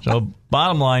right. So,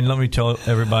 bottom line, let me tell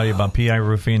everybody about PI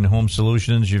Roofing and Home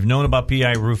Solutions. You've known about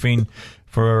PI Roofing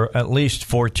for at least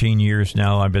 14 years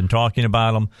now. I've been talking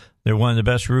about them. They're one of the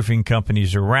best roofing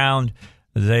companies around.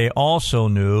 They also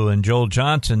knew, and Joel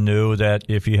Johnson knew, that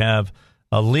if you have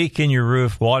a leak in your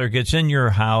roof, water gets in your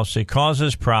house, it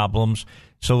causes problems.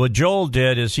 So what Joel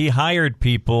did is he hired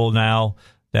people now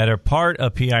that are part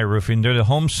of PI Roofing. They're the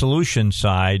home solution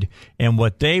side, and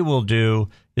what they will do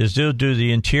is they'll do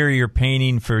the interior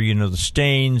painting for, the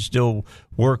stains. They'll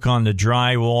work on the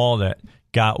drywall that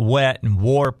got wet and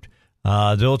warped.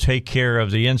 They'll take care of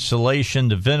the insulation,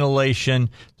 the ventilation.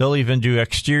 They'll even do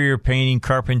exterior painting,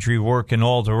 carpentry work, and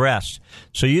all the rest.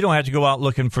 So you don't have to go out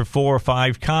looking for 4 or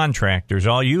 5 contractors.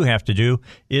 All you have to do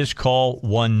is call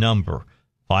one number,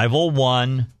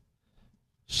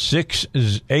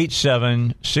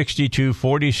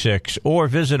 501-687-6246, or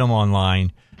visit them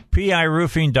online,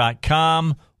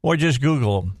 piroofing.com, or just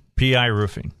Google them, PI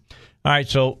Roofing. All right,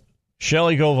 so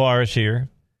Shelley Govar is here,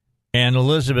 and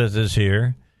Elizabeth is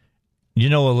here. You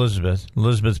know Elizabeth.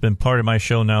 Elizabeth's been part of my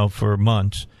show now for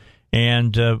months,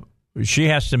 and she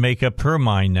has to make up her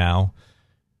mind now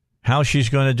how she's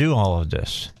going to do all of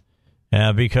this,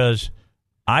 because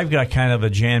I've got kind of a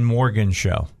Jan Morgan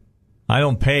show. I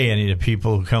don't pay any of the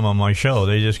people who come on my show.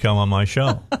 They just come on my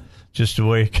show. Just the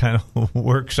way it kind of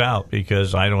works out,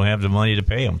 because I don't have the money to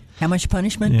pay them. How much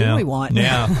punishment do we want?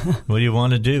 Yeah. What do you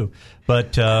want to do?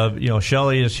 But,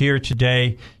 Shelley is here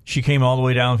today. She came all the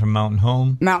way down from Mountain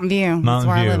Home. Mountain View. That's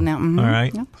where I live now. Mm-hmm. All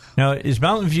right. Yep. Now, is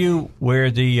Mountain View where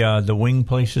the wing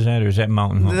place is at, or is that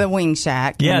Mountain Home? The Wing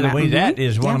Shack. Yeah, the Wing. That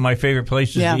is one of my favorite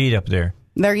places to eat up there.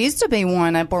 There used to be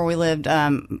one up where we lived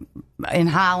in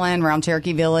Highland, around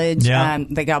Cherokee Village. Yeah.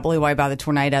 They got blew away by the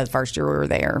tornado the first year we were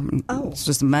there. Oh. It's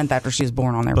just a month after she was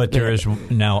born on there. But there is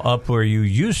now up where you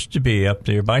used to be, up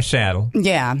there by Saddle.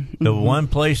 Yeah. The one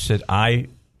place that I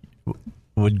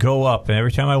would go up, and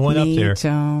every time I went up there,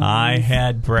 I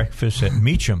had breakfast at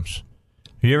Meacham's.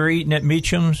 Have you ever eaten at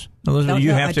Meacham's, Elizabeth?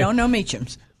 I don't know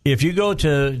Meacham's. if you go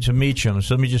to Meacham's,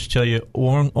 let me just tell you,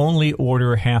 only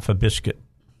order half a biscuit.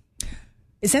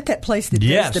 Is that place that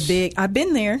yes. does the big? I've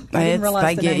been there. I didn't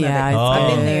realize the name of it.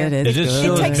 I've been there. It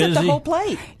takes up the whole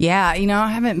plate. Yeah, I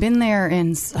haven't been there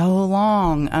in so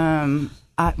long.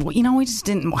 We just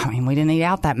didn't. I mean, we didn't eat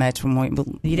out that much when we.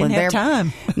 You didn't have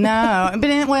time. No, but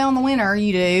in the winter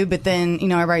you do. But then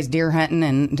everybody's deer hunting,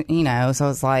 and so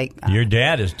it's like your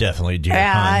dad is definitely deer hunting.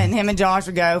 Yeah, and him and Josh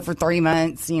would go for 3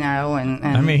 months. And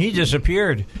I mean, he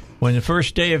disappeared when the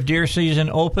first day of deer season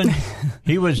opened.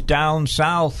 He was down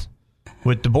south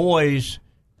with the boys,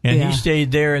 and he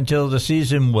stayed there until the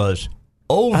season was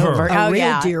over. A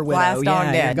real deer widow. Last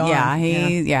dog dead.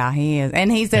 He is.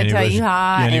 And he said, "Tell you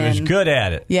hi." And he was good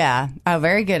at it. Yeah,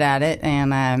 very good at it.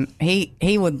 And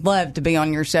he would love to be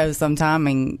on your show sometime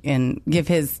and give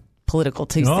his political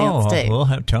 2 cents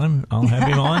too. Tell him I'll have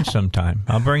him on sometime.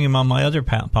 I'll bring him on my other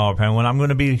power panel when I'm going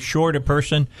to be short a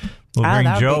person. We'll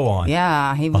bring Joe on.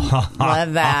 Yeah, he would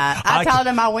love that. I told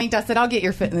him, I winked. I said, "I'll get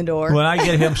your foot in the door." When I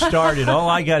get him started, all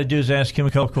I got to do is ask him a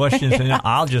couple questions, and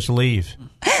I'll just leave.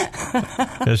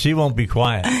 Because he won't be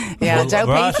quiet. Yeah, Joe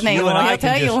Pete's name. He'll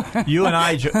tell you. You and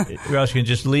I, Russ, can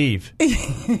just leave.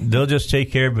 They'll just take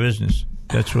care of business.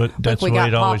 That's what. That's the way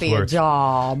it always works. A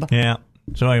job. Yeah.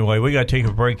 So anyway, we got to take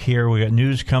a break here. We got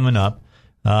news coming up,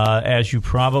 as you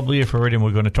probably have heard, and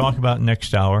we're going to talk about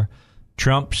next hour.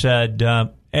 Trump said,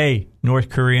 "Hey, North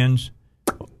Koreans,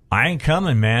 I ain't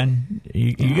coming, man.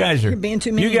 You guys are You're being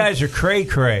too mean. You guys are cray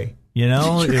cray.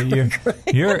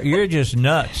 You're just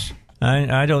nuts.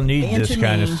 I don't need this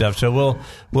kind of stuff." So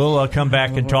we'll come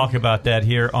back and talk about that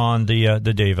here on the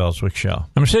Dave Elswick Show.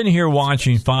 I'm sitting here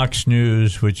watching Fox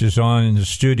News, which is on in the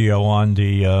studio on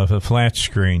the flat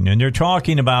screen, and they're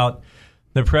talking about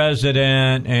the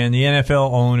president and the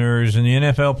NFL owners and the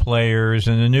NFL players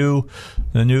and the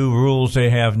new rules they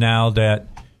have now that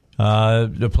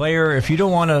the player, if you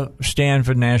don't want to stand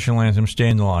for the national anthem, stay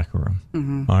in the locker room.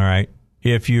 Mm-hmm. All right.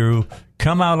 If you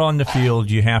come out on the field,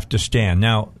 you have to stand.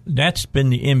 Now, that's been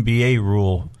the NBA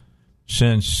rule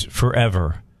since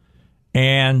forever.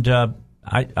 And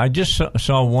I just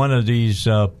saw one of these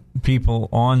people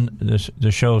on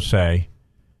the show say,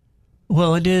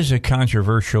 well, it is a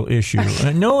controversial issue.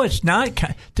 No, it's not.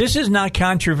 This is not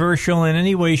controversial in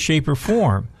any way, shape, or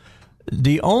form.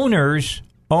 The owners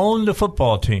own the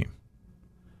football team.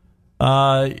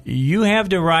 You have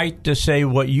the right to say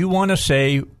what you want to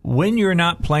say when you're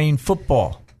not playing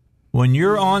football. When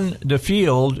you're on the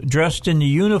field dressed in the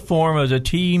uniform of the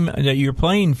team that you're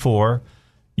playing for,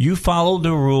 you follow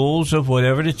the rules of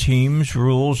whatever the team's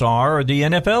rules are or the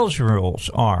NFL's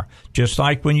rules are. Just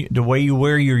like the way you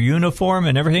wear your uniform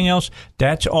and everything else,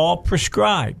 that's all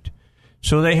prescribed.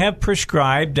 So they have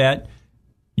prescribed that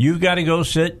you got to go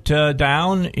sit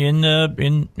down in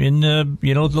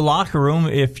the locker room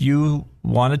if you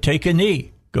want to take a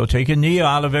knee. Go take a knee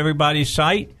out of everybody's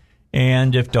sight,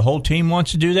 and if the whole team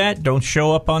wants to do that, don't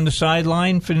show up on the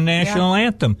sideline for the national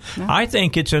anthem. Yeah. I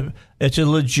think it's a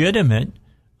legitimate,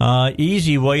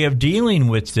 easy way of dealing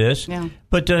with this. Yeah.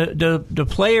 But the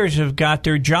players have got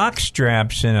their jock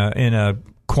straps in a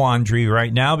quandary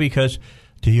right now because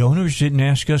the owners didn't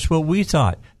ask us what we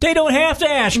thought. They don't have to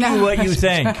ask you what you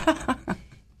think.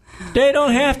 They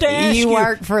don't have to ask you. You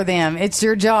work for them. It's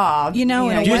your job. Do you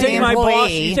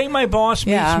think my boss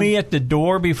meets me at the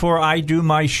door before I do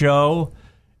my show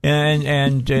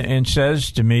and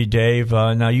says to me, Dave,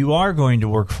 now you are going to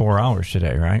work 4 hours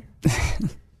today, right?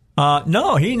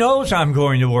 No, he knows I'm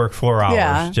going to work 4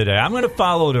 hours today. I'm going to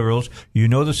follow the rules. You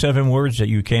know the 7 words that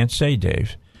you can't say,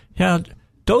 Dave. Yeah.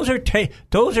 Those are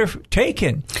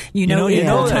taken. You know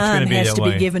that's time has to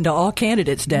be given to all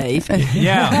candidates, Dave.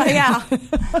 Yeah.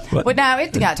 But no,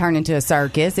 it got turned into a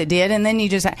circus. It did. And then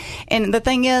and the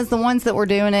thing is, the ones that were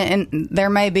doing it, and there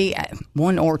may be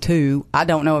 1 or 2, I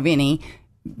don't know of any,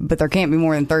 but there can't be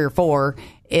more than 3 or 4,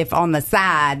 if on the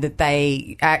side that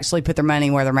they actually put their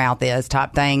money where their mouth is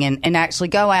type thing and actually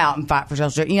go out and fight for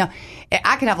social justice.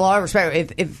 I can have a lot of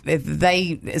respect if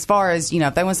they, as far as,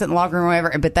 if they want to sit in the locker room or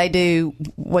whatever, but they do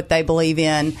what they believe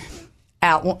in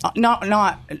out, not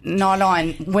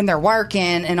on when they're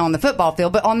working and on the football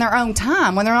field, but on their own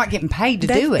time when they're not getting paid to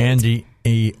do it. And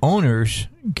the owners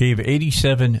gave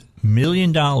 $87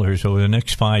 million over the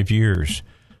next 5 years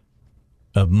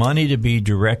of money to be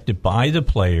directed by the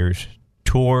players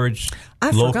towards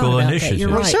local initiatives. You're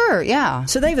right. Well, sure, yeah.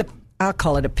 So I'll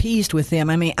call it appeased with them.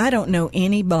 I mean, I don't know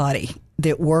anybody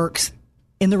that works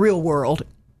in the real world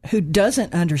who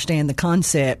doesn't understand the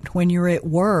concept when you're at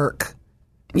work.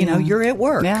 You're at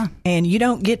work. Yeah. And you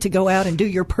don't get to go out and do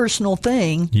your personal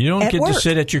thing. You don't get to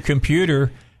sit at your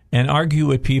computer and argue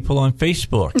with people on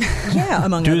Facebook. Yeah,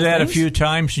 among Do other that things. a few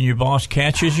times and your boss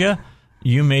catches you.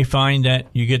 You may find that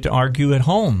you get to argue at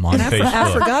home on Facebook.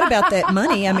 I forgot about that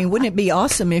money. I mean, wouldn't it be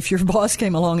awesome if your boss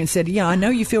came along and said, I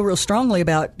know you feel real strongly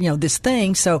about, this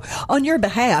thing, so on your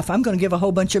behalf, I'm going to give a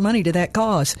whole bunch of money to that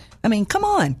cause. I mean, come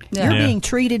on. Yeah. You're being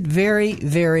treated very,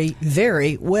 very,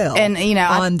 very well And,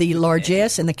 on the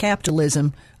largesse and the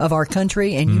capitalism of our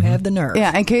country, and you have the nerve.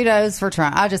 Yeah, and kudos for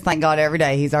trying. I just thank God every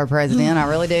day he's our president. I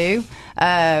really do.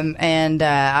 I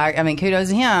mean, kudos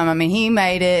to him. I mean, he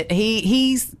made it.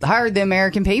 He's heard the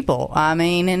American people. I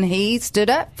mean, and he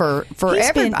stood up for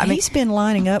everybody. He's been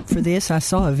lining up for this. I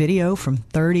saw a video from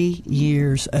 30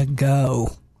 years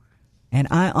ago. And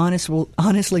I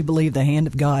honestly believe the hand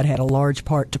of God had a large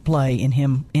part to play in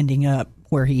him ending up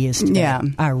where he is today. Yeah.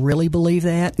 I really believe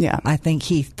that. Yeah. I think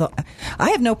he thought, I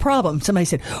have no problem. Somebody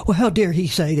said, well, how dare he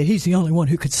say that he's the only one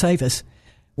who could save us?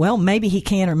 Well, maybe he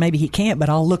can or maybe he can't, but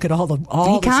I'll look at all the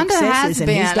successes, and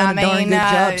he's done a darn good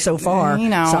job so far.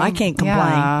 So I can't complain.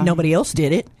 Yeah. Nobody else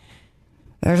did it.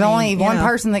 There's only one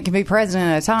person that can be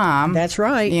president at a time. That's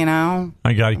right.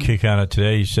 I got a kick out of it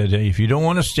today. He said, hey, if you don't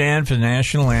want to stand for the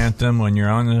national anthem when you're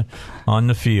on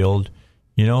the field,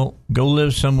 go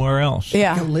live somewhere else.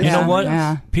 Yeah. You know what?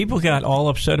 Yeah. People got all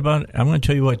upset about it. I'm going to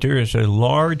tell you what, there is a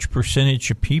large percentage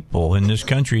of people in this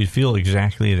country who feel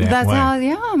exactly that way. That's how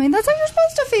you're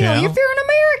supposed to feel. Yeah. If you're an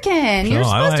American, So you're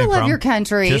supposed to love problem. your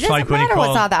country. Just It doesn't like when he matter what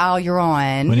called- side of the aisle you're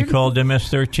on. When he called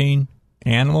MS-13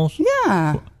 animals?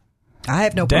 Yeah. I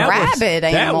have no problem. Rabid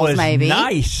animals, that was maybe.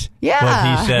 nice. Yeah.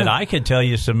 What he said. I could tell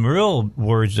you some real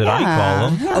words that I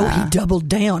call them. Oh, he doubled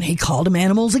down. He called them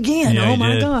animals again. Yeah, oh, he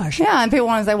my did. gosh. Yeah, and people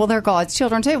want to say, well, they're God's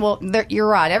children, too. Well, you're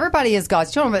right. Everybody is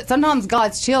God's children, but sometimes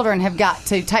God's children have got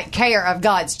to take care of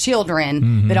God's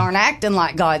children that aren't acting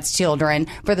like God's children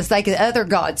for the sake of other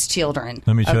God's children.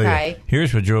 Let me tell you.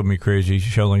 Here's what drove me crazy.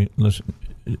 Shelley, listen.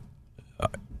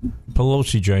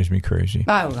 Pelosi drives me crazy.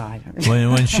 Oh, God.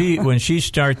 when she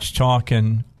starts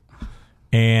talking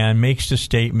and makes the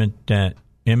statement that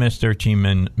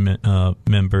MS-13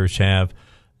 members have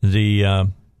the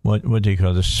what do you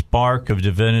call it, the spark of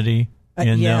divinity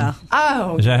in them?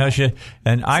 Oh, is that how she?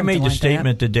 And I made the like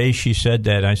statement the day she said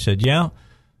that. I said, yeah,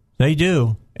 they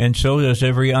do, and so does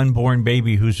every unborn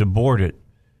baby who's aborted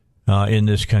in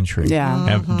this country.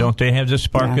 Yeah, don't they have the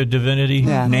spark of divinity,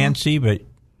 Nancy? But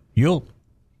you'll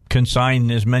consign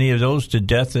as many of those to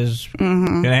death as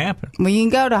can happen. Well, you can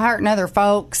go to hurting other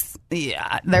folks.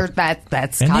 Yeah,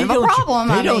 that's And kind of a problem.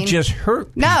 They don't just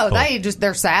hurt people. No,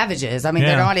 they're savages. I mean,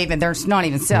 they're not even. There's not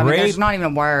even. There's not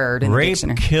even a word in the rape,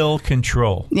 dictionary. kill,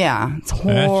 control. Yeah, it's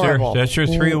horrible. That's their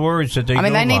three words that they. I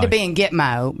mean, go they need by. to be in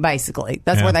Gitmo. Basically,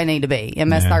 that's where they need to be.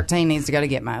 MS-13 needs to go to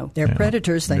Gitmo. They're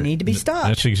predators. They need to be stopped.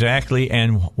 That's exactly.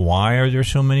 And why are there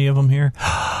so many of them here?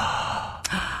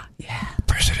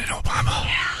 President Obama.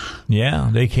 Yeah,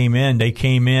 they came in. They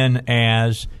came in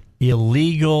as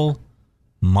illegal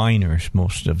minors,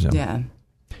 most of them. Yeah.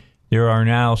 There are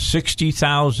now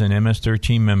 60,000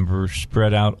 MS-13 members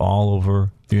spread out all over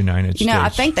the United States. I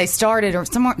think they started or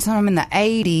some in the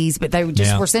 80s, but they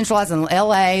just were centralized in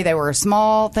L.A. They were a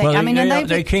small thing. Well,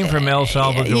 they came from El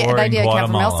Salvador yeah, they and did Guatemala.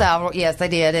 come from El Salvador. Yes, they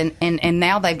did, and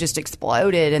now they've just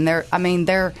exploded. And they're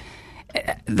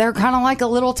kind of like a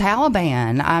little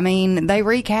Taliban. I mean, they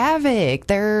wreak havoc.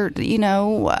 They're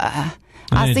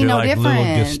I see no like difference.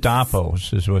 Little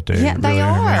Gestapos is what they. Yeah, they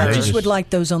are. I just would like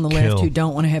those on the left kill. who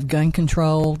don't want to have gun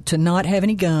control to not have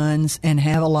any guns and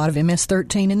have a lot of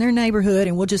MS-13 in their neighborhood,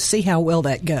 and we'll just see how well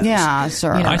that goes. Yeah,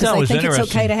 sure. I thought it was they think it's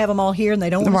interesting. okay to have them all here, and they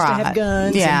don't want us to have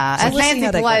guns. Yeah, and, so and we'll see Nancy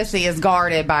how that goes. Pelosi is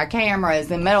guarded by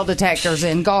cameras and metal detectors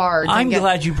and guards. I'm and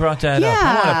glad you brought that up.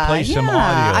 I want to play some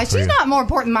audio. For She's you. not more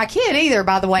important than my kid either,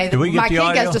 by the way. Do we get my the kid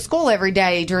audio? goes to school every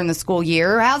day during the school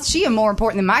year. How's she more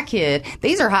important than my kid?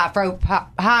 These are high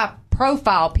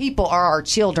profile people are our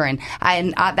children,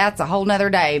 and that's a whole nother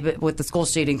day. But with the school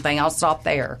shooting thing, I'll stop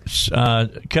there.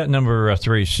 Cut number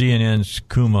 3. CNN's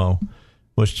Kumo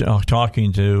was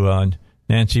talking to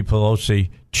Nancy Pelosi.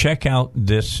 Check out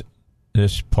this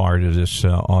part of this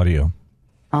audio.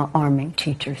 Arming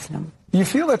teachers. You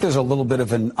feel that there's a little bit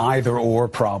of an either-or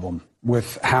problem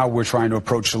with how we're trying to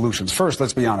approach solutions. First,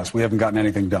 let's be honest, we haven't gotten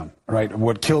anything done, right?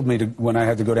 What killed me when I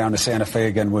had to go down to Santa Fe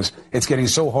again was it's getting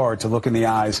so hard to look in the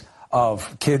eyes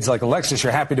of kids like Alexis.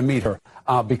 You're happy to meet her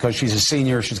because she's a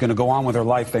senior. She's going to go on with her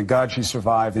life. Thank God she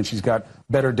survived, and she's got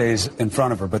better days in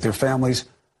front of her. But their families,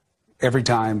 every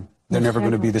time, they're never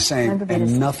going to be the same,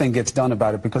 and nothing gets done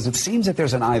about it because it seems that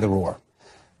there's an either-or.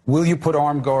 Will you put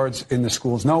armed guards in the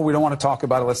schools? No, we don't want to talk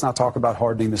about it. Let's not talk about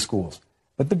hardening the schools.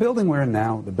 But the building we're in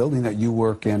now, the building that you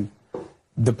work in,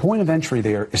 The point of entry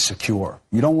there is secure.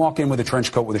 You don't walk in with a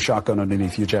trench coat with a shotgun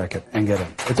underneath your jacket and get in.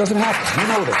 It doesn't happen. You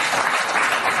know this.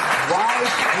 Why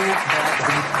can't that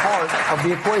be part of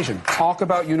the equation? Talk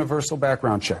about universal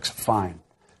background checks. Fine.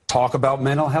 Talk about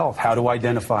mental health. How to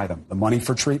identify them. The money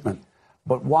for treatment.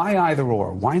 But why either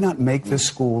or? Why not make the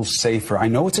schools safer? I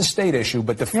know it's a state issue,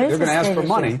 but they're going to ask for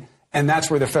money, and that's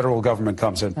where the federal government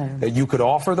comes in. That you could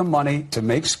offer them money to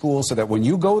make schools so that when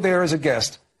you go there as a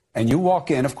guest and you walk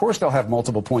in, of course they'll have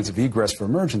multiple points of egress for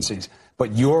emergencies,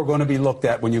 but you're going to be looked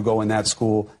at when you go in that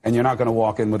school, and you're not going to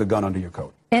walk in with a gun under your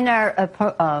coat. In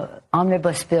our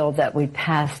omnibus bill that we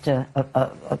passed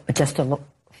just a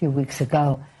few weeks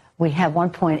ago, we have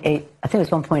 1.8, I think it was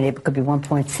 1.8, but it could be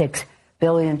 1.6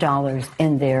 $1 billion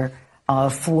in there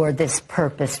for this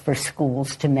purpose for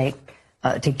schools to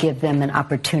give them an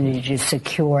opportunity to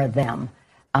secure them.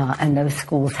 And those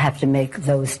schools have to make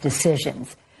those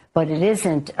decisions. But it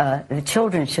isn't, the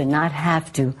children should not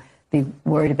have to be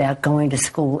worried about going to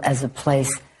school as a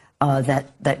place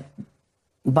that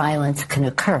violence can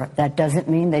occur. That doesn't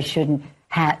mean they shouldn't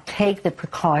take the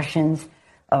precautions,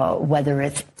 whether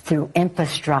it's through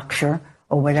infrastructure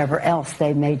or whatever else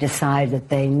they may decide that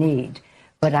they need.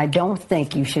 But I don't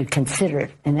think you should consider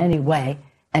it in any way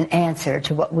an answer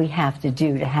to what we have to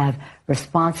do to have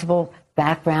responsible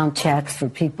background checks for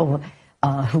people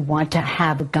who want to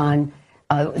have a gun.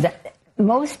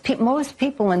 Most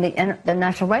people in the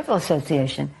National Rifle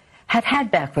Association have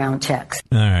had background checks.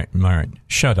 All right.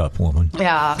 Shut up, woman.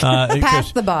 Yeah.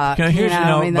 Pass the buck.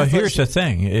 Here's the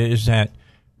thing, is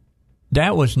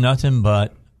that was nothing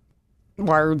but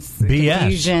words, BS.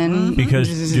 Confusion.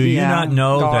 Because do you not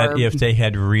know that if they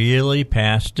had really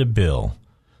passed a bill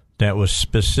that was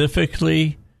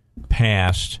specifically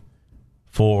passed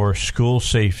for school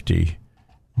safety,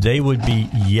 they would be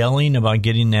yelling about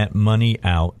getting that money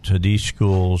out to these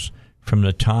schools from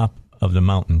the top of the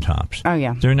mountaintops. Oh,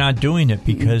 yeah. They're not doing it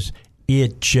because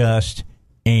it just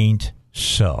ain't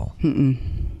so.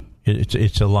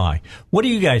 It's a lie. What do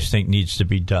you guys think needs to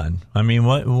be done? I mean,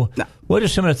 what are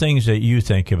some of the things that you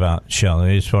think about,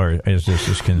 Shelley, as far as this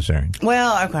is concerned?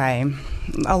 Well, okay,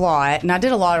 a lot. And I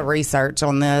did a lot of research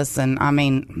on this. And, I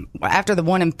mean, after the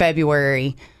one in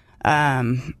February,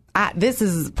 this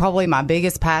is probably my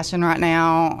biggest passion right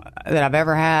now that I've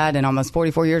ever had in almost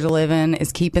 44 years of living,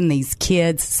 is keeping these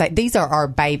kids safe. These are our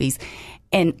babies.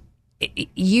 And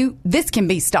this can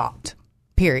be stopped.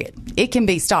 Period. It can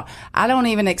be stopped. I don't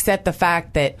even accept the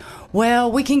fact that,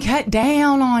 well, we can cut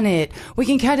down on it. We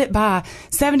can cut it by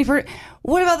 70%.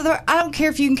 What about I don't care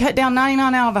if you can cut down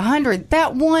 99 out of 100.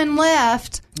 That one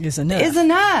left is enough.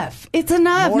 It's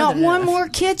enough. Not one more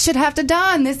kid should have to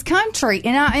die in this country.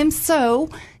 And I am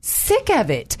so sick of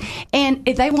it. And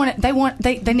if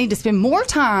they need to spend more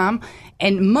time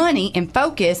and money and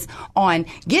focus on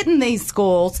getting these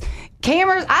schools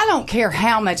cameras. I don't care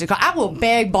how much it costs. I will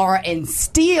beg, borrow, and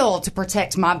steal to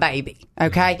protect my baby.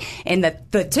 Okay? And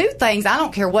the two things, I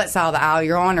don't care what side of the aisle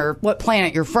you're on or what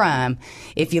planet you're from.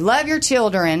 If you love your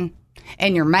children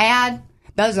and you're mad,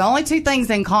 those are the only two things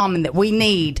in common that we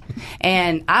need.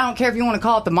 And I don't care if you want to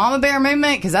call it the Mama Bear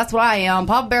Movement, because that's what I am.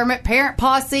 Papa Bear Movement, Parent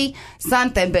Posse,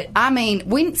 something. But, I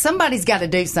mean, somebody's got to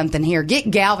do something here. Get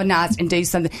galvanized and do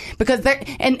something. Because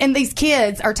and these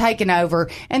kids are taking over,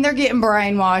 and they're getting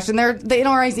brainwashed, and the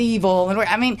NRA's evil. And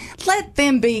I mean, let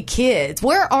them be kids.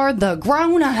 Where are the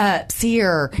grown-ups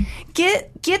here?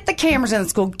 Get the cameras in the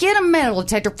school. Get a metal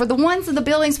detector for the ones in the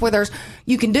buildings where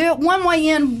you can do it one way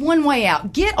in, one way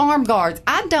out. Get armed guards.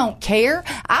 I don't care.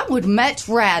 I would much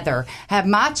rather have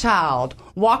my child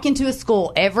walk into a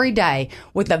school every day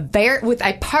with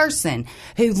a person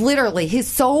who literally his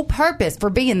sole purpose for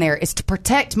being there is to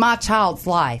protect my child's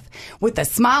life, with a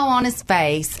smile on his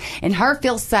face and her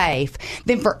feel safe,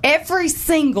 than for every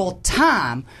single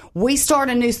time we start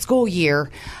a new school year,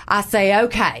 I say,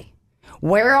 okay,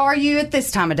 where are you at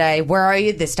this time of day? Where are you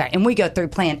at this time? And we go through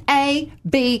plan A,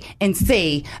 B, and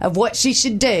C of what she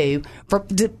should do,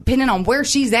 depending on where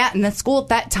she's at in the school at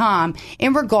that time,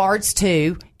 in regards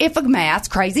to if a mass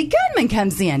crazy gunman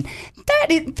comes in.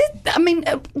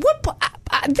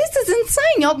 This is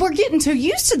insane, y'all. We're getting too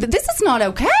used to this. This is not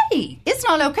okay. It's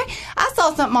not okay. I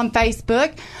saw something on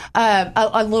Facebook.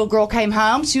 A little girl came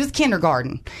home. She was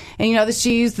kindergarten. And, the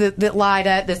shoes that light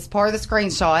up, this is part of the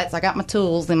screenshots. I got my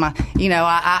tools in my,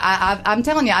 I'm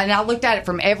telling you, and I looked at it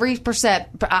from every percent.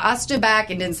 I stood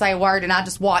back and didn't say a word, and I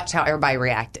just watched how everybody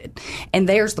reacted. And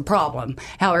there's the problem,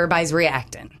 how everybody's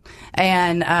reacting.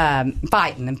 and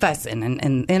fighting and fussing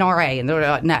and NRA and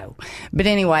no. But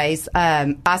anyways,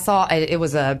 I saw it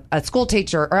was a school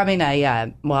teacher, or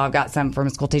I got some from a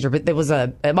school teacher, but there was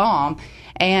a mom,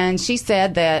 and she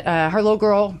said that her little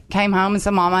girl came home and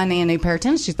said, "Mama, I need a new pair of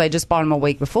tennis shoes. They just bought them a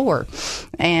week before."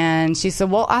 And she said,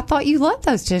 "Well, I thought you loved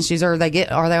those tennis shoes. Are they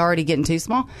already getting too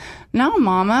small?" "No,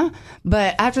 Mama."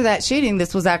 But after that shooting,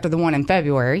 this was after the one in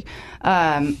February,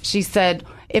 she said,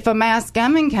 "If a mass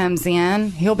gunman comes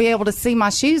in, he'll be able to see my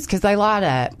shoes because they light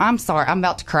up." I'm sorry, I'm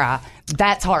about to cry.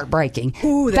 That's heartbreaking.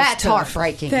 Ooh, that's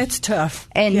heartbreaking. That's tough.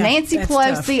 And Nancy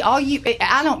Pelosi,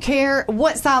 I don't care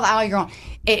what side of the aisle you're on.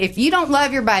 If you don't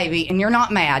love your baby and you're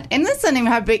not mad, and this doesn't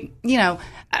even have to be,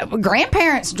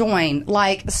 grandparents join,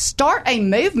 start a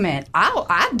movement.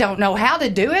 I don't know how to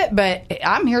do it, but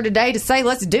I'm here today to say,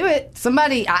 let's do it.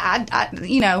 Somebody,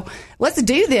 let's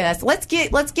do this. Let's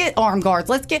get armed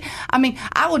guards.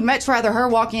 I would much rather her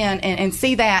walk in and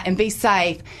see that and be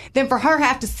safe than for her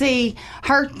have to see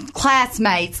her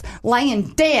classmates laying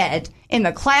dead in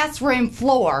the classroom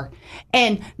floor,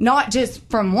 and not just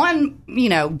from one,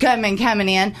 gunman coming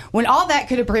in, when all that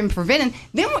could have been prevented.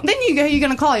 Then you're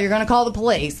going to call? You're going to call the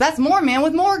police. That's more men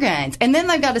with more guns. And then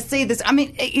they've got to see this.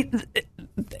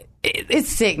 It's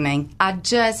sickening. I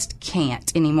just can't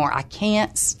anymore. I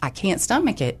can't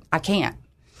stomach it. I can't.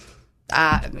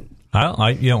 As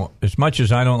much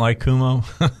as I don't like Cuomo,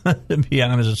 to be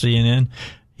honest, at CNN,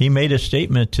 he made a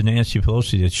statement to Nancy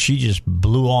Pelosi that she just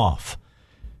blew off.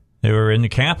 They were in the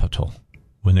Capitol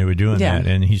when they were doing that,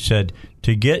 and he said,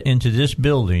 to get into this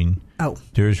building,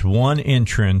 there's one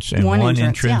entrance and one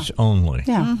entrance only.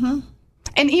 Yeah. Mm-hmm.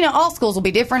 And, all schools will be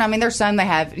different. There's some they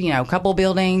have, a couple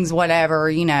buildings, whatever,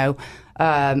 you have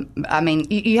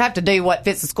to do what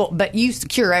fits the school, but you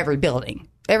secure every building.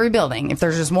 Every building. If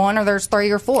there's just one or there's 3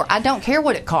 or 4, I don't care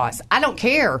what it costs. I don't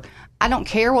care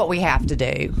what we have to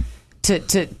do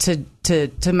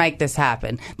to make this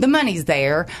happen. The money's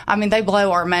there. They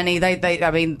blow our money.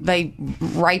 They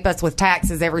rape us with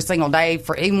taxes every single day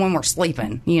for even when we're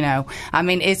sleeping.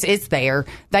 It's there.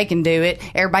 They can do it.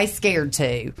 Everybody's scared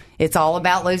too. It's all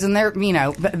about losing their.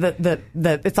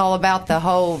 It's all about the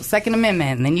whole Second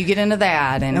Amendment, and then you get into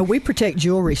that. And we protect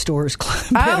jewelry stores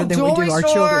better than we do our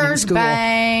children in school.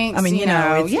 Banks,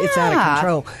 it's out of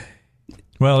control.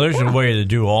 Well, there's a way to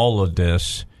do all of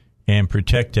this and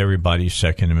protect everybody's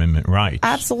Second Amendment rights.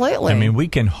 Absolutely. We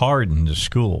can harden the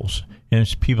schools. And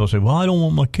people say, well, I don't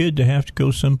want my kid to have to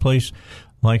go someplace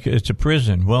like it's a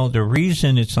prison. Well, the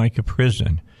reason it's like a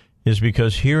prison is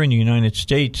because here in the United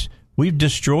States, we've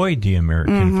destroyed the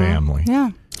American family. Yeah.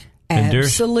 And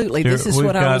absolutely. This is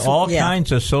what I was... We've got all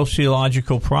kinds of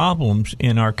sociological problems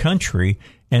in our country.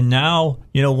 And now,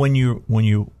 when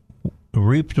you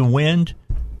reap the wind...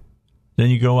 Then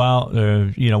you go out,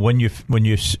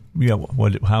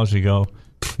 how's it go?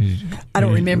 I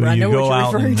don't remember. I know what you're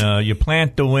referring to. You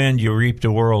plant the wind, you reap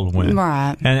the whirlwind.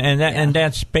 Right. And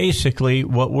that's basically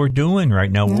what we're doing right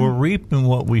now. Yeah. We're reaping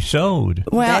what we sowed.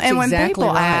 Well, that's and when exactly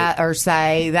people right. or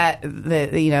say that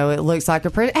it looks like a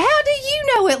prison, how do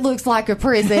you know it looks like a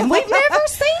prison? We've never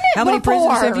seen it How many before.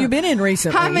 prisons have you been in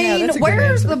recently?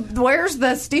 Where's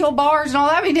the steel bars and all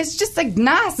that? It's just a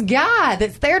nice guy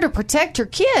that's there to protect your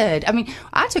kid.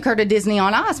 I took her to Disney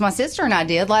on Ice. My sister and I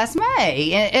did last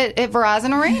May at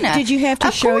Verizon Arena. Did you have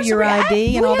to show your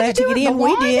ID and all that to get in?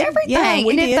 We did. Everything. Yeah,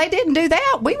 and if they didn't do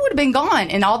that, we would have been gone.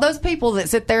 And all those people that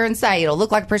sit there and say it'll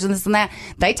look like a prison, this and that,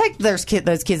 they take those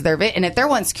kids there. And if there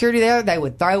wasn't security there, they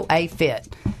would throw a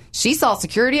fit. She saw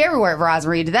security everywhere at Verizon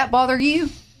Arena. Did that bother you?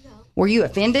 No. Were you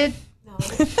offended? No.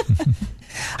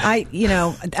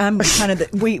 I'm kind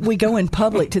of we go in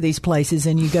public to these places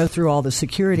and you go through all the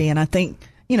security, and I think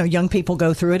young people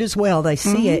go through it as well. They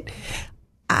see it.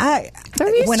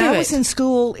 When I was in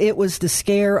school, it was the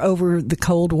scare over the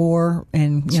Cold War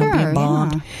and being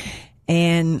bombed. Yeah.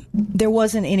 And there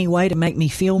wasn't any way to make me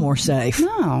feel more safe.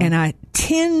 No. And I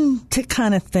tend to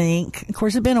kind of think, of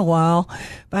course, it's been a while,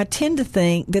 but I tend to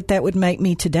think that would make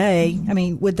me today.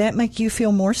 Would that make you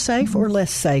feel more safe or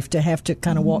less safe to have to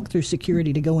kind of walk through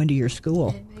security to go into your school?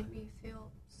 It made me feel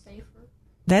safer.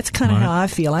 That's kind of how I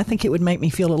feel. I think it would make me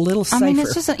feel a little safer.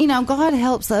 It's just, God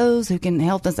helps those who can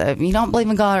help us. If you don't believe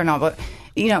in God or not, but,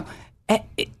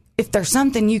 if there's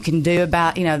something you can do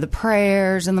about, the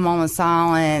prayers and the moment of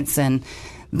silence and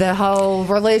the whole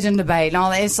religion debate and all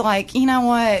that, it's like, you know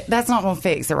what? That's not going to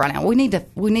fix it right now. We need to.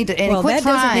 And that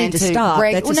doesn't need to stop.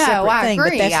 That's a separate thing,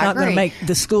 but that's not going to make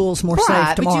the schools more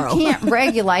safe tomorrow. But you can't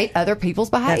regulate other people's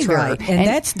behavior. That's right, and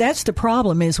that's the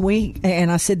problem. Is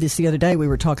and I said this the other day. We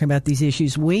were talking about these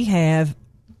issues. We have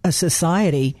a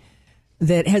society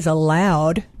that has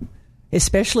allowed,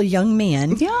 especially young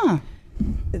men,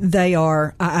 they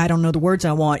are, I don't know the words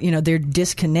I want, they're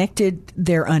disconnected,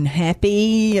 they're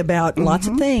unhappy about lots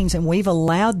of things, and we've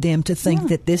allowed them to think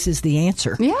that this is the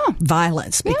answer. Yeah.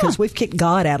 Violence, because we've kicked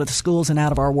God out of the schools and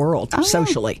out of our world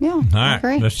socially. Yeah. All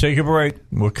right, let's take a break.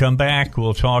 We'll come back.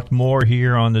 We'll talk more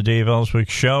here on the Dave Elswick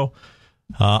Show.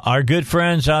 Our good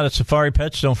friends out at Safari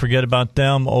Pets, don't forget about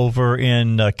them over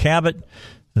in Cabot.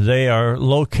 They are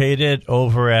located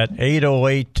over at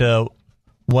 808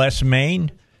 West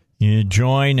Main. You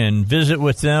join and visit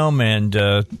with them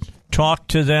and talk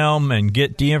to them and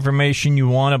get the information you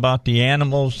want about the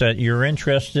animals that you're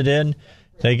interested in.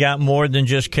 They got more than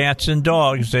just cats and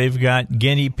dogs. They've got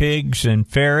guinea pigs and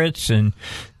ferrets, and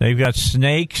they've got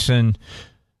snakes and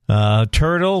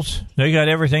turtles. They got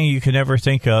everything you can ever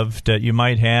think of that you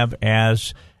might have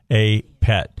as a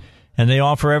pet. And they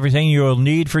offer everything you'll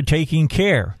need for taking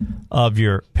care of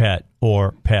your pet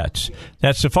or pets.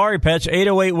 That's Safari Pets,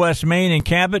 808 West Main in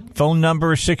Cabot. Phone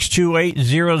number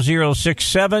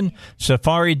 628-0067,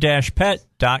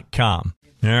 safari-pet.com.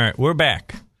 All right, we're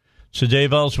back. It's the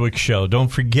Dave Elswick Show. Don't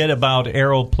forget about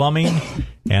Arrow Plumbing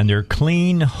and their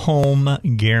Clean Home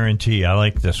Guarantee. I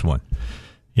like this one.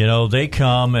 They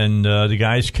come and the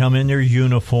guys come in their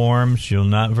uniforms. You'll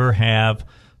never have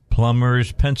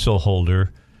plumber's pencil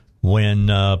holder when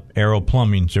Arrow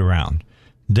Plumbing's around.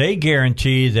 They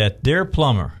guarantee that their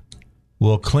plumber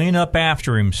will clean up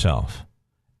after himself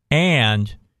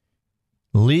and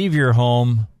leave your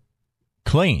home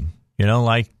clean.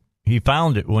 Like he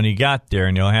found it when he got there,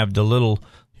 and you'll have the little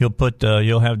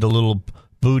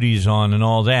booties on and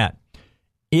all that.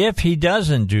 If he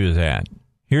doesn't do that,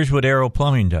 here's what Arrow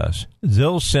Plumbing does.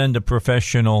 They'll send a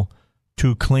professional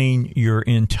to clean your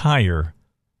entire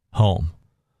home.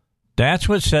 That's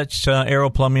what sets Arrow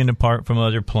Plumbing apart from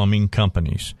other plumbing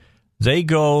companies. They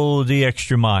go the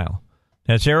extra mile.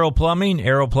 That's Arrow Plumbing,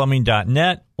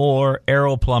 arrowplumbing.net, or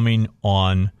Arrow Plumbing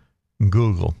on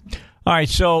Google. All right,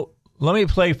 so let me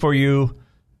play for you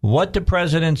what the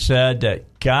president said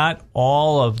that got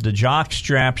all of the jock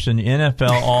straps in the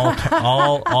NFL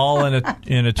all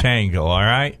in a tango, all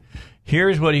right?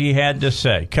 Here's what he had to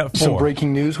say. Cut 4. Some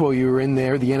breaking news while you were in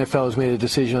there. The NFL has made a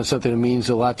decision on something that means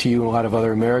a lot to you and a lot of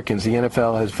other Americans. The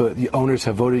NFL the owners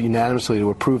have voted unanimously to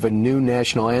approve a new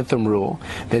national anthem rule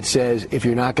that says if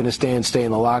you're not going to stand, stay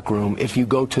in the locker room. If you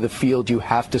go to the field, you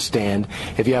have to stand.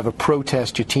 If you have a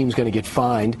protest, your team's going to get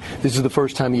fined. This is the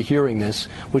first time you're hearing this.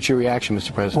 What's your reaction,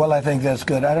 Mr. President? Well, I think that's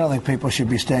good. I don't think people should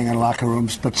be staying in locker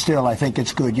rooms, but still, I think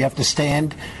it's good. You have to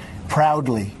stand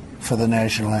proudly for the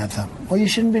national anthem. Well, you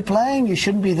shouldn't be playing. You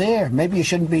shouldn't be there. Maybe you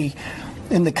shouldn't be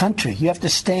in the country. You have to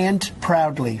stand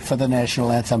proudly for the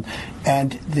national anthem.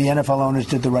 And the NFL owners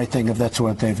did the right thing if that's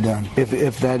what they've done.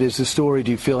 If that is the story, do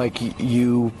you feel like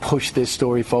you pushed this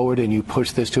story forward and you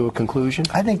pushed this to a conclusion?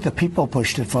 I think the people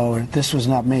pushed it forward. This was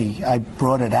not me. I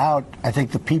brought it out. I think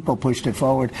the people pushed it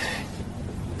forward.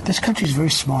 This country is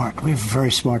very smart. We have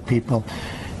very smart people.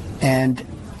 And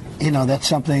that's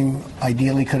something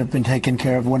ideally could have been taken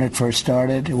care of when it first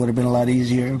started. It would have been a lot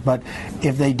easier. But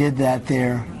if they did that,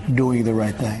 they're doing the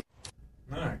right thing.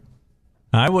 All right.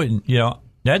 I wouldn't,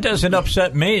 that doesn't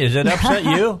upset me. Does it upset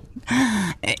you?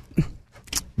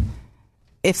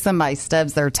 If somebody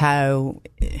stubs their toe,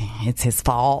 it's his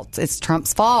fault. It's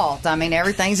Trump's fault. I mean,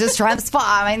 everything's just Trump's fault.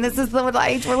 I mean, this is the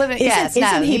age we're living in.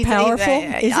 Isn't he powerful?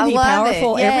 Isn't he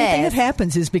powerful? Everything that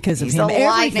happens is because of him. He's a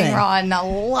lightning rod, and I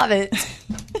love it.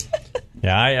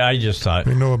 Yeah, I just thought.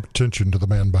 Pay no attention to the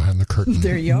man behind the curtain.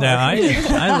 There you are. Now,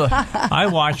 I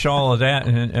watched all of that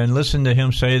and listened to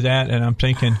him say that, and I'm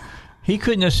thinking he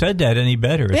couldn't have said that any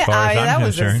better as far as I'm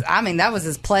concerned. That was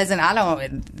as pleasant.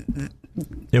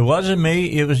 It wasn't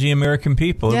me. It was the American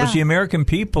people. Yeah. It was the American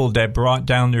people that brought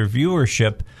down their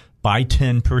viewership by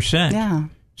 10%. Yeah.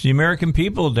 It's the American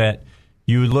people that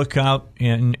you look out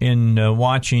in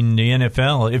watching the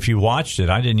NFL. If you watched it,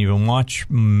 I didn't even watch.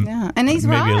 And he's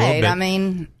right. I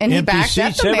mean, and he backed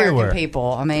up the American everywhere.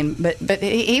 People. I mean, but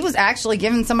he was actually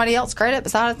giving somebody else credit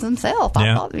besides himself.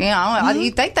 Yeah. I thought,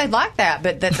 you'd think they'd like that,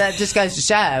 but that just goes to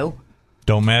show.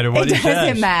 Don't matter what he says. It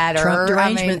doesn't matter. Trump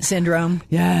derangement syndrome.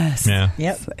 Yes. Yeah.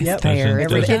 Yep. It's there.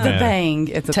 It's a thing.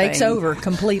 Takes over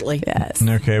completely. Yes.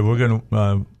 Okay, we're going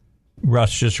to.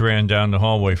 Russ just ran down the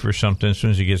hallway for something. As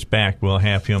soon as he gets back, we'll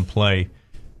have him play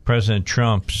President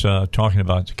Trump's talking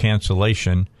about the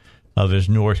cancellation of his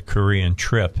North Korean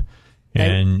trip,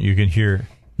 and you can hear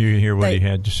what he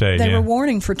had to say. They were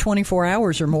warning for 24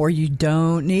 hours or more. You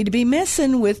don't need to be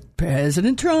messing with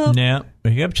President Trump. Yeah,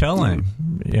 he kept telling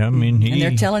him. Yeah, I mean, and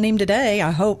they're telling him today. I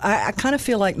hope. I kind of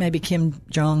feel like maybe Kim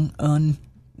Jong-un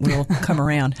will come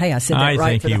around. Hey, I said that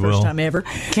right for the first time ever.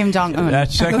 Kim Jong-un.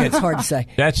 It's hard to say.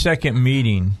 That second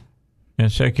meeting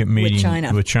And second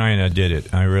meeting with China did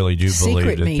it. I really do believe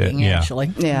secret meeting,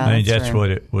 actually. Yeah, I think that's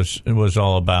what it was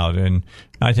all about. And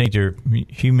I think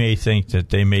he may think that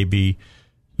they may be,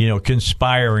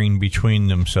 conspiring between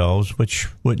themselves, which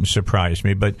wouldn't surprise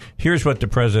me. But here's what the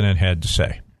president had to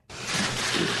say.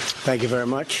 Thank you very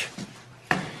much.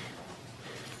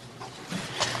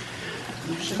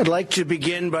 I'd like to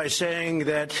begin by saying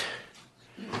that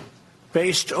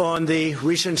based on the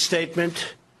recent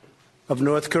statement of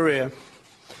North Korea,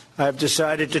 I have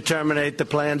decided to terminate the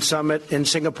planned summit in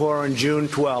Singapore on June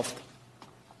 12th.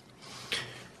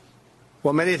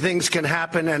 While many things can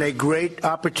happen and a great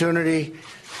opportunity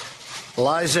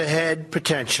lies ahead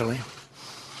potentially,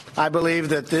 I believe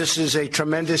that this is a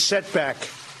tremendous setback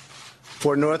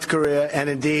for North Korea and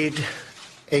indeed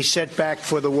a setback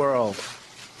for the world.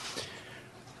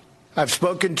 I've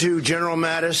spoken to General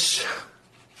Mattis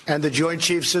and the Joint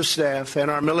Chiefs of Staff and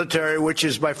our military, which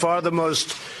is by far the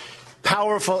most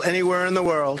powerful anywhere in the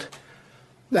world,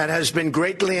 that has been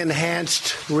greatly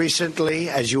enhanced recently,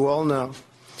 as you all know,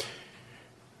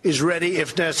 is ready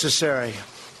if necessary.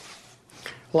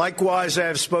 Likewise, I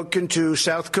have spoken to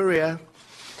South Korea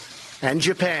and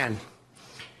Japan,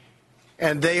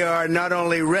 and they are not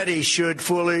only ready should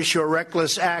foolish or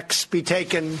reckless acts be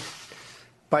taken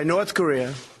by North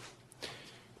Korea,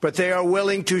 but they are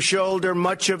willing to shoulder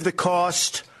much of the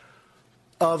cost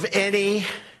of any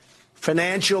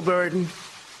financial burden,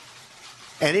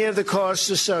 any of the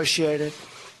costs associated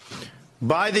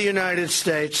by the United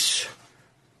States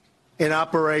in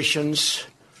operations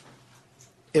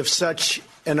if such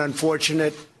an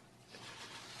unfortunate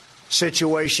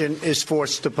situation is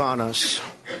forced upon us.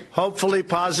 Hopefully,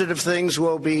 positive things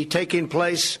will be taking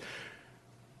place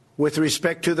with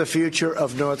respect to the future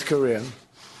of North Korea.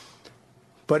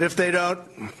 But if they don't,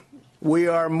 we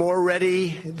are more ready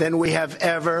than we have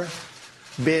ever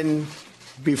been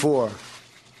before.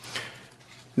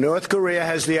 North Korea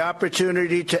has the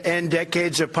opportunity to end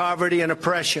decades of poverty and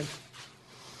oppression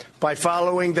by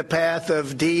following the path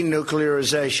of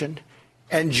denuclearization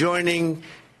and joining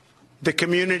the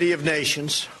community of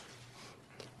nations.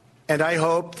 And I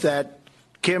hope that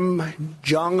Kim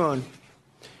Jong-un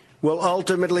will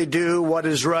ultimately do what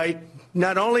is right,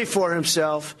 not only for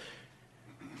himself,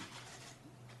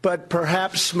 but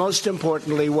perhaps most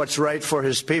importantly, what's right for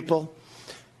his people,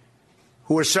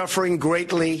 who are suffering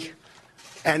greatly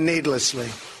and needlessly.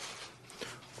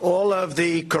 All of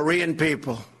the Korean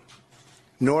people,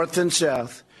 North and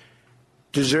South,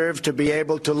 deserve to be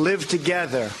able to live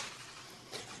together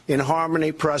in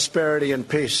harmony, prosperity, and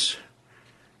peace.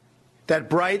 That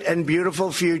bright and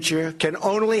beautiful future can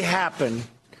only happen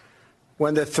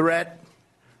when the threat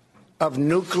of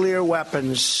nuclear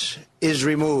weapons is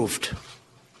removed.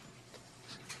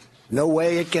 No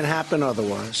way it can happen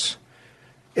otherwise.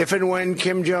 If and when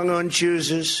Kim Jong-un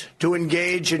chooses to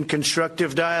engage in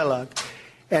constructive dialogue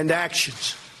and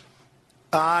actions,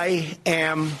 I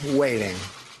am waiting.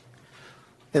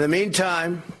 In the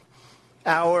meantime,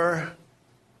 our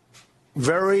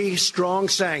very strong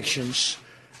sanctions,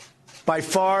 by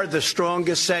far the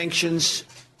strongest sanctions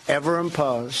ever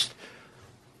imposed,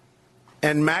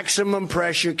 and maximum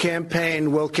pressure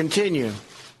campaign will continue,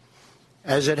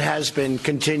 as it has been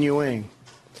continuing.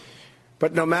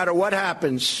 But no matter what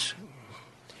happens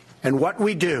and what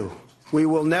we do, we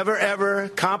will never, ever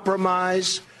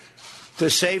compromise the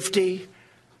safety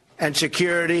and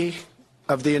security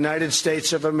of the United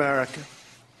States of America.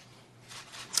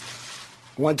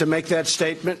 I want to make that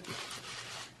statement,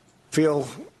 feel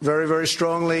very, very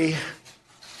strongly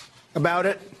about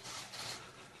it.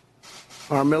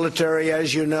 Our military,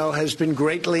 as you know, has been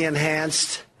greatly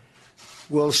enhanced.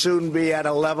 Will soon be at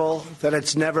a level that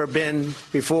it's never been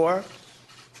before.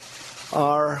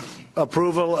 Our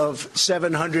approval of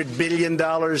 $700 billion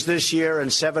this year and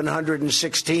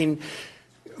 $716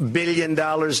 billion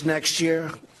next year,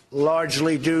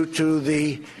 largely due to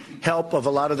the help of a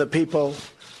lot of the people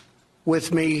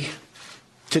with me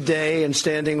today and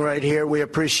standing right here, we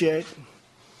appreciate.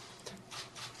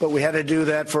 But we had to do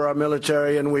that for our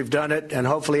military, and we've done it, and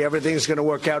hopefully everything's going to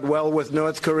work out well with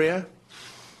North Korea.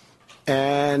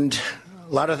 And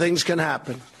a lot of things can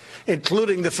happen,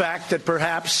 including the fact that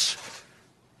perhaps,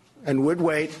 and would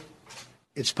wait,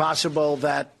 it's possible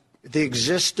that the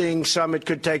existing summit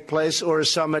could take place or a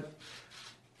summit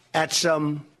at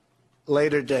some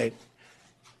later date.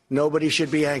 Nobody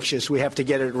should be anxious. We have to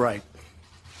get it right.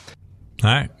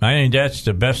 I think that's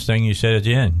the best thing you said at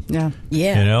the end. Yeah.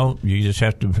 You just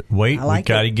have to wait. We've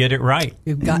got to get it right.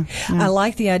 I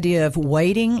like the idea of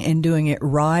waiting and doing it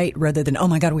right rather than, oh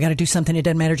my God, we got to do something. It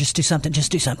doesn't matter. Just do something.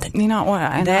 Just do something. You know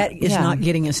what? That is not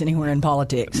getting us anywhere in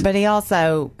politics. But he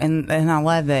also, and I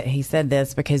love that he said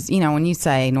this because, when you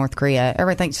say North Korea,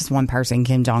 everything's just one person,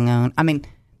 Kim Jong-un. I mean,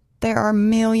 there are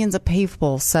millions of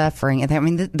people suffering. I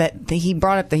mean, that he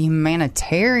brought up the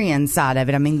humanitarian side of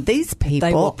it. I mean, these people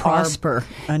they will prosper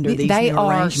under these They new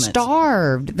are arrangements.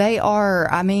 Starved. They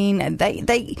are. I mean,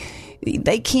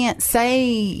 they can't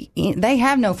say they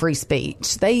have no free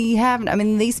speech. They have. I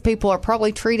mean, these people are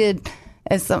probably treated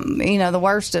as the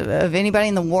worst of anybody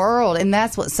in the world, and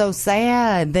that's what's so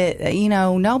sad. That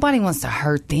nobody wants to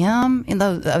hurt them.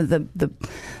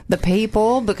 The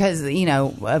people because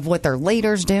of what their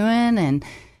leaders doing, and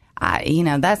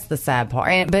that's the sad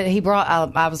part. But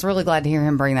I was really glad to hear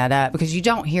him bring that up because you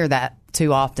don't hear that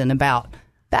too often about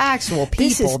the actual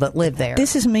people that live there.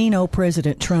 This is mean old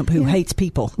President Trump who hates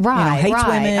people, right? Hates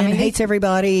women, hates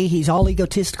everybody. He's all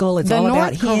egotistical. It's all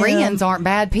about him. The North Koreans aren't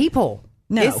bad people.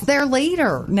 No, it's their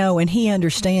leader. No, and he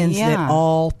understands that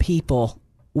all people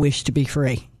wish to be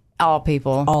free. All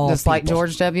people, just like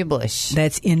George W. Bush.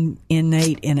 That's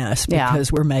innate in us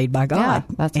because we're made by God.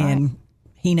 Yeah, that's and right.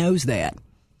 He knows that.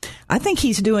 I think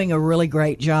he's doing a really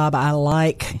great job. I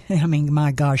mean,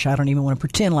 my gosh, I don't even want to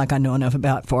pretend like I know enough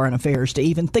about foreign affairs to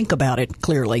even think about it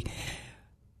clearly.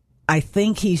 I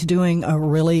think he's doing a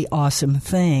really awesome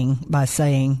thing by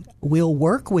saying, we'll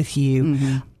work with you.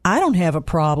 Mm-hmm. I don't have a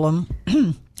problem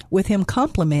with him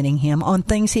complimenting him on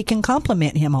things he can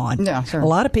compliment him on. Yeah, sure. A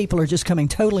lot of people are just coming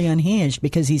totally unhinged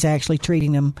because he's actually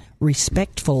treating them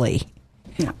respectfully.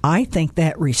 Yeah. I think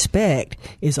that respect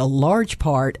is a large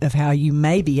part of how you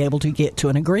may be able to get to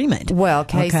an agreement. Well,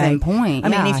 case in point. I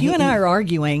mean, if you and I are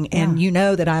arguing and you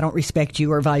know that I don't respect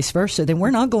you or vice versa, then we're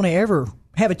not going to ever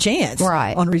have a chance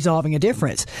on resolving a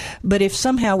difference. But if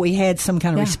somehow we had some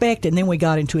kind of respect and then we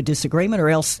got into a disagreement or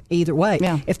else either way,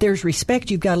 if there's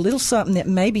respect, you've got a little something that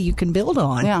maybe you can build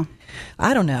on. Yeah.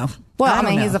 I don't know. Well, I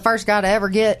mean, he's the first guy to ever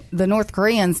get the North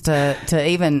Koreans to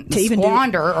even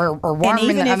squander or warm.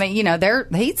 I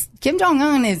mean, Kim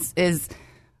Jong-un is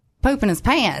pooping his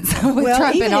pants with Trump in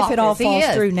office. Even if it all falls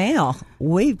through now,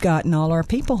 we've gotten all our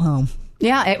people home.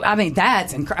 Yeah, I mean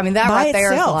that's incredible. That by right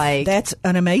there itself, is like that's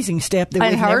an amazing step that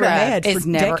we've never had for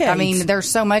decades. I mean, there's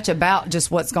so much about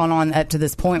just what's gone on up to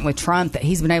this point with Trump that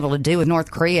he's been able to do with North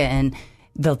Korea and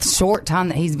the short time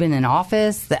that he's been in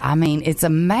office. I mean, it's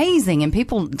amazing, and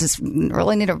people just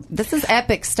really need to. This is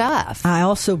epic stuff. I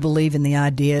also believe in the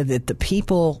idea that the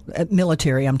people,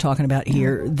 military I'm talking about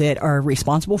here, that are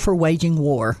responsible for waging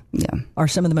war, are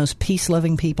some of the most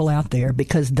peace-loving people out there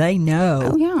because they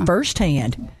know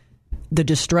firsthand the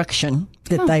destruction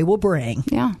that they will bring.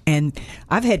 Yeah. And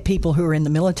I've had people who are in the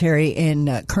military,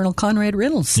 and Colonel Conrad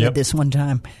Reynolds said this one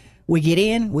time. We get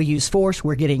in, we use force,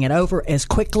 we're getting it over as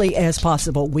quickly as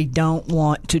possible. We don't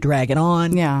want to drag it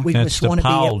on. Yeah. We that's just the want to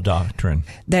Powell doctrine.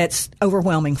 That's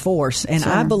overwhelming force. And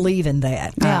I believe in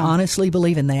that. I honestly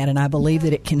believe in that. And I believe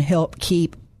that it can help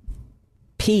keep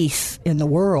peace in the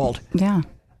world. Yeah.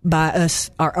 By us,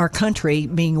 our country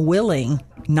being willing,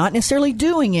 not necessarily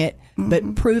doing it,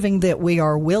 but proving that we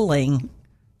are willing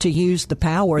to use the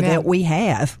power that we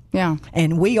have. Yeah.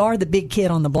 And we are the big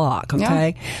kid on the block,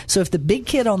 okay? Yeah. So if the big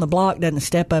kid on the block doesn't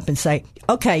step up and say,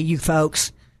 okay, you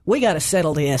folks, we got to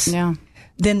settle this. Yeah.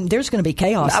 Then there's going to be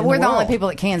chaos. We're the only people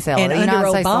that can settle it. And under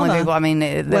Obama, people, I mean,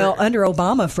 under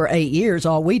Obama for 8 years,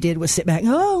 all we did was sit back.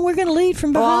 Oh, we're going to lead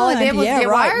from behind. All it did was get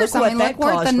worse. Look look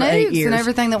what the nukes and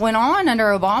everything that went on under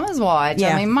Obama's watch.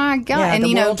 Yeah. I mean, my God. Yeah,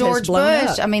 and George Bush.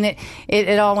 Up. I mean,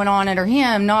 it all went on under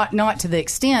him, not to the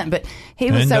extent, but he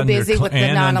was so busy with the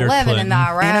 9/11 and the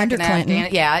Iraq and under Clinton.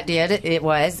 Yeah, it did. It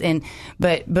was.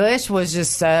 But Bush was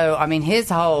just so. I mean, his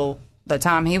whole. The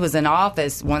time he was in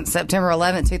office, once September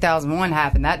 11th, 2001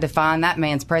 happened, that defined that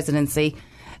man's presidency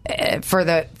for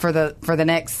the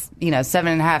next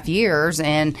 7.5 years,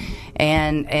 and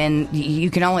you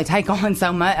can only take on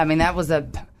so much. I mean, that was a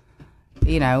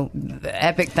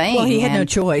epic thing. Well, he had no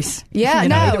choice. Yeah,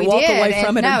 either he walk did. away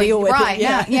from it or deal with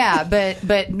it. Yeah,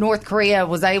 but North Korea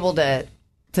was able to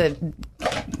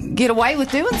get away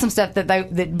with doing some stuff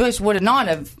that Bush would not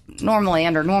have normally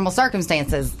under normal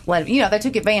circumstances. They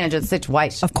took advantage of the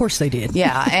situation. Of course they did.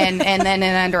 Yeah, and then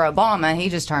under Obama, he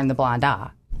just turned the blind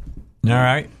eye. All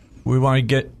right, we want to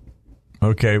get.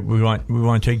 Okay, we want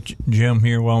to take Jim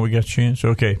here while we got a chance.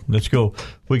 Okay, let's go.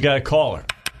 We got a caller.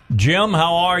 Jim,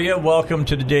 how are you? Welcome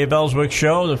to the Dave Elswick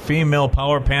Show. The female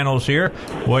power panel's here.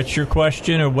 What's your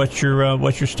question or what's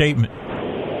your statement?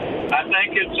 I think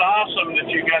think it's awesome that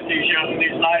you got these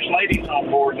nice ladies on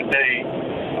board today.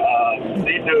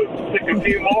 Need to pick a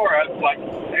few more, like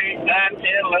 8, 9, 10,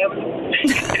 11.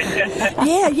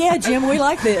 Yeah, Jim, we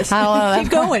like this. Keep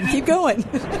going. Yeah,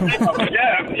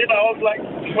 like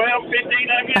 12, 15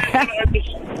 of you.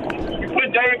 Just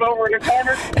put Dave over in the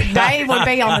corner. Dave would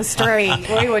be on the street.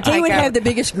 He would have the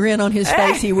biggest grin on his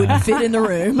face. He wouldn't fit in the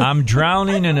room. I'm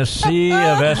drowning in a sea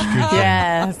of estrogen.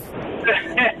 Yes.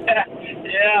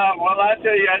 Yeah, well, I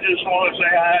tell you, I just want to say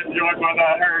I enjoyed what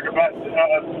I heard about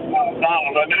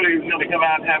Donald. I knew he was going to come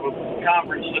out and have a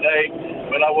conference today,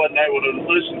 but I wasn't able to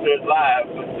listen to it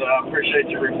live. But I appreciate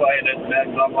you replaying it,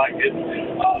 and I'm like,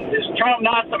 is Trump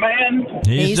not the man?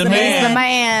 He's the man. He's the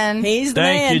man. He's the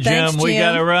man. Thank you, Jim. Thanks, Jim. We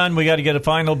got to run. We got to get a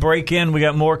final break in. We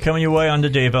got more coming your way on the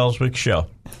Dave Elswick Show. All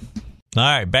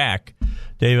right, back.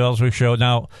 Dave Elswick Show.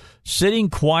 Now,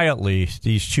 sitting quietly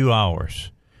these 2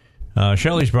 hours,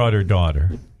 Shelley's brought her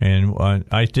daughter, and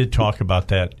I did talk about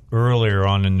that earlier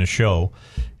on in the show,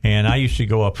 and I used to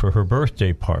go up for her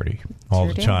birthday party all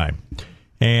the time,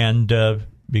 and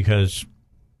because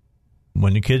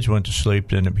when the kids went to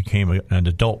sleep, then it became an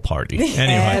adult party. Anyway,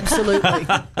 absolutely,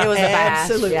 it was a bash.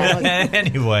 Absolutely. Yeah.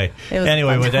 anyway,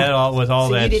 with all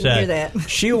so that you didn't said, hear that.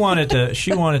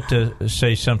 she wanted to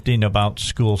say something about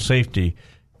school safety.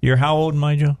 You're how old,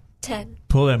 Joe? 10.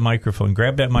 Pull that microphone,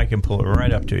 grab that mic and pull it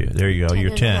right up to you. There you go.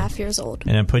 You're 10. 10.5 years old.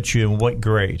 And then put you in what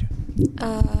grade?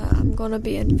 I'm going to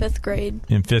be in 5th grade.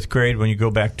 In 5th grade when you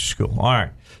go back to school. All right.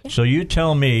 Yeah. So you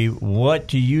tell me, what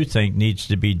do you think needs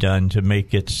to be done to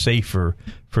make it safer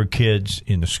for kids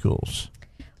in the schools?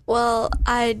 Well,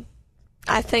 I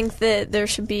think that there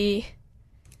should be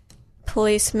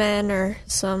policemen or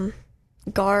some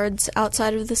guards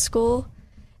outside of the school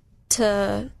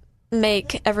to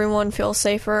make everyone feel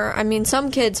safer. I mean,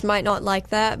 some kids might not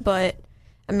like that, but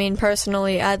I mean,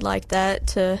 personally, I'd like that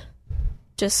to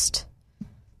just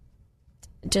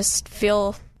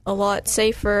feel a lot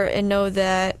safer and know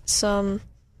that some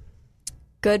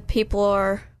good people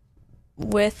are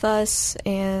with us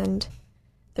and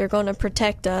they're going to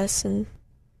protect us, and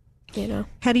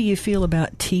How do you feel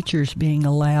about teachers being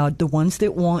allowed, the ones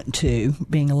that want to,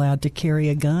 being allowed to carry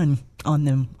a gun on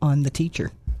the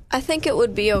teacher? I think it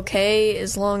would be okay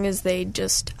as long as they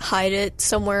just hide it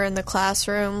somewhere in the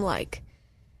classroom, like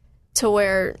to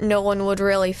where no one would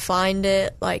really find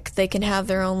it. Like they can have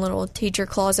their own little teacher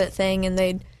closet thing and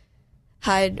they'd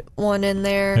hide one in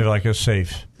there. Maybe like a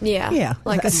safe. Yeah.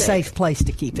 Like a safe place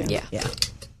to keep it. Yeah.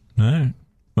 All right.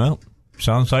 Well,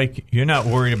 sounds like you're not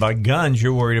worried about guns.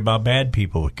 You're worried about bad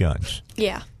people with guns.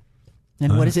 Yeah.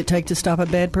 And what does it take to stop a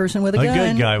bad person with a gun?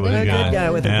 A good guy with a gun. Good guy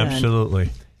with a gun. Absolutely.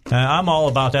 I'm all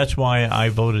about. That's why I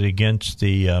voted against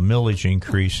the millage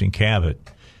increase in Cabot,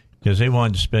 because they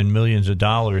wanted to spend millions of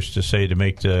dollars to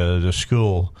make the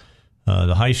school,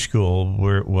 the high school,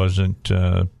 where it wasn't,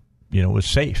 was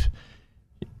safe.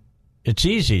 It's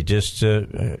easy. Just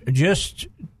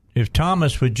if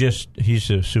Thomas would he's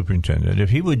the superintendent. If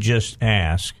he would just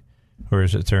ask, or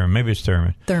is it Thurman? Maybe it's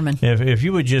Thurman. Thurman. If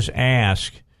you would just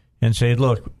ask and say,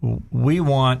 look, we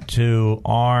want to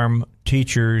arm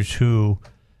teachers who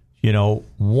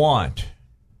want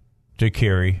to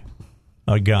carry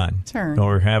a gun, sure,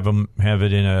 or have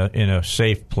it in a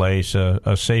safe place,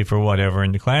 a safe or whatever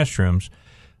in the classrooms,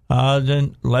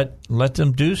 then let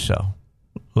them do so.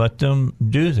 Let them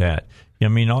do that. I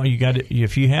mean, all you got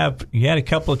if you had a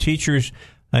couple of teachers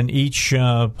in each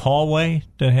hallway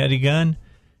that had a gun,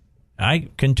 I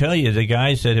can tell you the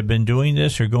guys that have been doing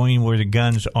this are going where the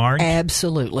guns aren't.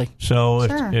 Absolutely. So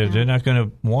if they're not going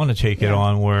to want to take it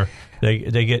on where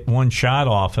they get one shot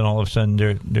off and all of a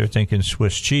sudden they're thinking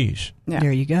Swiss cheese. Yeah.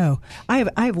 There you go. I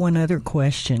have one other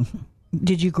question.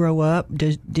 Did you grow up?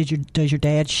 Does your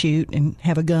dad shoot and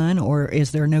have a gun, or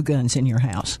is there no guns in your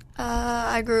house?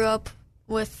 I grew up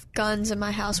with guns in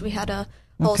my house. We had a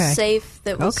whole safe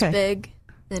that was big.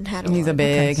 He's a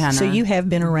big kind of. So you have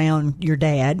been around your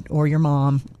dad or your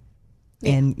mom,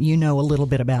 and you know a little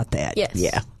bit about that. Yes.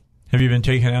 Yeah. Have you been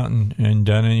taken out and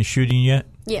done any shooting yet?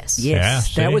 Yes.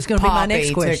 Yes. Yeah, that was going to be my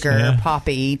next question.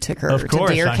 Poppy took her to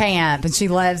deer camp, and she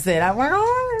loves it. I'm like,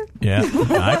 oh. Yeah,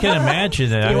 I can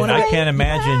imagine that. I can't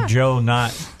imagine Joe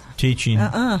not teaching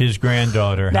his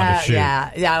granddaughter how to shoot.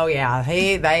 Yeah, oh yeah.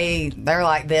 They're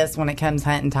like this when it comes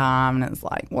hunting time, and it's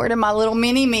like, where did my little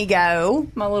mini me go?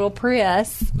 My little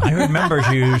Prius. I remember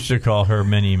she used to call her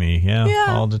mini me. Yeah,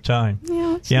 all the time.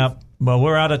 Yeah. Well,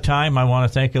 we're out of time. I want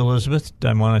to thank Elizabeth.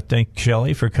 I want to thank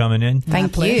Shelley for coming in.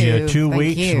 Thank you. 2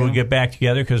 weeks. We'll get back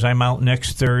together because I'm out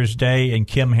next Thursday, and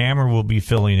Kim Hammer will be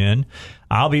filling in.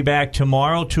 I'll be back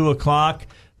tomorrow, 2 o'clock.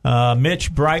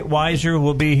 Mitch Breitweiser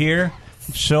will be here.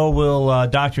 So will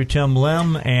Dr. Tim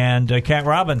Lim, and Kat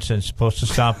Robinson's supposed to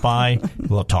stop by.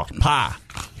 We'll talk pie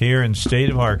here in the state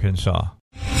of Arkansas.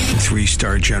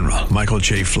 3-star General Michael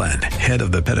J. Flynn, head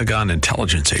of the Pentagon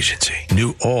Intelligence Agency,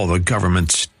 knew all the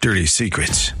government's dirty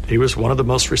secrets. He was one of the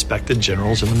most respected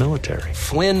generals in the military.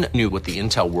 Flynn knew what the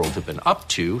intel world had been up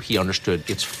to. He understood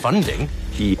its funding.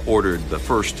 He ordered the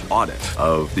first audit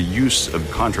of the use of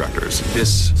contractors.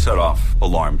 This set off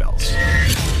alarm bells.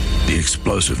 The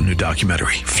explosive new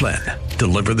documentary, Flynn,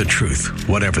 Deliver the Truth,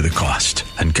 Whatever the Cost,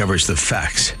 uncovers the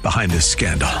facts behind this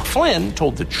scandal. Flynn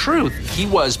told the truth. He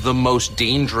was the most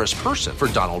dangerous person for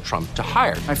Donald Trump to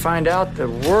hire. I find out the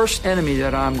worst enemy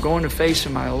that I'm going to face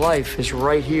in my life is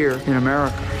right here in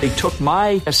America. They took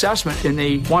my assessment and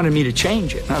they wanted me to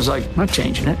change it. And I was like, I'm not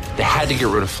changing it. They had to get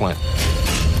rid of Flynn.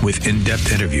 With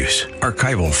in-depth interviews,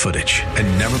 archival footage,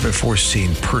 and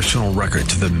never-before-seen personal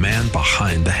records of the man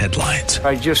behind the headlines.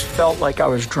 I just felt like I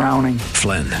was drowning.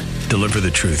 Flynn, Deliver the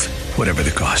Truth, Whatever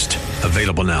the Cost.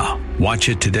 Available now. Watch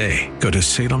it today. Go to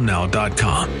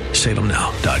salemnow.com.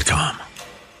 salemnow.com.